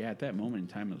 But at that moment in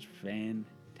time, it was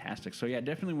fantastic. So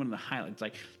definitely one of the highlights.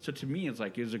 Like, so to me, it's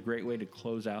like it was a great way to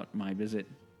close out my visit,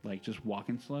 like just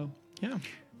walking slow. Yeah.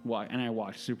 And I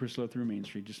walked super slow through Main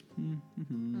Street, just and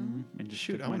just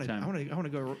Shoot, took I my want time. to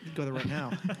go there right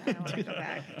now. I want to go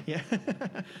back. Yeah.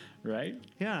 Right?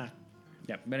 Yeah.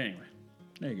 Yep. But anyway,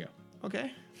 there you go.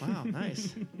 Okay. Wow.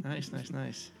 Nice.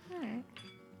 Nice. All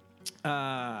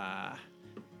right.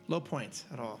 Low points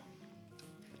at all.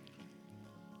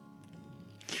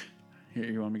 Here,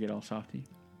 you want me to get all softy?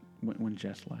 When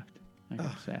Jess left, I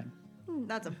got sad.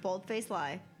 That's a bold-faced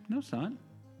lie. No, son.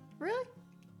 Really?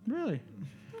 Really?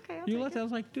 Okay. I'll You take left. it. I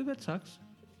was like, dude, that sucks.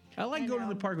 I like going to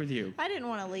the park with you. I didn't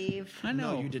want to leave. I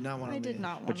know. No, you did not want to I leave. did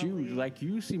not want But to leave.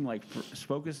 you seem like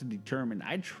focused and determined.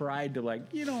 I tried to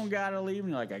you don't gotta leave. And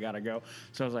you're like, I gotta go.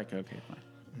 So I was like, okay,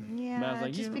 fine. Yeah, But I was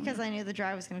like, just you know- because I knew the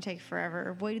drive was going to take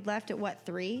forever. We left at what,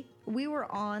 3? We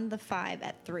were on the 5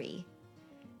 at 3.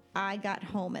 I got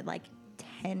home at like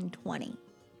 10:20.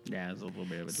 Yeah, it was a little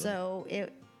bit of a delay. So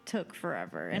it took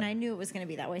forever, and I knew it was going to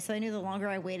be that way. So I knew the longer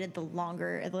I waited, the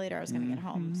later I was going to get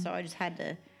home. So I just had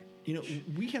to. You know,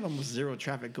 we had almost zero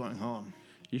traffic going home.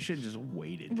 You should have just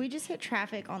waited. We just hit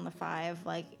traffic on the 5,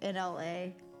 like in LA,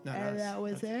 No, and that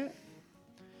was it.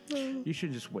 You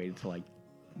should just wait until like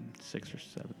 6 or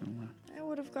 7. I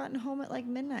would have gotten home at like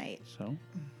midnight. So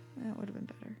That would have been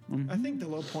better. I think the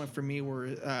low point for me were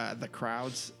the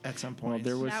crowds at some point. Well,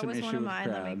 there was That some was issue one of with mine.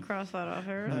 Let me crowd. cross that off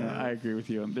here. I agree with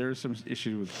you. There were some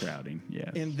issues with crowding.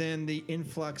 Yes. And then the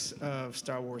influx of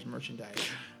Star Wars merchandise.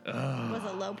 Was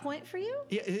a low point for you?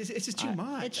 Yeah, it's just too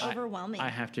much. It's overwhelming. I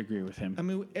have to agree with him. I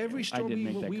mean, every store did we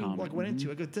make that comment. like, went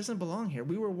into, I go, it doesn't belong here.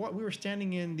 We were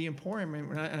standing in the Emporium,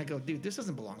 and I go, dude, this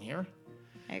doesn't belong here.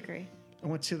 I agree. I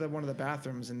went to one of the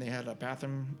bathrooms, and they had a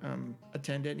bathroom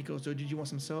attendant. He goes, "Oh, did you want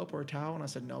some soap or a towel?" And I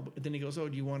said, "No." But then he goes, "Oh,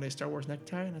 do you want a Star Wars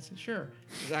necktie?" And I said, "Sure."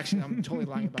 Actually, I'm totally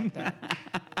lying about that.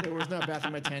 There was no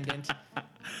bathroom attendant.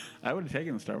 I would have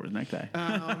taken the Star Wars necktie.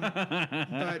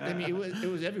 But I mean, it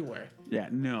was everywhere. Yeah,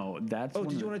 no, that's. Oh,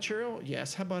 did you want a churro?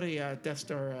 Yes. How about a Death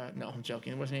Star? No, I'm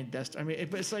joking. It wasn't any Death Star. I mean,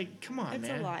 but it's like, come on, It's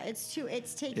man. a lot.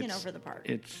 It's taken over the park.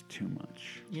 It's too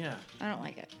much. Yeah. I don't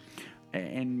like it.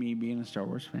 And me being a Star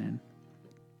Wars fan,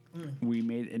 we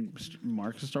made, and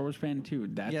Mark's a Star Wars fan too.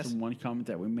 That's Yes. the one comment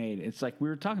that we made. It's like we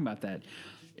were talking about that.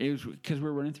 It was because we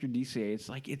were running through DCA. It's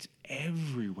like it's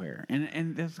everywhere,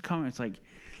 and that's the comment. It's like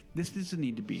this doesn't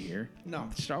need to be here. No.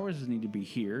 Star Wars doesn't need to be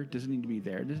here. Doesn't need to be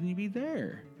there. Doesn't need to be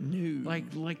there. No.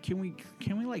 Like can we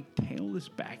like tail this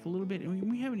back a little bit? I mean,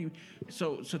 we haven't even.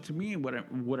 So to me, what I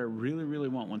really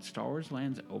want when Star Wars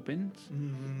Lands opens,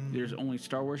 there's only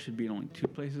Star Wars should be in only two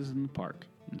places in the park: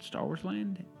 in Star Wars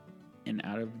Land, and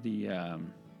out of the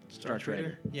Star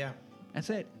Trader. Yeah. That's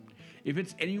it. If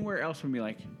it's anywhere else, I'm gonna be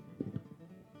like,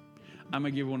 I'm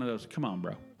gonna give one of those. Come on,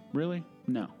 bro. Really?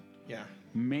 No. Yeah.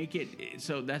 Make it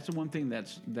so. That's the one thing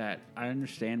that I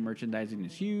understand. Merchandising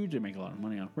is huge. They make a lot of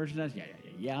money off merchandise.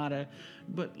 Yada.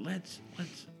 But let's.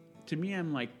 To me,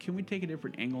 I'm like, can we take a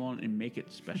different angle on it and make it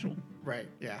special? Right.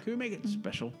 Yeah. Can we make it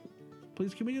special?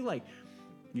 Please, can we do like,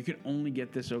 you can only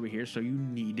get this over here, so you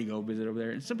need to go visit over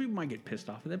there. And some people might get pissed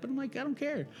off of that, but I'm like, I don't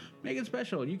care. Make it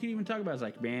special. You can even talk about it. It's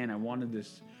like, man, I wanted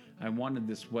this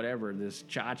whatever, this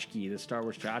tchotchke, this Star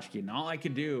Wars tchotchke, and all I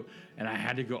could do, and I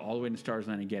had to go all the way into Star Wars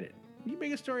Land and get it. You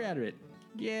make a story out of it.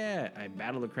 Yeah, I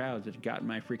battled the crowds. I got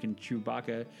my freaking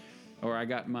Chewbacca, or I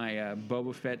got my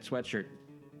Boba Fett sweatshirt.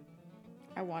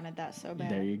 I wanted that so bad.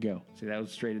 There you go. See, that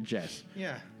was straight at Jess.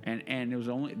 Yeah. And it was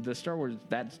only the Star Wars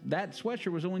that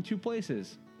sweatshirt was only two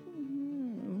places.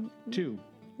 Two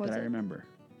Was that I it? remember.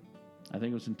 I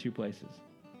think it was in two places.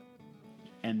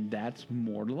 And that's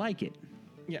more to like it.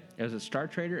 Yeah. It was a Star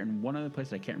Trader and one other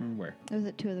place I can't remember where. It was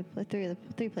at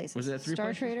three places. Was it at three Star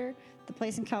places? Trader, the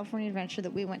place in California Adventure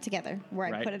that we went together, where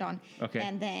I Right. put it on. Okay.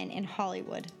 And then in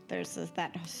Hollywood, there's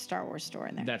that Star Wars store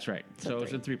in there. That's right. So So it was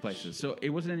three. in three places. So it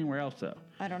wasn't anywhere else though.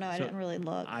 I don't know. I So didn't really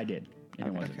look. I did. And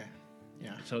it wasn't. Okay.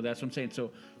 Yeah. So that's what I'm saying.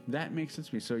 So that makes sense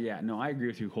to me. So yeah, no, I agree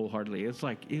with you wholeheartedly. It's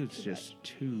like it's just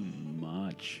too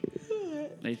much.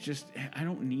 It's just I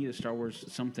don't need a Star Wars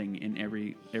something in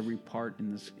every part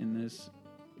in this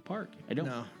park. I don't.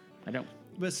 No. I don't.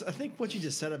 But I think what you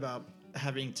just said about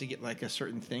having to get like a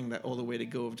certain thing, that all the way to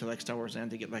go over to like Star Wars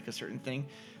Land to get like a certain thing,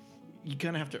 you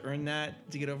kind of have to earn that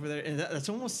to get over there. And that's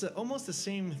almost the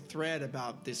same thread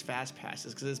about these fast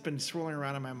passes, because it's been swirling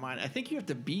around in my mind. I think you have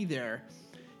to be there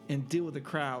and deal with the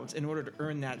crowds in order to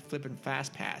earn that flipping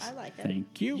fast pass. I like it.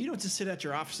 Thank you. You don't just sit at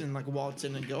your office and like waltz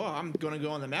in and go, oh, I'm going to go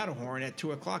on the Matterhorn at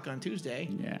 2:00 on Tuesday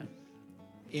Yeah.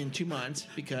 in 2 months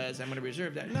because I'm going to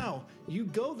reserve that. No, you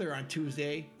go there on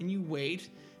Tuesday and you wait,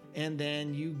 and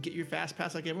then you get your fast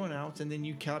pass like everyone else, and then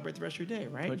you calibrate the rest of your day,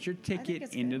 right? Put your ticket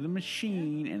it's into good. the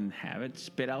machine and have it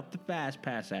spit out the fast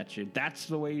pass at you. That's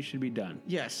the way you should be done.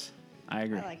 Yes. I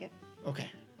agree. I like it. Okay.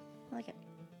 I like it.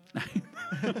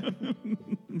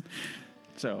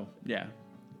 So yeah.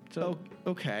 So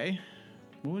Okay.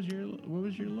 what was your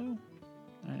low?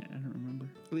 I don't remember.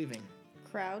 Leaving.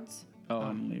 Crowds, Oh,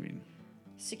 I'm leaving.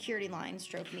 security lines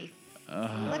drove me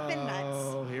flipping nuts.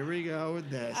 Oh, here we go with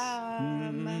this.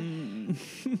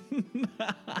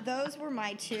 Those were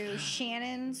my two.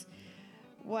 Shannon's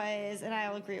was, and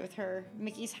I'll agree with her,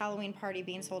 Mickey's Halloween party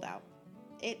being sold out.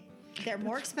 They're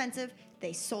more expensive.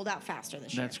 They sold out faster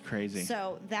this year. That's crazy.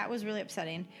 So that was really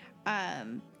upsetting.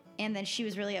 And then she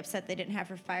was really upset they didn't have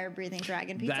her fire-breathing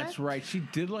dragon pizza. That's right. She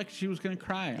did like she was gonna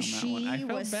cry on that She one. I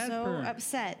felt was bad so for her.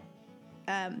 upset.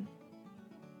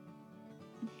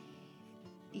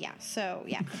 Yeah. So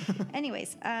yeah.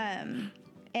 Anyways, and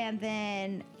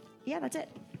then that's it.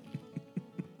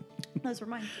 Those were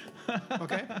mine.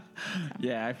 Okay.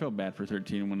 Yeah, I felt bad for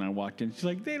 13 when I walked in. She's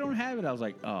like, they don't have it. I was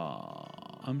like, oh,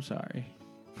 I'm sorry.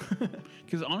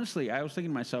 Because honestly, I was thinking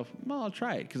to myself, well, I'll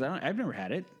try it because I've never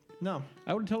had it. No.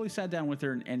 I would have totally sat down with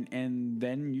her and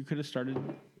then you could have started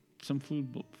some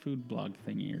food blog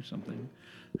thingy or something.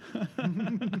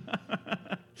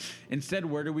 Instead,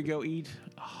 where do we go eat?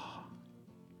 Oh.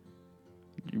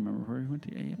 Do you remember where we went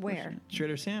to eat? Where?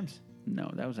 Trader Sam's.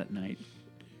 No, that was at night.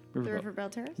 The River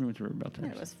Terrace? We went to Riverbell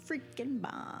Terrace. It was freaking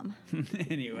bomb.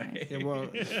 Anyway. Yeah, well,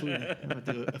 I'll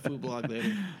do a food blog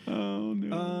later. Oh,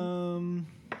 no.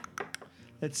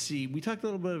 Let's see. We talked a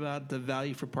little bit about the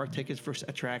value for park tickets versus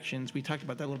attractions. We talked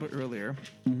about that a little bit earlier.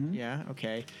 Mm-hmm. Yeah,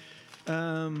 okay.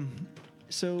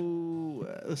 So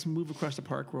let's move across the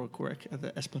park real quick,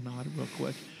 the Esplanade real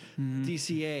quick. Mm-hmm.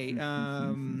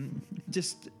 DCA.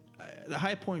 Just the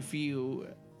high point for you,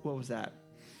 what was that?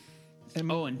 And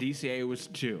DCA was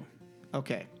 2.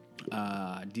 Okay.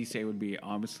 DCA would be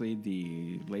obviously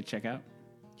the late checkout.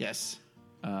 Yes.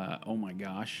 Oh my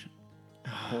gosh.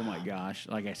 Oh my gosh.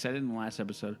 Like I said in the last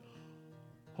episode,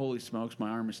 holy smokes, my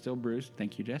arm is still bruised.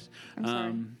 Thank you, Jess. I'm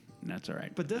sorry. That's all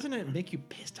right. But doesn't it make you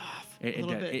pissed off a It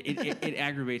little does. bit? It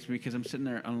aggravates me because I'm sitting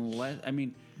there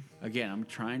again, I'm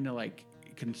trying to like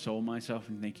console myself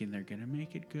and thinking they're gonna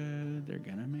make it good. They're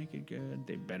gonna make it good.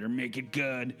 They better make it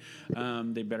good.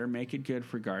 They better make it good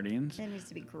for Guardians. It needs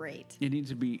to be great. It needs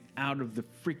to be out of the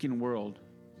freaking world.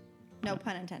 No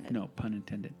pun intended. No pun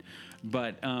intended.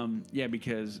 But yeah,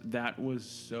 because that was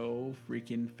so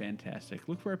freaking fantastic.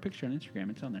 Look for our picture on Instagram;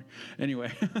 it's on there.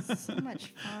 Anyway, So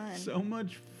much fun. so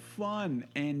much fun,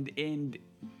 and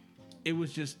it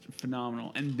was just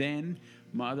phenomenal. And then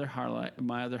my other highlight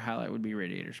would be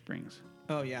Radiator Springs.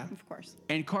 Oh, yeah. Of course.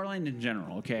 And Carline in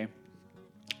general, okay?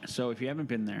 So if you haven't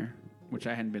been there, which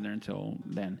I hadn't been there until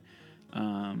then,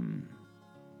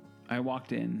 I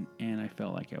walked in and I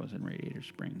felt like I was in Radiator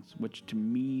Springs, which to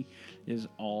me is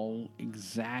all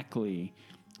exactly...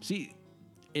 See,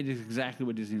 it is exactly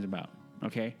what Disney's about,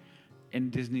 okay?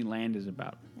 And Disneyland is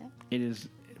about. Yeah. It is,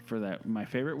 for that, my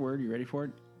favorite word, you ready for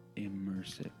it?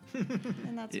 Immersive.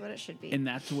 And that's what it should be. And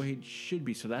that's the way it should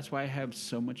be. So that's why I have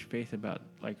so much faith about,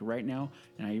 like, right now,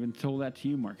 and I even told that to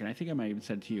you, Mark, and I think I might even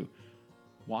said to you,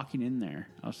 walking in there,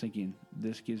 I was thinking,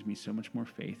 this gives me so much more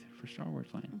faith for Star Wars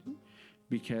Land. Mm-hmm.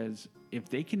 Because if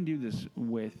they can do this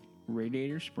with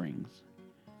Radiator Springs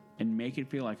and make it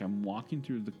feel like I'm walking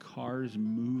through the Cars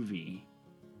movie,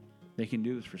 they can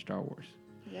do this for Star Wars.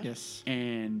 Yeah. Yes.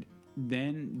 And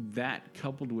then that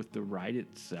coupled with the ride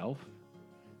itself,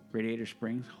 Radiator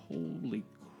Springs, holy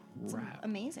crap.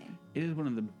 Amazing. It is one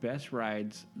of the best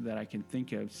rides that I can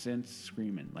think of since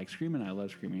Screamin'. Like Screamin', I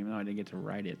love Screamin'. Even though I didn't get to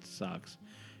ride it, sucks.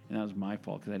 And that was my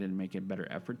fault because I didn't make a better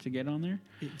effort to get on there.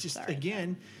 It just, Sorry.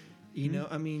 again, you know,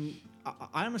 I mean,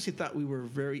 I honestly thought we were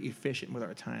very efficient with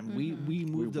our time. Mm-hmm. We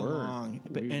moved along.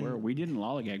 We didn't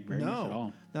lollygag very much at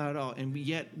all. Not at all. And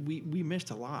yet we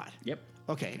missed a lot. Yep.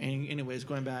 Okay. Anyways,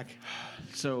 going back.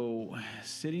 So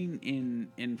sitting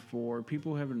in for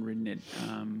people who haven't ridden it,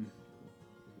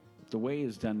 the way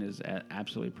it's done is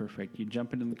absolutely perfect. You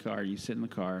jump into the car, you sit in the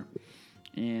car,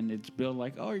 and it's built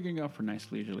like, oh, you're going to go for a nice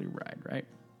leisurely ride, right?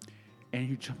 And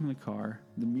you jump in the car,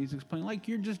 the music's playing like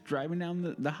you're just driving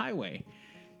down the highway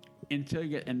until you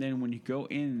get, and then when you go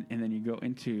in, and then you go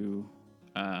into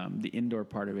the indoor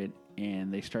part of it,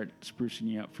 and they start sprucing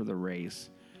you up for the race.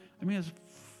 I mean, it's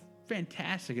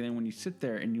fantastic. And then when you sit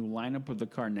there and you line up with the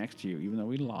car next to you, even though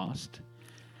we lost,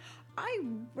 I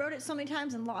rode it so many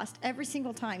times and lost every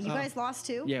single time. You guys lost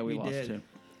too? Yeah, we lost did. too.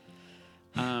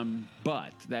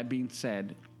 But that being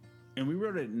said, and we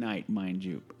rode it at night, mind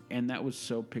you, and that was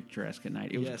so picturesque at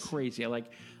night. It was Yes. crazy.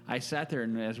 I sat there,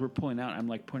 and as we're pulling out, I'm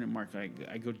like pointing at Mark.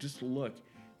 I go, just look.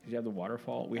 You have the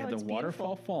waterfall. We had the it's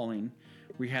waterfall falling.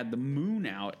 We had the moon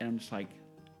out, and I'm just like,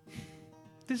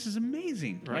 this is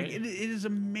amazing. Right. Like, it is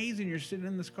amazing. You're sitting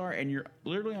in this car, and you're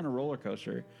literally on a roller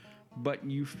coaster, but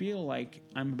you feel like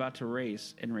I'm about to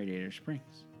race in Radiator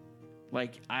Springs.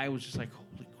 Like, I was just like,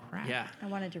 holy crap. Yeah. I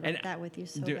wanted to ride that with you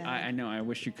so Dude, bad. I know. I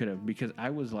wish you could have, because I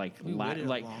was like, We waited a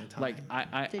long time. like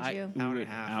I Did you? we Hour and a waited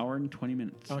half. hour and 20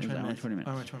 minutes. Oh, It was 20 an hour and minutes. 20 minutes.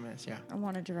 Oh, 20 minutes, yeah. I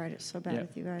wanted to ride it so bad Yep.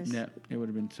 with you guys. Yep. It would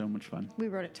have been so much fun. We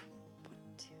rode it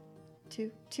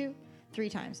 3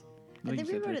 times. I I think think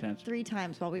you we said rode 3 it times. 3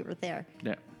 times while we were there.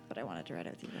 Yeah. But I wanted to ride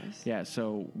it with you guys. Yeah.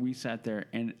 So we sat there,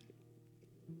 and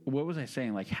what was I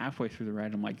saying? Like halfway through the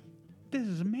ride, I'm like, this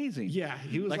is amazing. Yeah,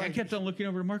 he was I like- kept on looking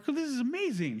over to Marco. This is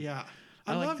amazing. Yeah.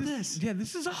 I like love this. Yeah,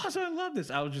 this is awesome. I love this.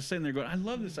 I was just sitting there going, I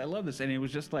love this. I love this. And it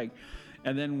was just like,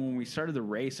 and then when we started the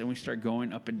race and we start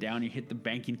going up and down, you hit the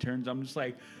banking turns. I'm just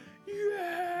like,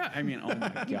 yeah. I mean, oh my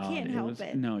God. can't help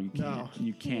it. No, you can't. No.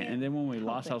 You can't. And then when we help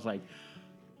lost, it. I was like,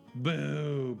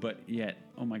 boo. But yet,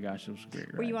 oh my gosh, it was a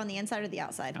great. Were you ride. on the inside or the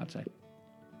outside? Outside.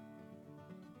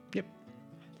 Yep.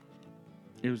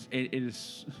 It was. It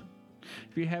is.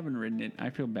 If you haven't ridden it, I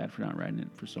feel bad for not riding it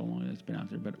for so long that it's been out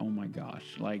there. But oh my gosh,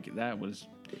 like that was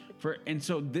for. And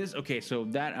so this. Okay, so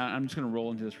that I'm just gonna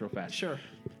roll into this real fast. Sure.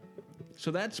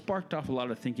 So that sparked off a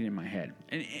lot of thinking in my head,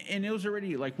 and it was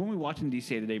already like when we were watching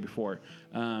DCA the day before,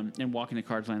 and walking the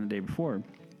Cards Land the day before,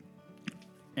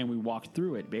 and we walked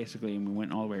through it basically, and we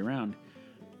went all the way around.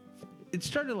 It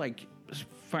started like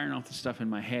firing off the stuff in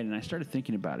my head, and I started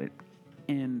thinking about it,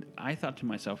 and I thought to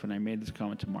myself, and I made this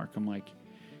comment to Mark. I'm like,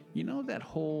 you know, that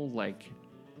whole like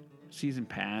season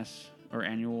pass or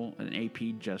annual an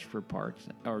AP just for parks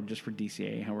or just for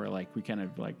DCA, how we're like we kind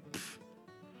of like. Pff,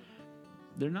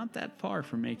 they're not that far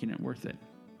from making it worth it.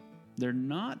 They're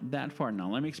not that far. Now,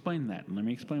 let me explain that. Let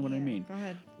me explain what I mean. Go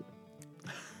ahead.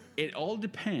 It all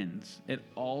depends. It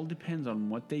all depends on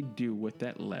what they do with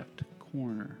that left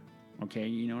corner. Okay?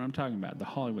 You know what I'm talking about. The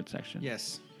Hollywood section.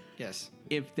 Yes. Yes.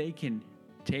 If they can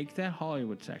take that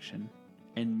Hollywood section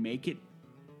and make it,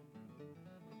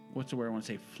 what's the word I want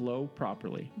to say, flow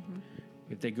properly. Mm-hmm.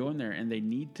 If they go in there and they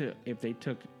need to, if they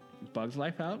took Bug's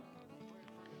Life out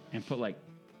and put like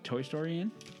Toy Story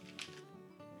in,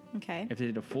 Okay. if they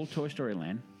did a full Toy Story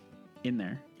land in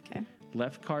there, Okay.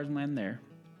 left Cars Land there,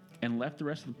 and left the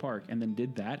rest of the park, and then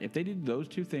did that, if they did those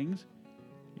two things,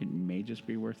 it may just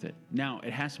be worth it. Now,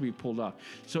 it has to be pulled off.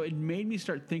 So it made me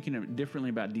start thinking differently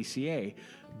about DCA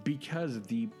because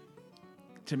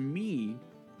to me,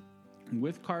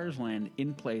 with Cars Land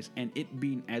in place and it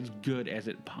being as good as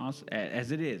it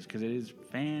is, because it is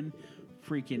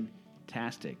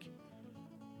fan-freaking-tastic,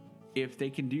 if they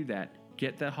can do that,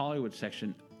 get that Hollywood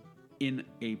section in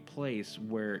a place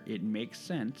where it makes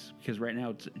sense, because right now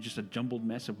it's just a jumbled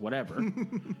mess of whatever.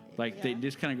 Like they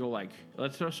just kind of go like,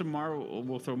 let's throw some Marvel.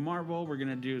 We'll throw Marvel. We're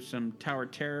gonna do some Tower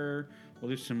Terror. We'll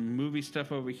do some movie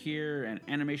stuff over here and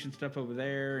animation stuff over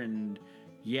there, and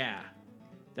yeah,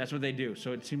 that's what they do.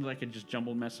 So it seems like a just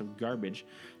jumbled mess of garbage.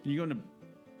 And you go into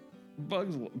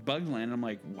Bugs Land, and I'm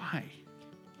like, why?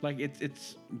 Like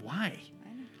it's why?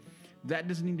 That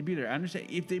doesn't need to be there. I understand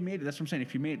if they made it. That's what I'm saying.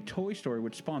 If you made Toy Story,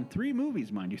 which spawned 3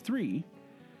 movies, mind you, 3.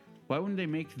 Why wouldn't they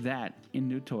make that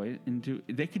into toy?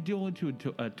 They could do into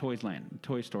a Toy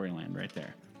Story Land right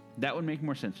there. That would make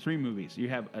more sense. 3 movies. You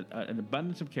have an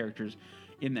abundance of characters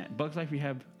in that. Bugs Life, you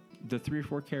have the 3 or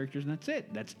 4 characters, and that's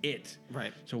it. That's it.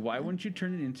 Right. So why wouldn't you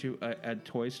turn it into a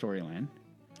Toy Story Land?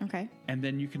 Okay. And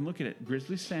then you can look at it.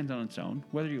 Grizzly stands on its own,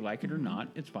 whether you like it or not.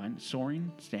 It's fine.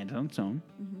 Soaring stands on its own.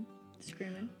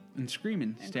 Screaming. And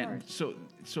Screaming And stand. Cars.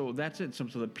 So that's it. So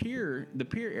the pier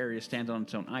area stands on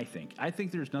its own. I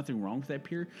think there's nothing wrong with that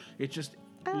pier. It's just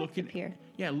I like looking the pier.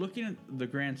 Yeah, looking at the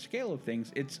grand scale of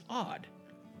things, it's odd.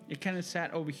 It kind of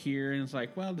sat over here, and it's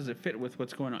like, well, does it fit with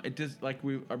what's going on? It does. Like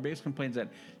our base complains that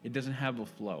it doesn't have a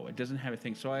flow. It doesn't have a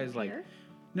thing. So I was like, Pier?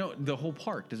 no, the whole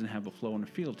park doesn't have a flow and a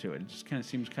feel to it. It just kind of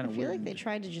seems kind I of feel weird. like they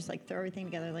tried to just like throw everything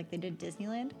together like they did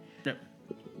Disneyland. Yep.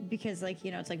 Because like,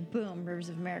 you know, it's like boom, Rivers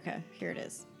of America, here it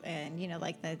is. And you know,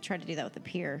 like they tried to do that with the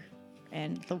pier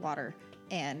and the water,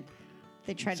 and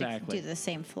they tried Exactly. to do the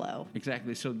same flow.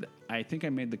 Exactly. So I think I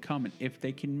made the comment, if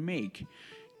they can make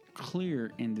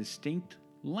clear and distinct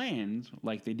lands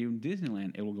like they do in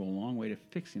Disneyland, it will go a long way to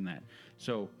fixing that.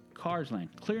 So Cars Land,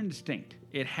 clear and distinct.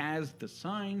 It has the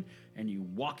sign and you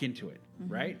walk into it,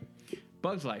 right?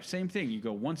 Bugs Life, same thing. You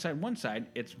go one side,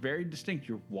 it's very distinct.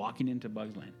 You're walking into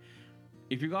Bugs Land.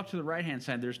 If you go off to the right-hand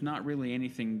side, there's not really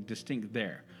anything distinct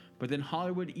there. But then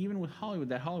Hollywood, even with Hollywood,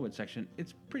 that Hollywood section,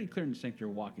 it's pretty clear and distinct you're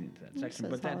walking into that section.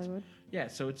 But that's Hollywood. Yeah,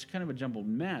 so it's kind of a jumbled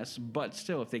mess, but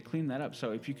still, if they clean that up,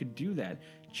 so if you could do that,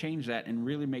 change that, and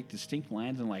really make distinct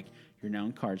lands, and like, you're now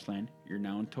in Cars Land, you're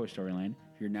now in Toy Story Land,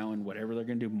 you're now in whatever they're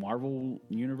going to do, Marvel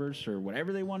Universe, or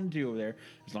whatever they want to do over there,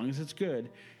 as long as it's good,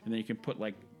 and then you can put,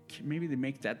 like, maybe they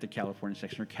make that the California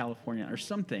section, or California, or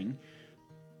something,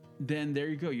 then there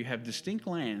you go. You have distinct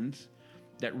lands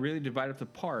that really divide up the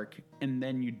park, and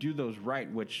then you do those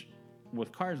right, which,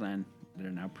 with Cars Land, they're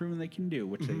now proven they can do,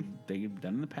 which they've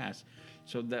done in the past.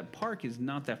 So that park is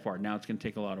not that far. Now it's going to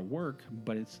take a lot of work,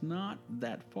 but it's not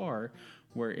that far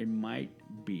where it might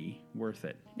be worth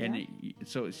it. Yeah. And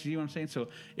so see what I'm saying? So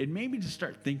it made me just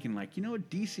start thinking, like, you know what,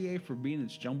 DCA, for being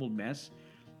its jumbled mess,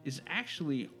 is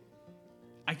actually,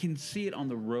 I can see it on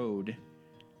the road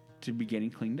to be getting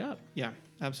cleaned up. Yeah,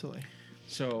 absolutely.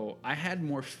 So I had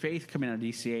more faith coming out of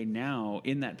DCA now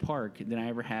in that park than I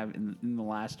ever have in the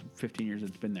last 15 years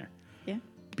it's been there. Yeah.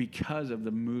 Because of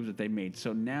the moves that they made.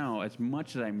 So now, as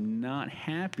much as I'm not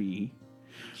happy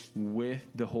with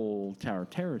the whole Tower of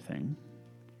Terror thing,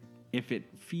 if it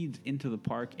feeds into the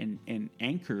park and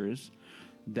anchors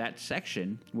that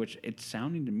section, which it's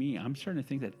sounding to me, I'm starting to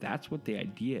think that that's what the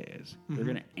idea is. They're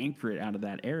going to anchor it out of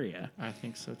that area. I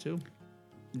think so too.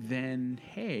 Then,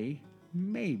 hey,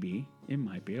 maybe it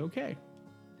might be okay.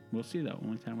 We'll see, though.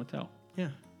 Only time will tell. Yeah.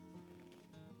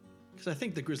 Because I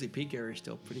think the Grizzly Peak area is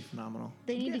still pretty phenomenal.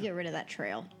 They need to get rid of that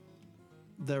trail.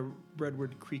 The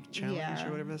Redwood Creek Challenge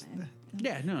or whatever that's.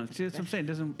 Yeah, no, see, that's what I'm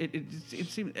saying. It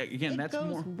seems, again, that's goes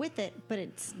more with it, but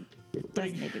it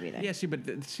doesn't need to be there. Yeah, see, but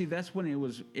that's when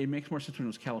it makes more sense when it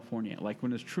was California, like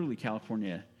when it's truly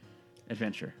California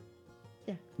Adventure.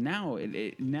 Yeah. Now,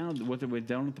 now what they've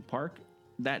done with the park,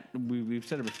 that we've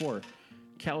said it before,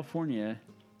 California,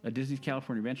 a Disney's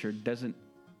California Adventure doesn't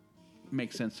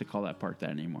make sense to call that park that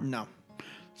anymore. No.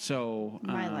 So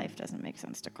my life doesn't make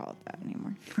sense to call it that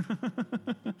anymore.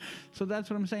 So that's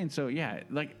what I'm saying. So yeah,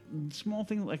 like small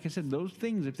things, like I said, those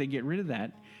things, if they get rid of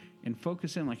that and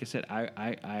focus in, like I said,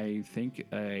 I think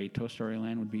a Toy Story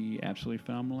Land would be absolutely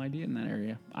phenomenal idea in that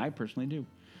area. I personally do.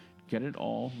 Get it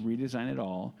all, redesign it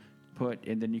all,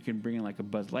 and then you can bring in like a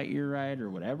Buzz Lightyear ride or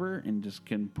whatever, and just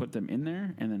can put them in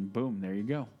there, and then boom, there you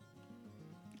go.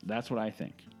 That's what I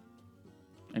think.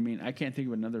 I mean, I can't think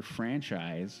of another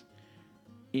franchise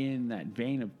in that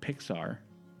vein of Pixar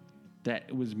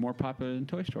that was more popular than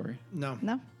Toy Story. No.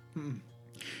 And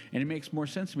it makes more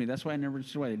sense to me. That's why I never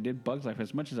understood why they did Bugs Life.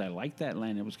 As much as I like that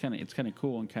land, it's kind of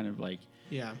cool and kind of like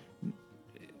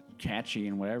catchy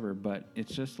and whatever. But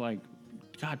it's just like,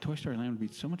 God, Toy Story Land would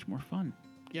be so much more fun.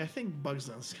 Yeah, I think Bugs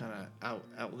Life's kind of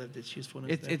outlived its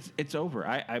usefulness. It's over.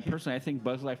 I personally, I think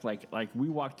Bugs Life, like we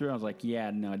walked through, I was like,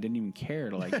 yeah, no, I didn't even care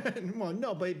to like. Well,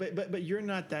 no, but you're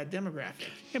not that demographic.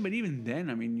 Yeah, but even then,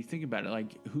 I mean, you think about it,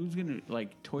 like who's gonna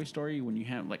like Toy Story when you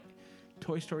have like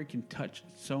Toy Story can touch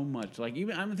so much. Like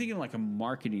even I'm thinking like a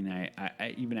marketing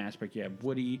even aspect. You have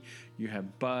Woody, you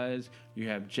have Buzz, you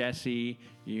have Jessie,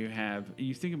 you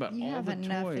think about all the toys. You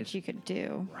have enough that you could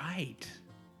do. Right.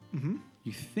 Mm-hmm.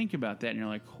 You think about that and you're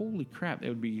like, holy crap, it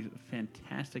would be a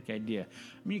fantastic idea.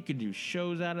 I mean, you could do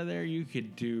shows out of there. You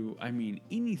could do, I mean,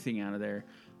 anything out of there,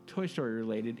 Toy Story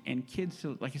related, and kids,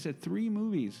 like I said, 3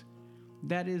 movies.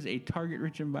 That is a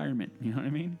target-rich environment. You know what I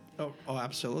mean? Oh,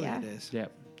 absolutely it is.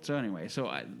 Yep. So anyway,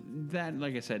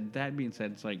 like I said, that being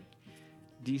said, it's like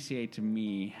DCA to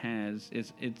me how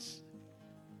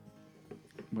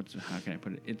can I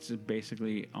put it? It's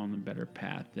basically on the better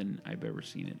path than I've ever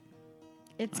seen it.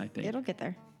 I think it'll get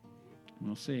there.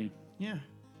 We'll see. Yeah,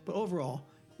 but overall,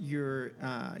 you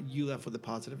left with a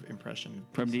positive impression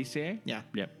from DCA. Yeah.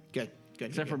 Yep. Good.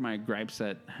 Except for my gripes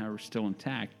that are still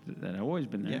intact, that I've always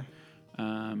been there.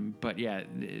 Yeah. But yeah,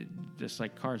 just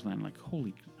like Cars Land, like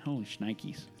holy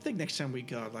shnikes. I think next time we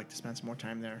go, I'd like to spend some more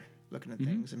time there looking at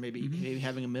things and maybe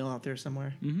having a meal out there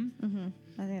somewhere. I think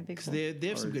that'd be cool. They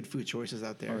have some good food choices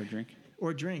out there. Or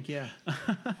a drink. Yeah.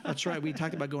 That's right. We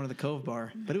talked about going to the Cove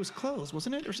Bar, but it was closed,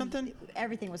 wasn't it, or something?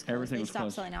 Everything was closed. They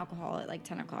stopped selling alcohol at like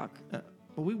 10 o'clock.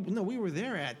 We were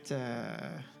there at...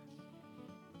 the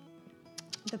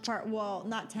park, well,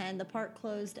 not 10. The park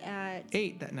closed at...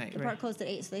 8 that night, The park closed at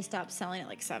 8, so they stopped selling at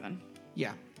like 7.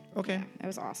 Yeah. Okay. Yeah, it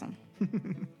was awesome.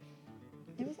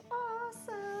 It was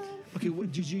awesome. Okay,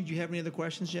 did you have any other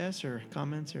questions, Jess, or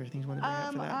comments or things you want to bring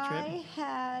up for that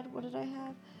trip? What did I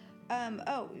have?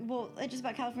 Just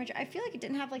about California. I feel like it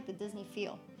didn't have like the Disney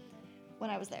feel when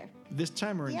I was there. This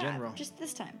time or in general? Just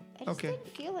this time. I just didn't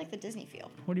feel like the Disney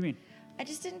feel. What do you mean? I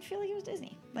just didn't feel like it was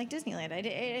Disney, like Disneyland.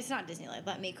 It's not Disneyland.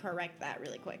 Let me correct that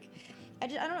really quick. I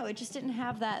don't know. It just didn't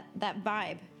have that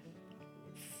vibe.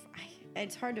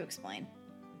 It's hard to explain.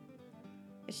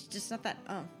 It's just not that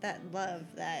love,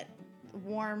 that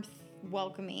warmth,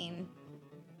 welcoming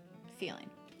feeling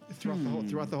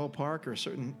Throughout the whole park, or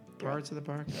certain parts of the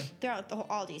park. throughout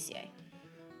all DCA.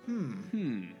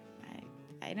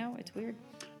 I know it's weird.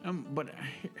 But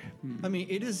I mean,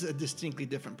 it is a distinctly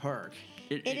different park.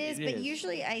 It is, but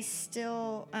usually I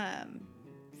still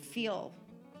feel.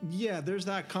 Yeah, there's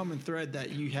that common thread that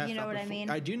you have. You know what I mean?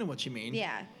 I do know what you mean.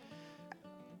 Yeah.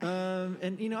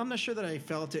 And I'm not sure that I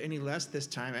felt it any less this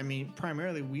time. I mean,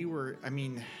 primarily we were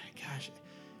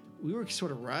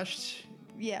sort of rushed.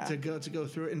 Yeah. To go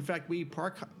through it. In fact, we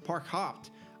park hopped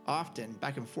often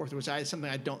back and forth, which is something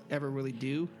I don't ever really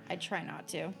do. I try not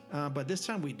to. But this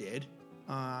time we did.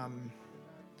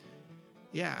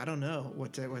 Yeah, I don't know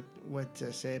what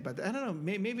to say about that. I don't know.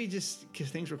 Maybe just because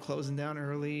things were closing down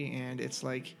early, and it's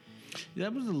like.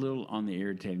 That was a little on the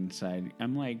irritating side.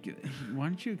 I'm like, why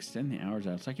don't you extend the hours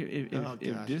out? It's like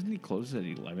if Disney closes at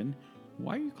 11,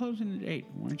 why are you closing at 8?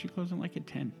 Why aren't you closing like at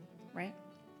 10? Right.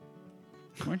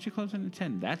 Why aren't you closing at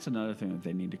 10? That's another thing that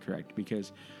they need to correct,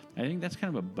 because I think that's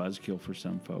kind of a buzzkill for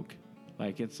some folk.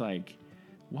 Like, it's like,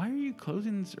 why are you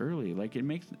closing this early? Like, it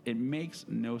makes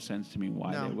no sense to me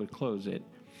why they would close it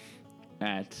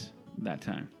at that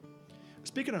time.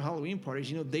 Speaking of Halloween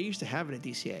parties, they used to have it at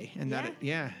DCA, and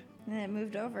And it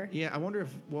moved over. Yeah, I wonder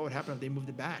what would happen if they moved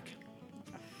it back.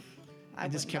 I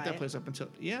just kept that place up until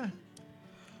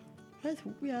That's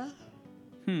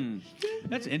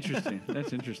interesting.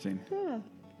 That's interesting. Oh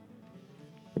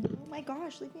my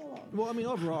gosh, leave me alone. Well, I mean,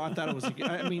 overall, I thought it was.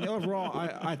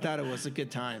 I thought it was a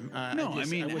good time. I wish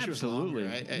absolutely. it was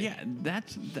longer, yeah,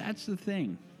 that's the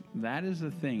thing. That is the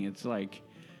thing. It's like,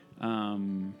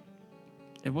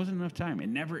 it wasn't enough time. It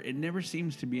never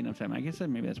seems to be enough time. I guess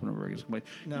maybe that's one of our biggest complaints.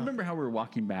 No. Remember how we were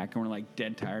walking back and we're like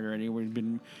dead tired already? We've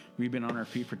been on our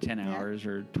feet for 10 hours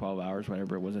or 12 hours,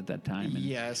 whatever it was at that time. And,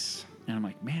 yes. And I'm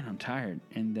like, man, I'm tired.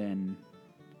 And then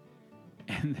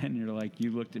you're like,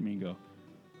 you looked at me and go,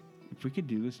 if we could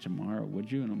do this tomorrow, would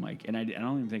you? And I'm like, and I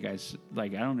don't even think I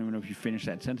don't even know if you finished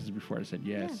that sentence before I said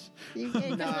yes. Yeah.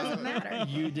 It doesn't matter.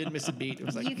 You didn't miss a beat. It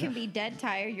was like, you can be dead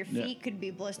tired. Your feet could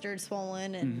be blistered,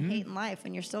 swollen, and hating life,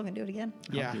 and you're still going to do it again.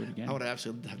 Yeah, do it again. I would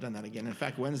absolutely have done that again. In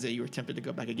fact, Wednesday, you were tempted to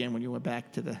go back again when you went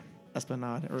back to the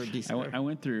Esplanade or DC. I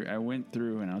went through,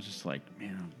 and I was just like,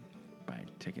 man, I'll buy a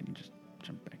ticket and just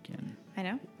jump back in. I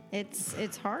know.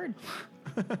 It's hard.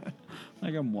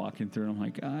 Like, I'm walking through, and I'm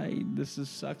like, this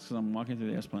sucks. And I'm walking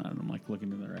through the Esplanade, and I'm like looking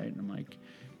to the right, and I'm like,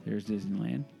 there's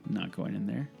Disneyland, not going in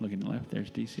there. Looking to the left, there's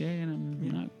DCA, and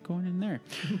I'm not going in there.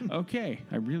 Okay,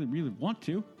 I really, really want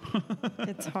to.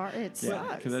 It's hard. It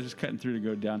sucks. Because I was just cutting through to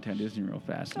go downtown Disney real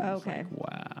fast. And Okay. Like,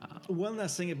 wow. One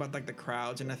last thing about like the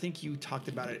crowds, and I think you talked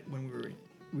about it when we were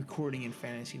recording in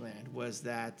Fantasyland, was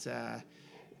that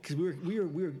because we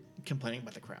were complaining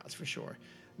about the crowds for sure.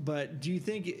 But do you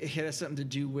think it had something to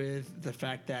do with the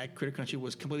fact that Critter Country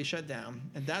was completely shut down,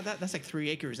 and that's like 3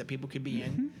 acres that people could be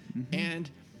in, and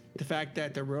the fact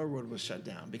that the railroad was shut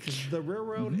down, because the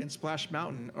railroad and Splash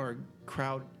Mountain are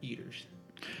crowd eaters.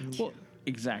 Well,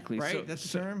 exactly. Right? So,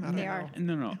 That's the term? I don't They know. are.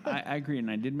 No, I agree, and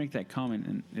I did make that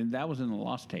comment, and that was in the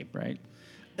Lost tape, right?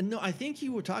 No, I think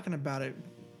you were talking about it.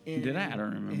 Did I? I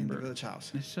don't remember. In the Village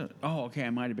House. Okay, I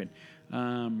might have been.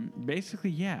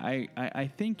 Basically, yeah, I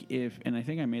think I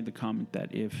think I made the comment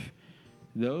that if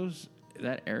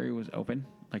that area was open,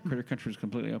 like Critter Country was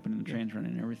completely open and the train's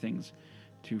running and everything's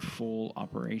to full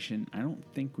operation, I don't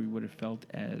think we would have felt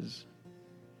as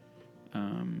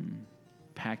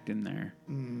packed in there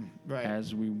Right.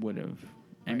 as we would have.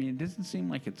 I mean, it doesn't seem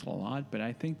like it's a lot, but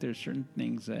I think there's certain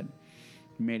things that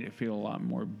made it feel a lot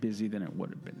more busy than it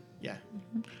would have been. Yeah.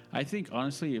 I think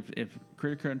honestly, if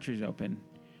Critter Country's open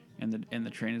and the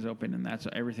train is open and that's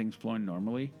everything's flowing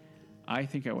normally, I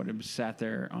think I would have sat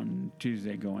there on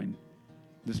Tuesday going,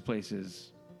 "This place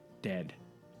is dead."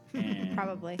 And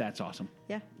Probably. that's awesome.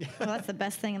 Yeah. Well, that's the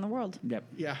best thing in the world. Yep.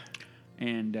 Yeah.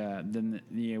 And then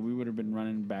we would have been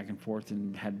running back and forth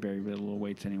and had very little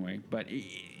waits anyway. But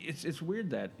it's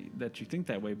weird that you think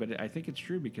that way, but I think it's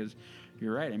true because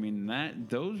you're right. I mean,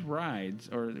 those rides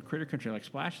or the Critter Country like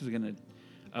Splash is going to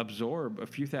absorb a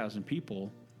few thousand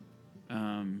people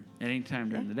at any time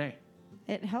during the day.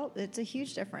 It helped. It's a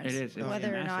huge difference. It is. It's Whether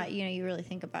or massive. not you really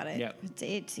think about it. Yep.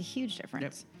 It's a huge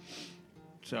difference.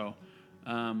 So,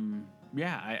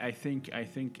 I think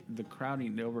the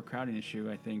overcrowding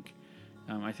issue. I think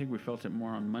we felt it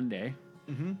more on Monday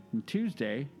and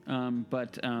Tuesday. I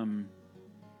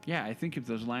think if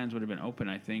those lines would have been open,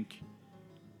 I think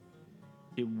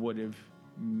it would have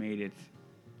made it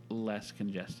less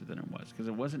congested than it was, because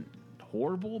it wasn't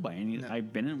horrible by any. No.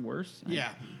 I've been in worse.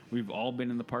 Yeah. We've all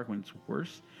been in the park when it's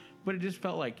worse, but it just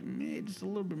felt like just a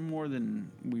little bit more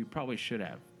than we probably should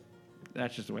have.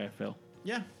 That's just the way I feel.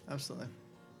 Yeah, absolutely.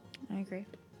 I agree.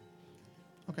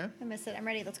 Okay. I miss it. I'm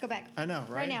ready. Let's go back. I know, right?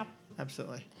 Right now.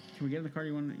 Absolutely. Can we get in the car?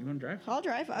 You want to drive? I'll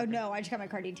drive. Oh no, I just got my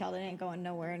car detailed. It ain't going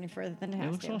nowhere any further than it It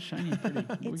has looks to. all shiny and pretty.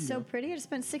 We can It's so go. pretty. I just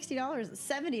spent $60,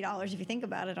 $70 if you think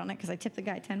about it on it, because I tipped the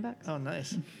guy $10. Oh,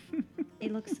 nice.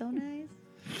 It looks so nice.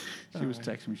 She was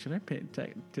texting me, should I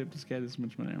tip this guy this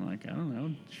much money? I'm like, I don't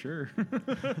know. Sure.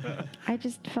 I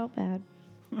just felt bad.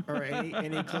 All right.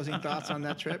 Any closing thoughts on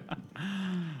that trip?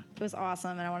 It was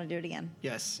awesome, and I want to do it again.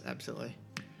 Yes, absolutely.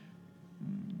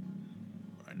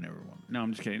 I never want. No,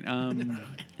 I'm just kidding.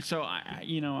 So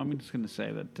I'm just going to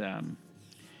say that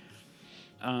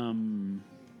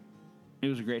it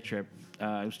was a great trip.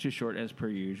 It was too short as per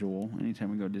usual.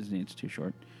 Anytime we go to Disney, it's too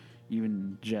short.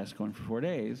 Even just going for 4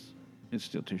 days, it's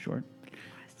still too short.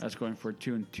 Us going for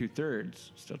 2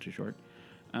 2/3, still too short.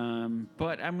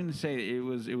 But I'm going to say it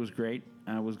was great.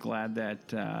 I was glad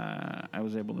that I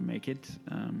was able to make it.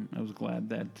 I was glad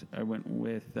that I went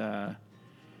with the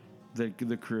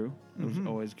crew. It was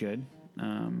always good.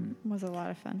 It was a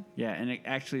lot of fun. Yeah, and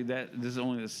actually, this is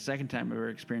only the second time I've ever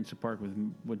experienced a park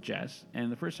with Jess, and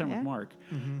the first time with Mark.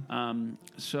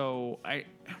 So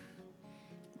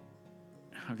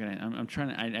how can I'm trying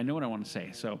to. I know what I want to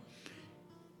say. So,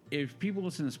 if people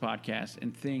listen to this podcast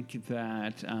and think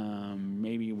that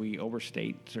maybe we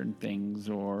overstate certain things,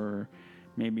 or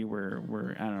maybe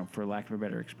we're I don't know, for lack of a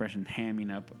better expression,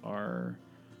 hamming up our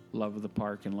love of the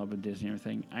park and love of Disney and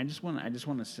everything, I just want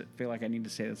to feel like I need to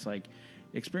say this, like,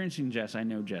 experiencing Jess. I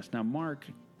know Jess now. Mark,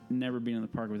 never been in the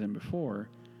park with him before.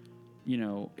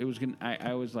 It was gonna.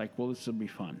 I was like, well, this will be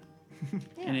fun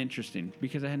and interesting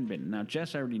because I hadn't been. Now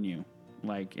Jess, I already knew.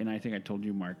 Like, and I think I told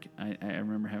you, Mark, I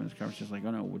remember having this conversation, like,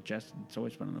 oh no, with Jess, it's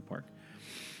always fun in the park.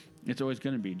 It's always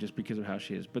going to be just because of how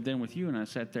she is. But then with you, and I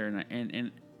sat there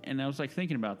and I was like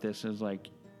thinking about this, as like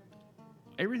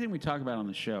everything we talk about on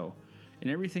the show and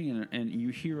everything, and you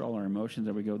hear all our emotions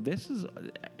that we go,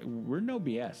 we're no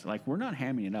BS. Like, we're not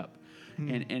hamming it up.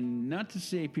 And not to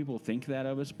say people think that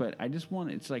of us, but I just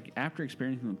it's like after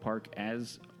experiencing the park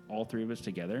as all three of us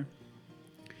together,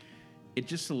 it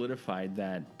just solidified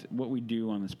that what we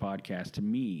do on this podcast, to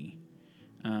me,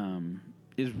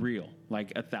 is real,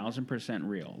 like 1,000%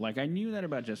 real. Like, I knew that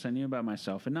about Jess, I knew about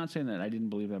myself, and not saying that I didn't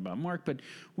believe that about Mark, but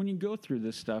when you go through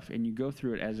this stuff and you go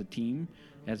through it as a team,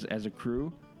 as a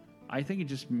crew, I think it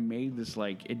just made this,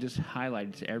 like, it just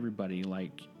highlighted to everybody,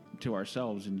 like, to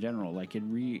ourselves in general, like, it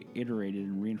reiterated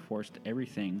and reinforced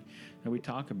everything that we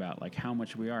talk about, like how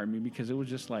much we are. I mean, because it was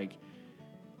just like,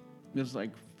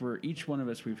 for each one of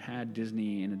us, we've had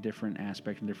Disney in a different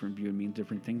aspect and different view. It means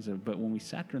different things. But when we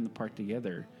sat there in the park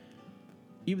together,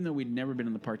 even though we'd never been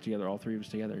in the park together, all three of us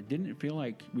together, didn't it feel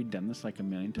like we'd done this like a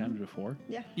million times before?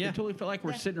 Yeah. Yeah. It totally felt like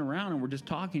we're sitting around and we're just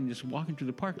talking, just walking through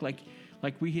the park, like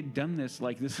we had done this.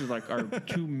 Like, this is like our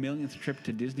 2 millionth trip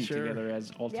to Disney together,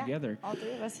 as all together. All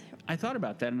three of us. I thought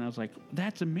about that and I was like,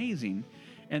 that's amazing.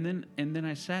 And then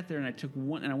I sat there and I took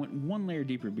I went one layer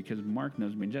deeper, because Mark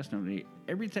knows me and Jess knows me.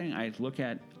 Everything I look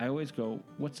at, I always go,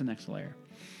 what's the next layer?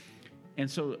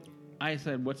 And so I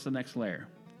said, what's the next layer?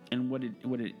 And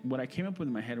what I came up with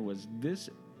in my head was, this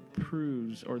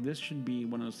proves, or this should be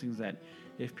one of those things that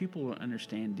if people don't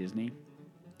understand Disney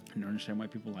and don't understand why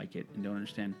people like it and don't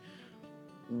understand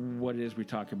what it is we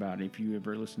talk about, if you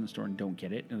ever listen to the store and don't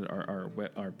get it,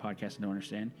 our podcast and don't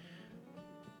understand,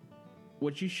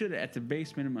 what you should, at the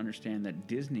base minimum, understand that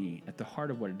Disney, at the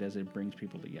heart of what it does, it brings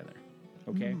people together.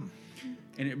 Okay?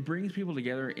 And it brings people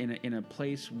together in a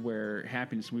place where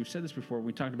happiness, we've said this before,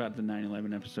 we talked about the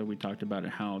 9/11 episode, we talked about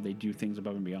how they do things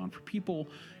above and beyond for people,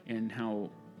 and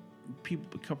how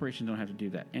corporations don't have to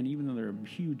do that. And even though they're a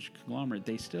huge conglomerate,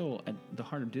 they still, at the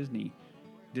heart of Disney,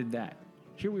 did that.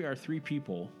 Here we are, three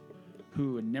people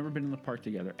who had never been in the park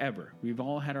together, ever. We've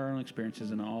all had our own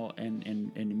experiences and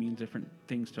it means different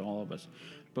things to all of us.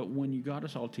 But when you got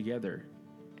us all together,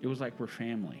 it was like we're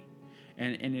family.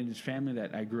 And it is family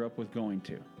that I grew up with going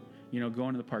to.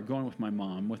 Going to the park, going with my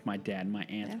mom, with my dad, my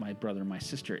aunts, my brother, my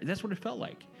sister. That's what it felt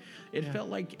like. It felt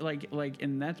like,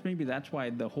 and that's why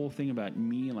the whole thing about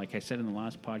me, like I said in the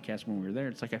last podcast when we were there,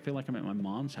 it's like I feel like I'm at my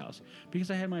mom's house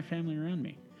because I had my family around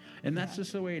me. And that's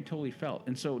just the way it totally felt.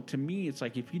 And so to me, it's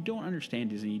like, if you don't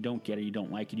understand Disney, you don't get it, you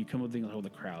don't like it, you come with things like, oh,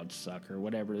 the crowds suck or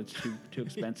whatever, it's too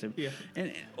expensive.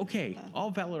 And okay,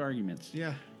 all valid arguments.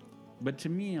 Yeah. But to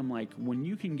me, I'm like, when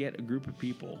you can get a group of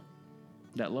people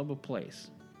that love a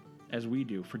place, as we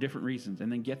do, for different reasons,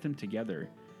 and then get them together,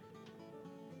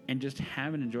 and just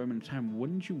have an enjoyment of time.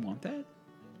 Wouldn't you want that?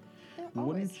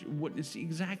 Always.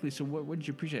 Exactly. So what would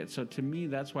you appreciate? So to me,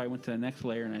 that's why I went to the next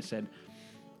layer and I said,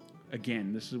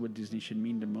 again, this is what Disney should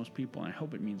mean to most people, and I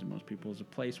hope it means to most people, is a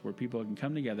place where people can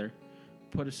come together,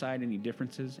 put aside any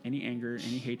differences, any anger,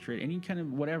 any hatred, any kind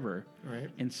of whatever, Right.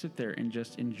 and sit there and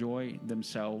just enjoy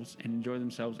themselves and enjoy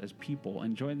themselves as people,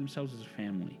 enjoy themselves as a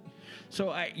family.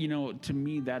 So to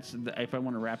me, that's if I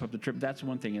want to wrap up the trip, that's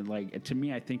one thing. And like to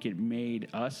me, I think it made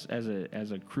us as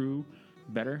a crew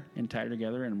better and tighter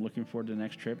together, and I'm looking forward to the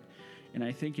next trip. And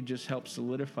I think it just helps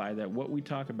solidify that what we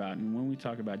talk about, and when we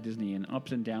talk about Disney and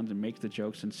ups and downs and make the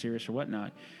jokes and serious or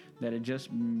whatnot, that it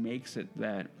just makes it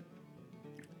that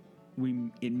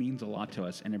it means a lot to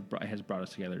us, and it has brought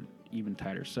us together even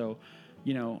tighter. So,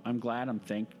 I'm glad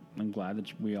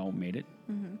that we all made it,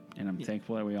 and I'm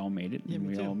thankful that we all made it, and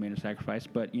we all made a sacrifice.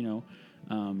 But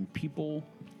people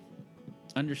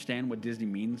understand what Disney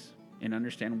means and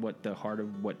understand what the heart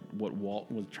of what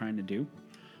Walt was trying to do.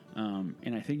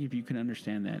 And I think if you can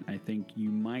understand that, I think you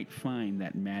might find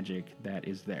that magic that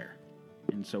is there.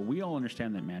 And so we all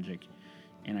understand that magic,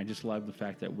 and I just love the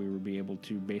fact that we would be able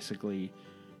to basically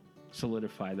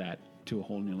solidify that to a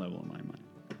whole new level in my mind.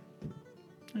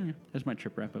 Anyway, that's my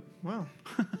trip wrap up. Wow.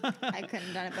 I couldn't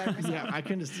have done it better myself. Yeah, I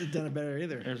couldn't have done it better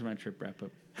either. There's my trip wrap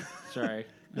up. Sorry.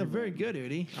 No, very good,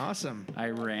 Udi. Awesome. I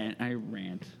rant every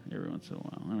once in a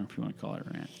while. I don't know if you want to call it a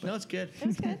rant. No, it's good. It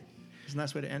was good. It's a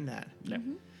nice way to end that. Yep.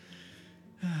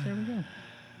 There we go.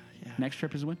 Yeah. Next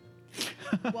trip is when?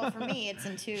 Well, for me, it's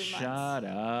in 2 months. Shut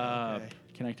up. Okay.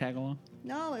 Can I tag along?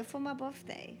 No, it's for my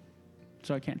birthday.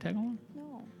 So I can't tag along?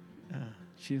 No.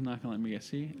 She's not gonna let me get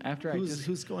see. After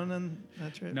Who's going on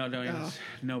that trip? No,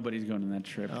 nobody's going on that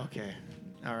trip. Okay.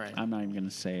 All right. I'm not even gonna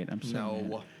say it. I'm so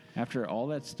mad. After all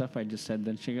that stuff I just said,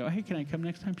 then she go, "Hey, can I come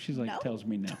next time?" She's like, No. tells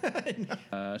me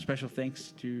no. Special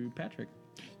thanks to Patrick.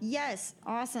 Yes,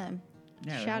 awesome.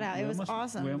 Yeah, Shout out. It was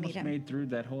awesome We to almost meet him. made through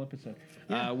that whole episode.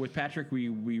 Yeah. With Patrick,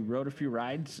 we rode a few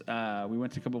rides. We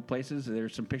went to a couple of places.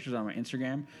 There's some pictures on my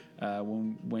Instagram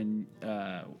when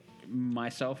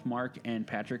myself, Mark, and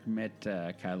Patrick met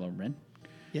Kylo Ren.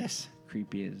 Yes.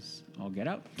 Creepy as all get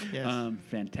out. Yes.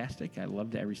 Fantastic. I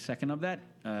loved every second of that.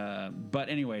 But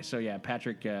anyway, so yeah,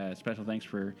 Patrick, special thanks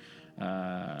for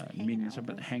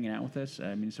hanging out with us,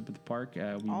 meeting us up at the park.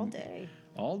 All day.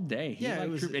 All day. Yeah, it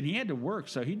was, and he had to work,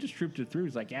 so he just trooped it through.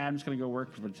 He's like, I'm just going to go work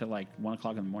until like 1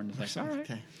 o'clock in the morning. It's like, all right.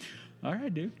 Okay. All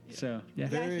right, dude. So, yeah.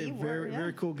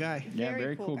 Very cool guy. Yeah,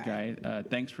 very cool guy.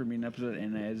 Thanks for meeting up with it.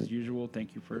 And as usual,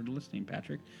 thank you for listening,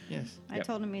 Patrick. Yes. I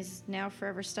told him he's now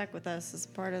forever stuck with us as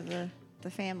part of the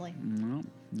family. Well,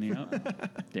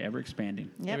 the ever expanding.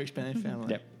 Yep. Ever expanded family.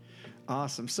 Yep.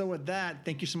 Awesome. So with that,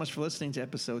 thank you so much for listening to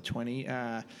episode 20.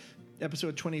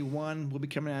 Episode 21 will be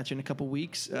coming at you in a couple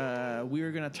weeks. We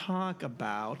are going to talk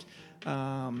about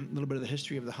a little bit of the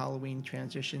history of the Halloween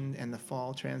transition and the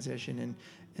fall transition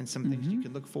and some things you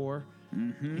can look for.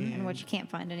 And what you can't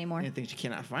find anymore. And things you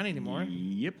cannot find anymore.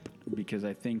 Yep. Because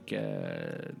I think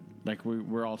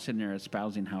we're all sitting there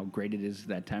espousing how great it is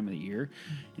that time of the year.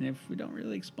 And if we don't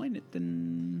really explain it,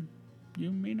 then you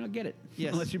may not get it.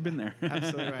 Yes. Unless you've been there.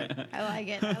 Absolutely right. I like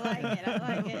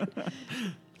it.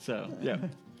 So, yeah.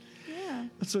 Yeah.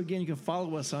 So again, you can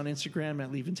follow us on Instagram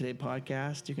at Leaving Today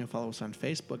Podcast. You can follow us on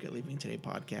Facebook at Leaving Today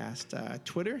Podcast.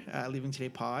 Twitter at Leaving Today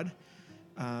Pod.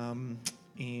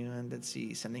 And let's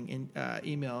see, sending in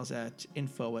emails at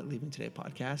info@Leaving Today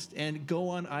Podcast. And go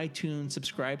on iTunes,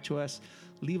 subscribe to us,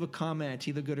 leave a comment,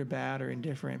 either good or bad or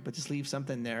indifferent, but just leave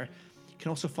something there. You can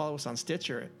also follow us on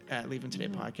Stitcher at Leaving Today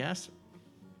Podcast.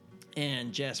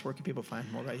 And Jess, where can people find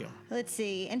more about you? Let's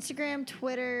see. Instagram,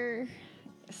 Twitter,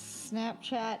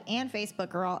 Snapchat, and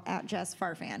Facebook are all at Jess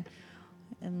Farfan.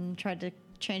 And tried to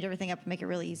change everything up and make it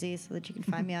really easy so that you can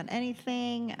find me on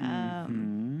anything.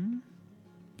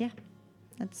 Yeah.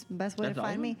 That's the best way to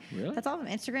find me. Really? That's all of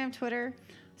them. Instagram, Twitter,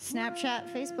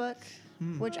 Snapchat, Facebook,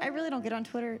 which I really don't get on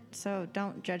Twitter, so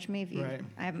don't judge me if you. Right.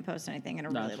 I haven't posted anything in a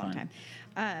really long time.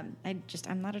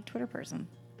 I'm not a Twitter person.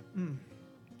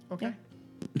 Okay.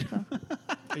 Yeah.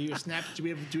 Are you a Snap? Do we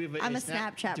have I'm a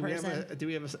Snapchat person. Do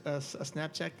we have a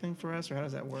Snapchat thing for us, or how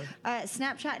does that work?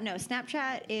 Snapchat, no.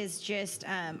 Snapchat is just,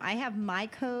 I have my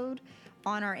code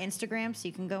on our Instagram, so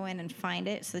you can go in and find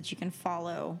it so that you can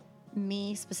follow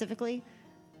me specifically.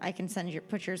 I can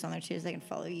put yours on there too, so they can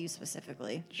follow you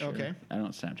specifically. Sure. Okay. I don't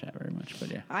Snapchat very much,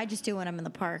 but yeah. I just do when I'm in the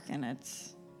park, and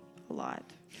it's a lot.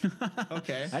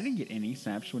 Okay. I didn't get any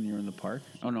snaps when you were in the park.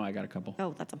 Oh, no, I got a couple.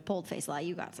 Oh, that's a bold-faced lie.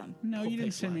 You got some. No, you didn't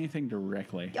Full-face send me lie. anything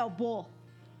directly. Oh, bull.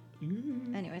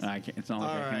 Anyways. It's not like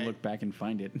All I can right. look back and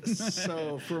find it.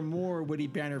 So for more witty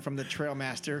banner from the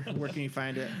Trailmaster, where can you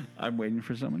find it? I'm waiting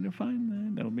for someone to find that.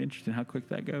 that'll be interesting how quick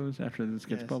that goes after this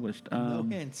gets Yes. published. No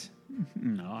hint.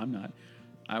 No, I'm not.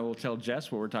 I will tell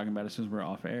Jess what we're talking about as soon as we're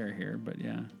off air here. But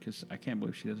yeah, because I can't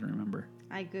believe she doesn't remember.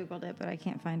 I googled it, but I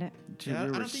can't find it. Yeah, I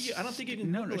don't think you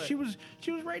can. No, Google she it. was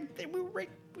right there. We were right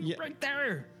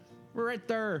there. We're right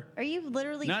there. Are you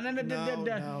literally? No.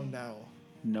 No.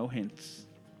 No hints.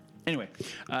 Anyway,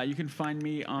 you can find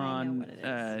me on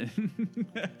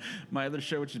my other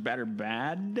show, which is Bad or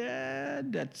Bad.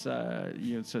 That's so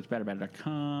it's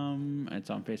badorbad.com. It's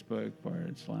on Facebook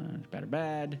 / Bad or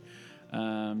Bad.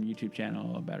 YouTube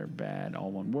channel, Bad or Bad,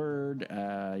 all one word.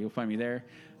 You'll find me there.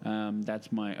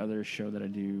 That's my other show that I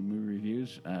do movie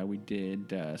reviews. We did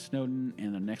Snowden,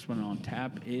 and the next one on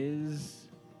tap is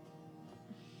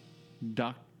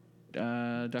Doctor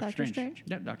Strange.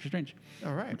 Yeah, Doctor Strange.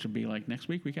 All right. Which will be like next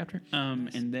week after.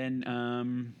 And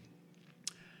then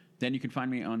you can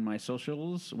find me on my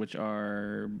socials, which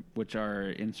are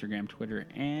Instagram, Twitter,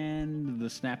 and the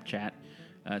Snapchat.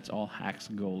 It's all Hacks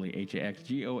Goalie,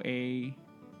 HAXGOALA.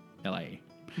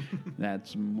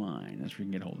 That's mine. That's where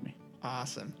you can get a hold of me.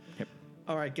 Awesome. Yep.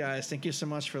 All right, guys. Thank you so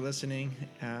much for listening,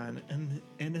 and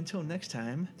until next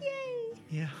time. Yay!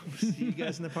 Yeah, we'll see you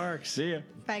guys in the parks. See ya.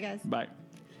 Bye, guys. Bye.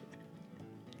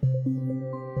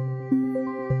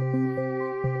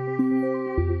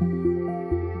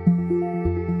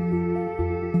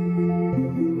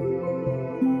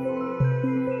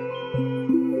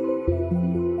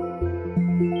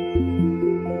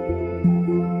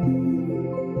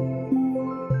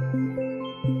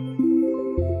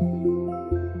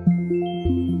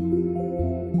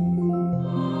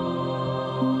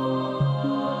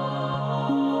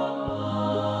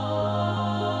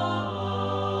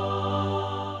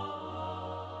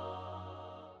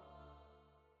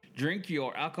 Drink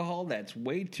your alcohol that's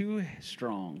way too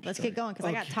strong. Let's get going because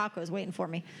I got tacos waiting for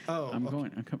me. Oh, I'm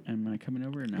going. Am I coming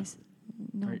over or no?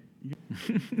 No. Right.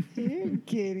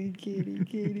 Kitty.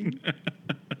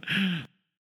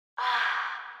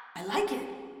 I like it.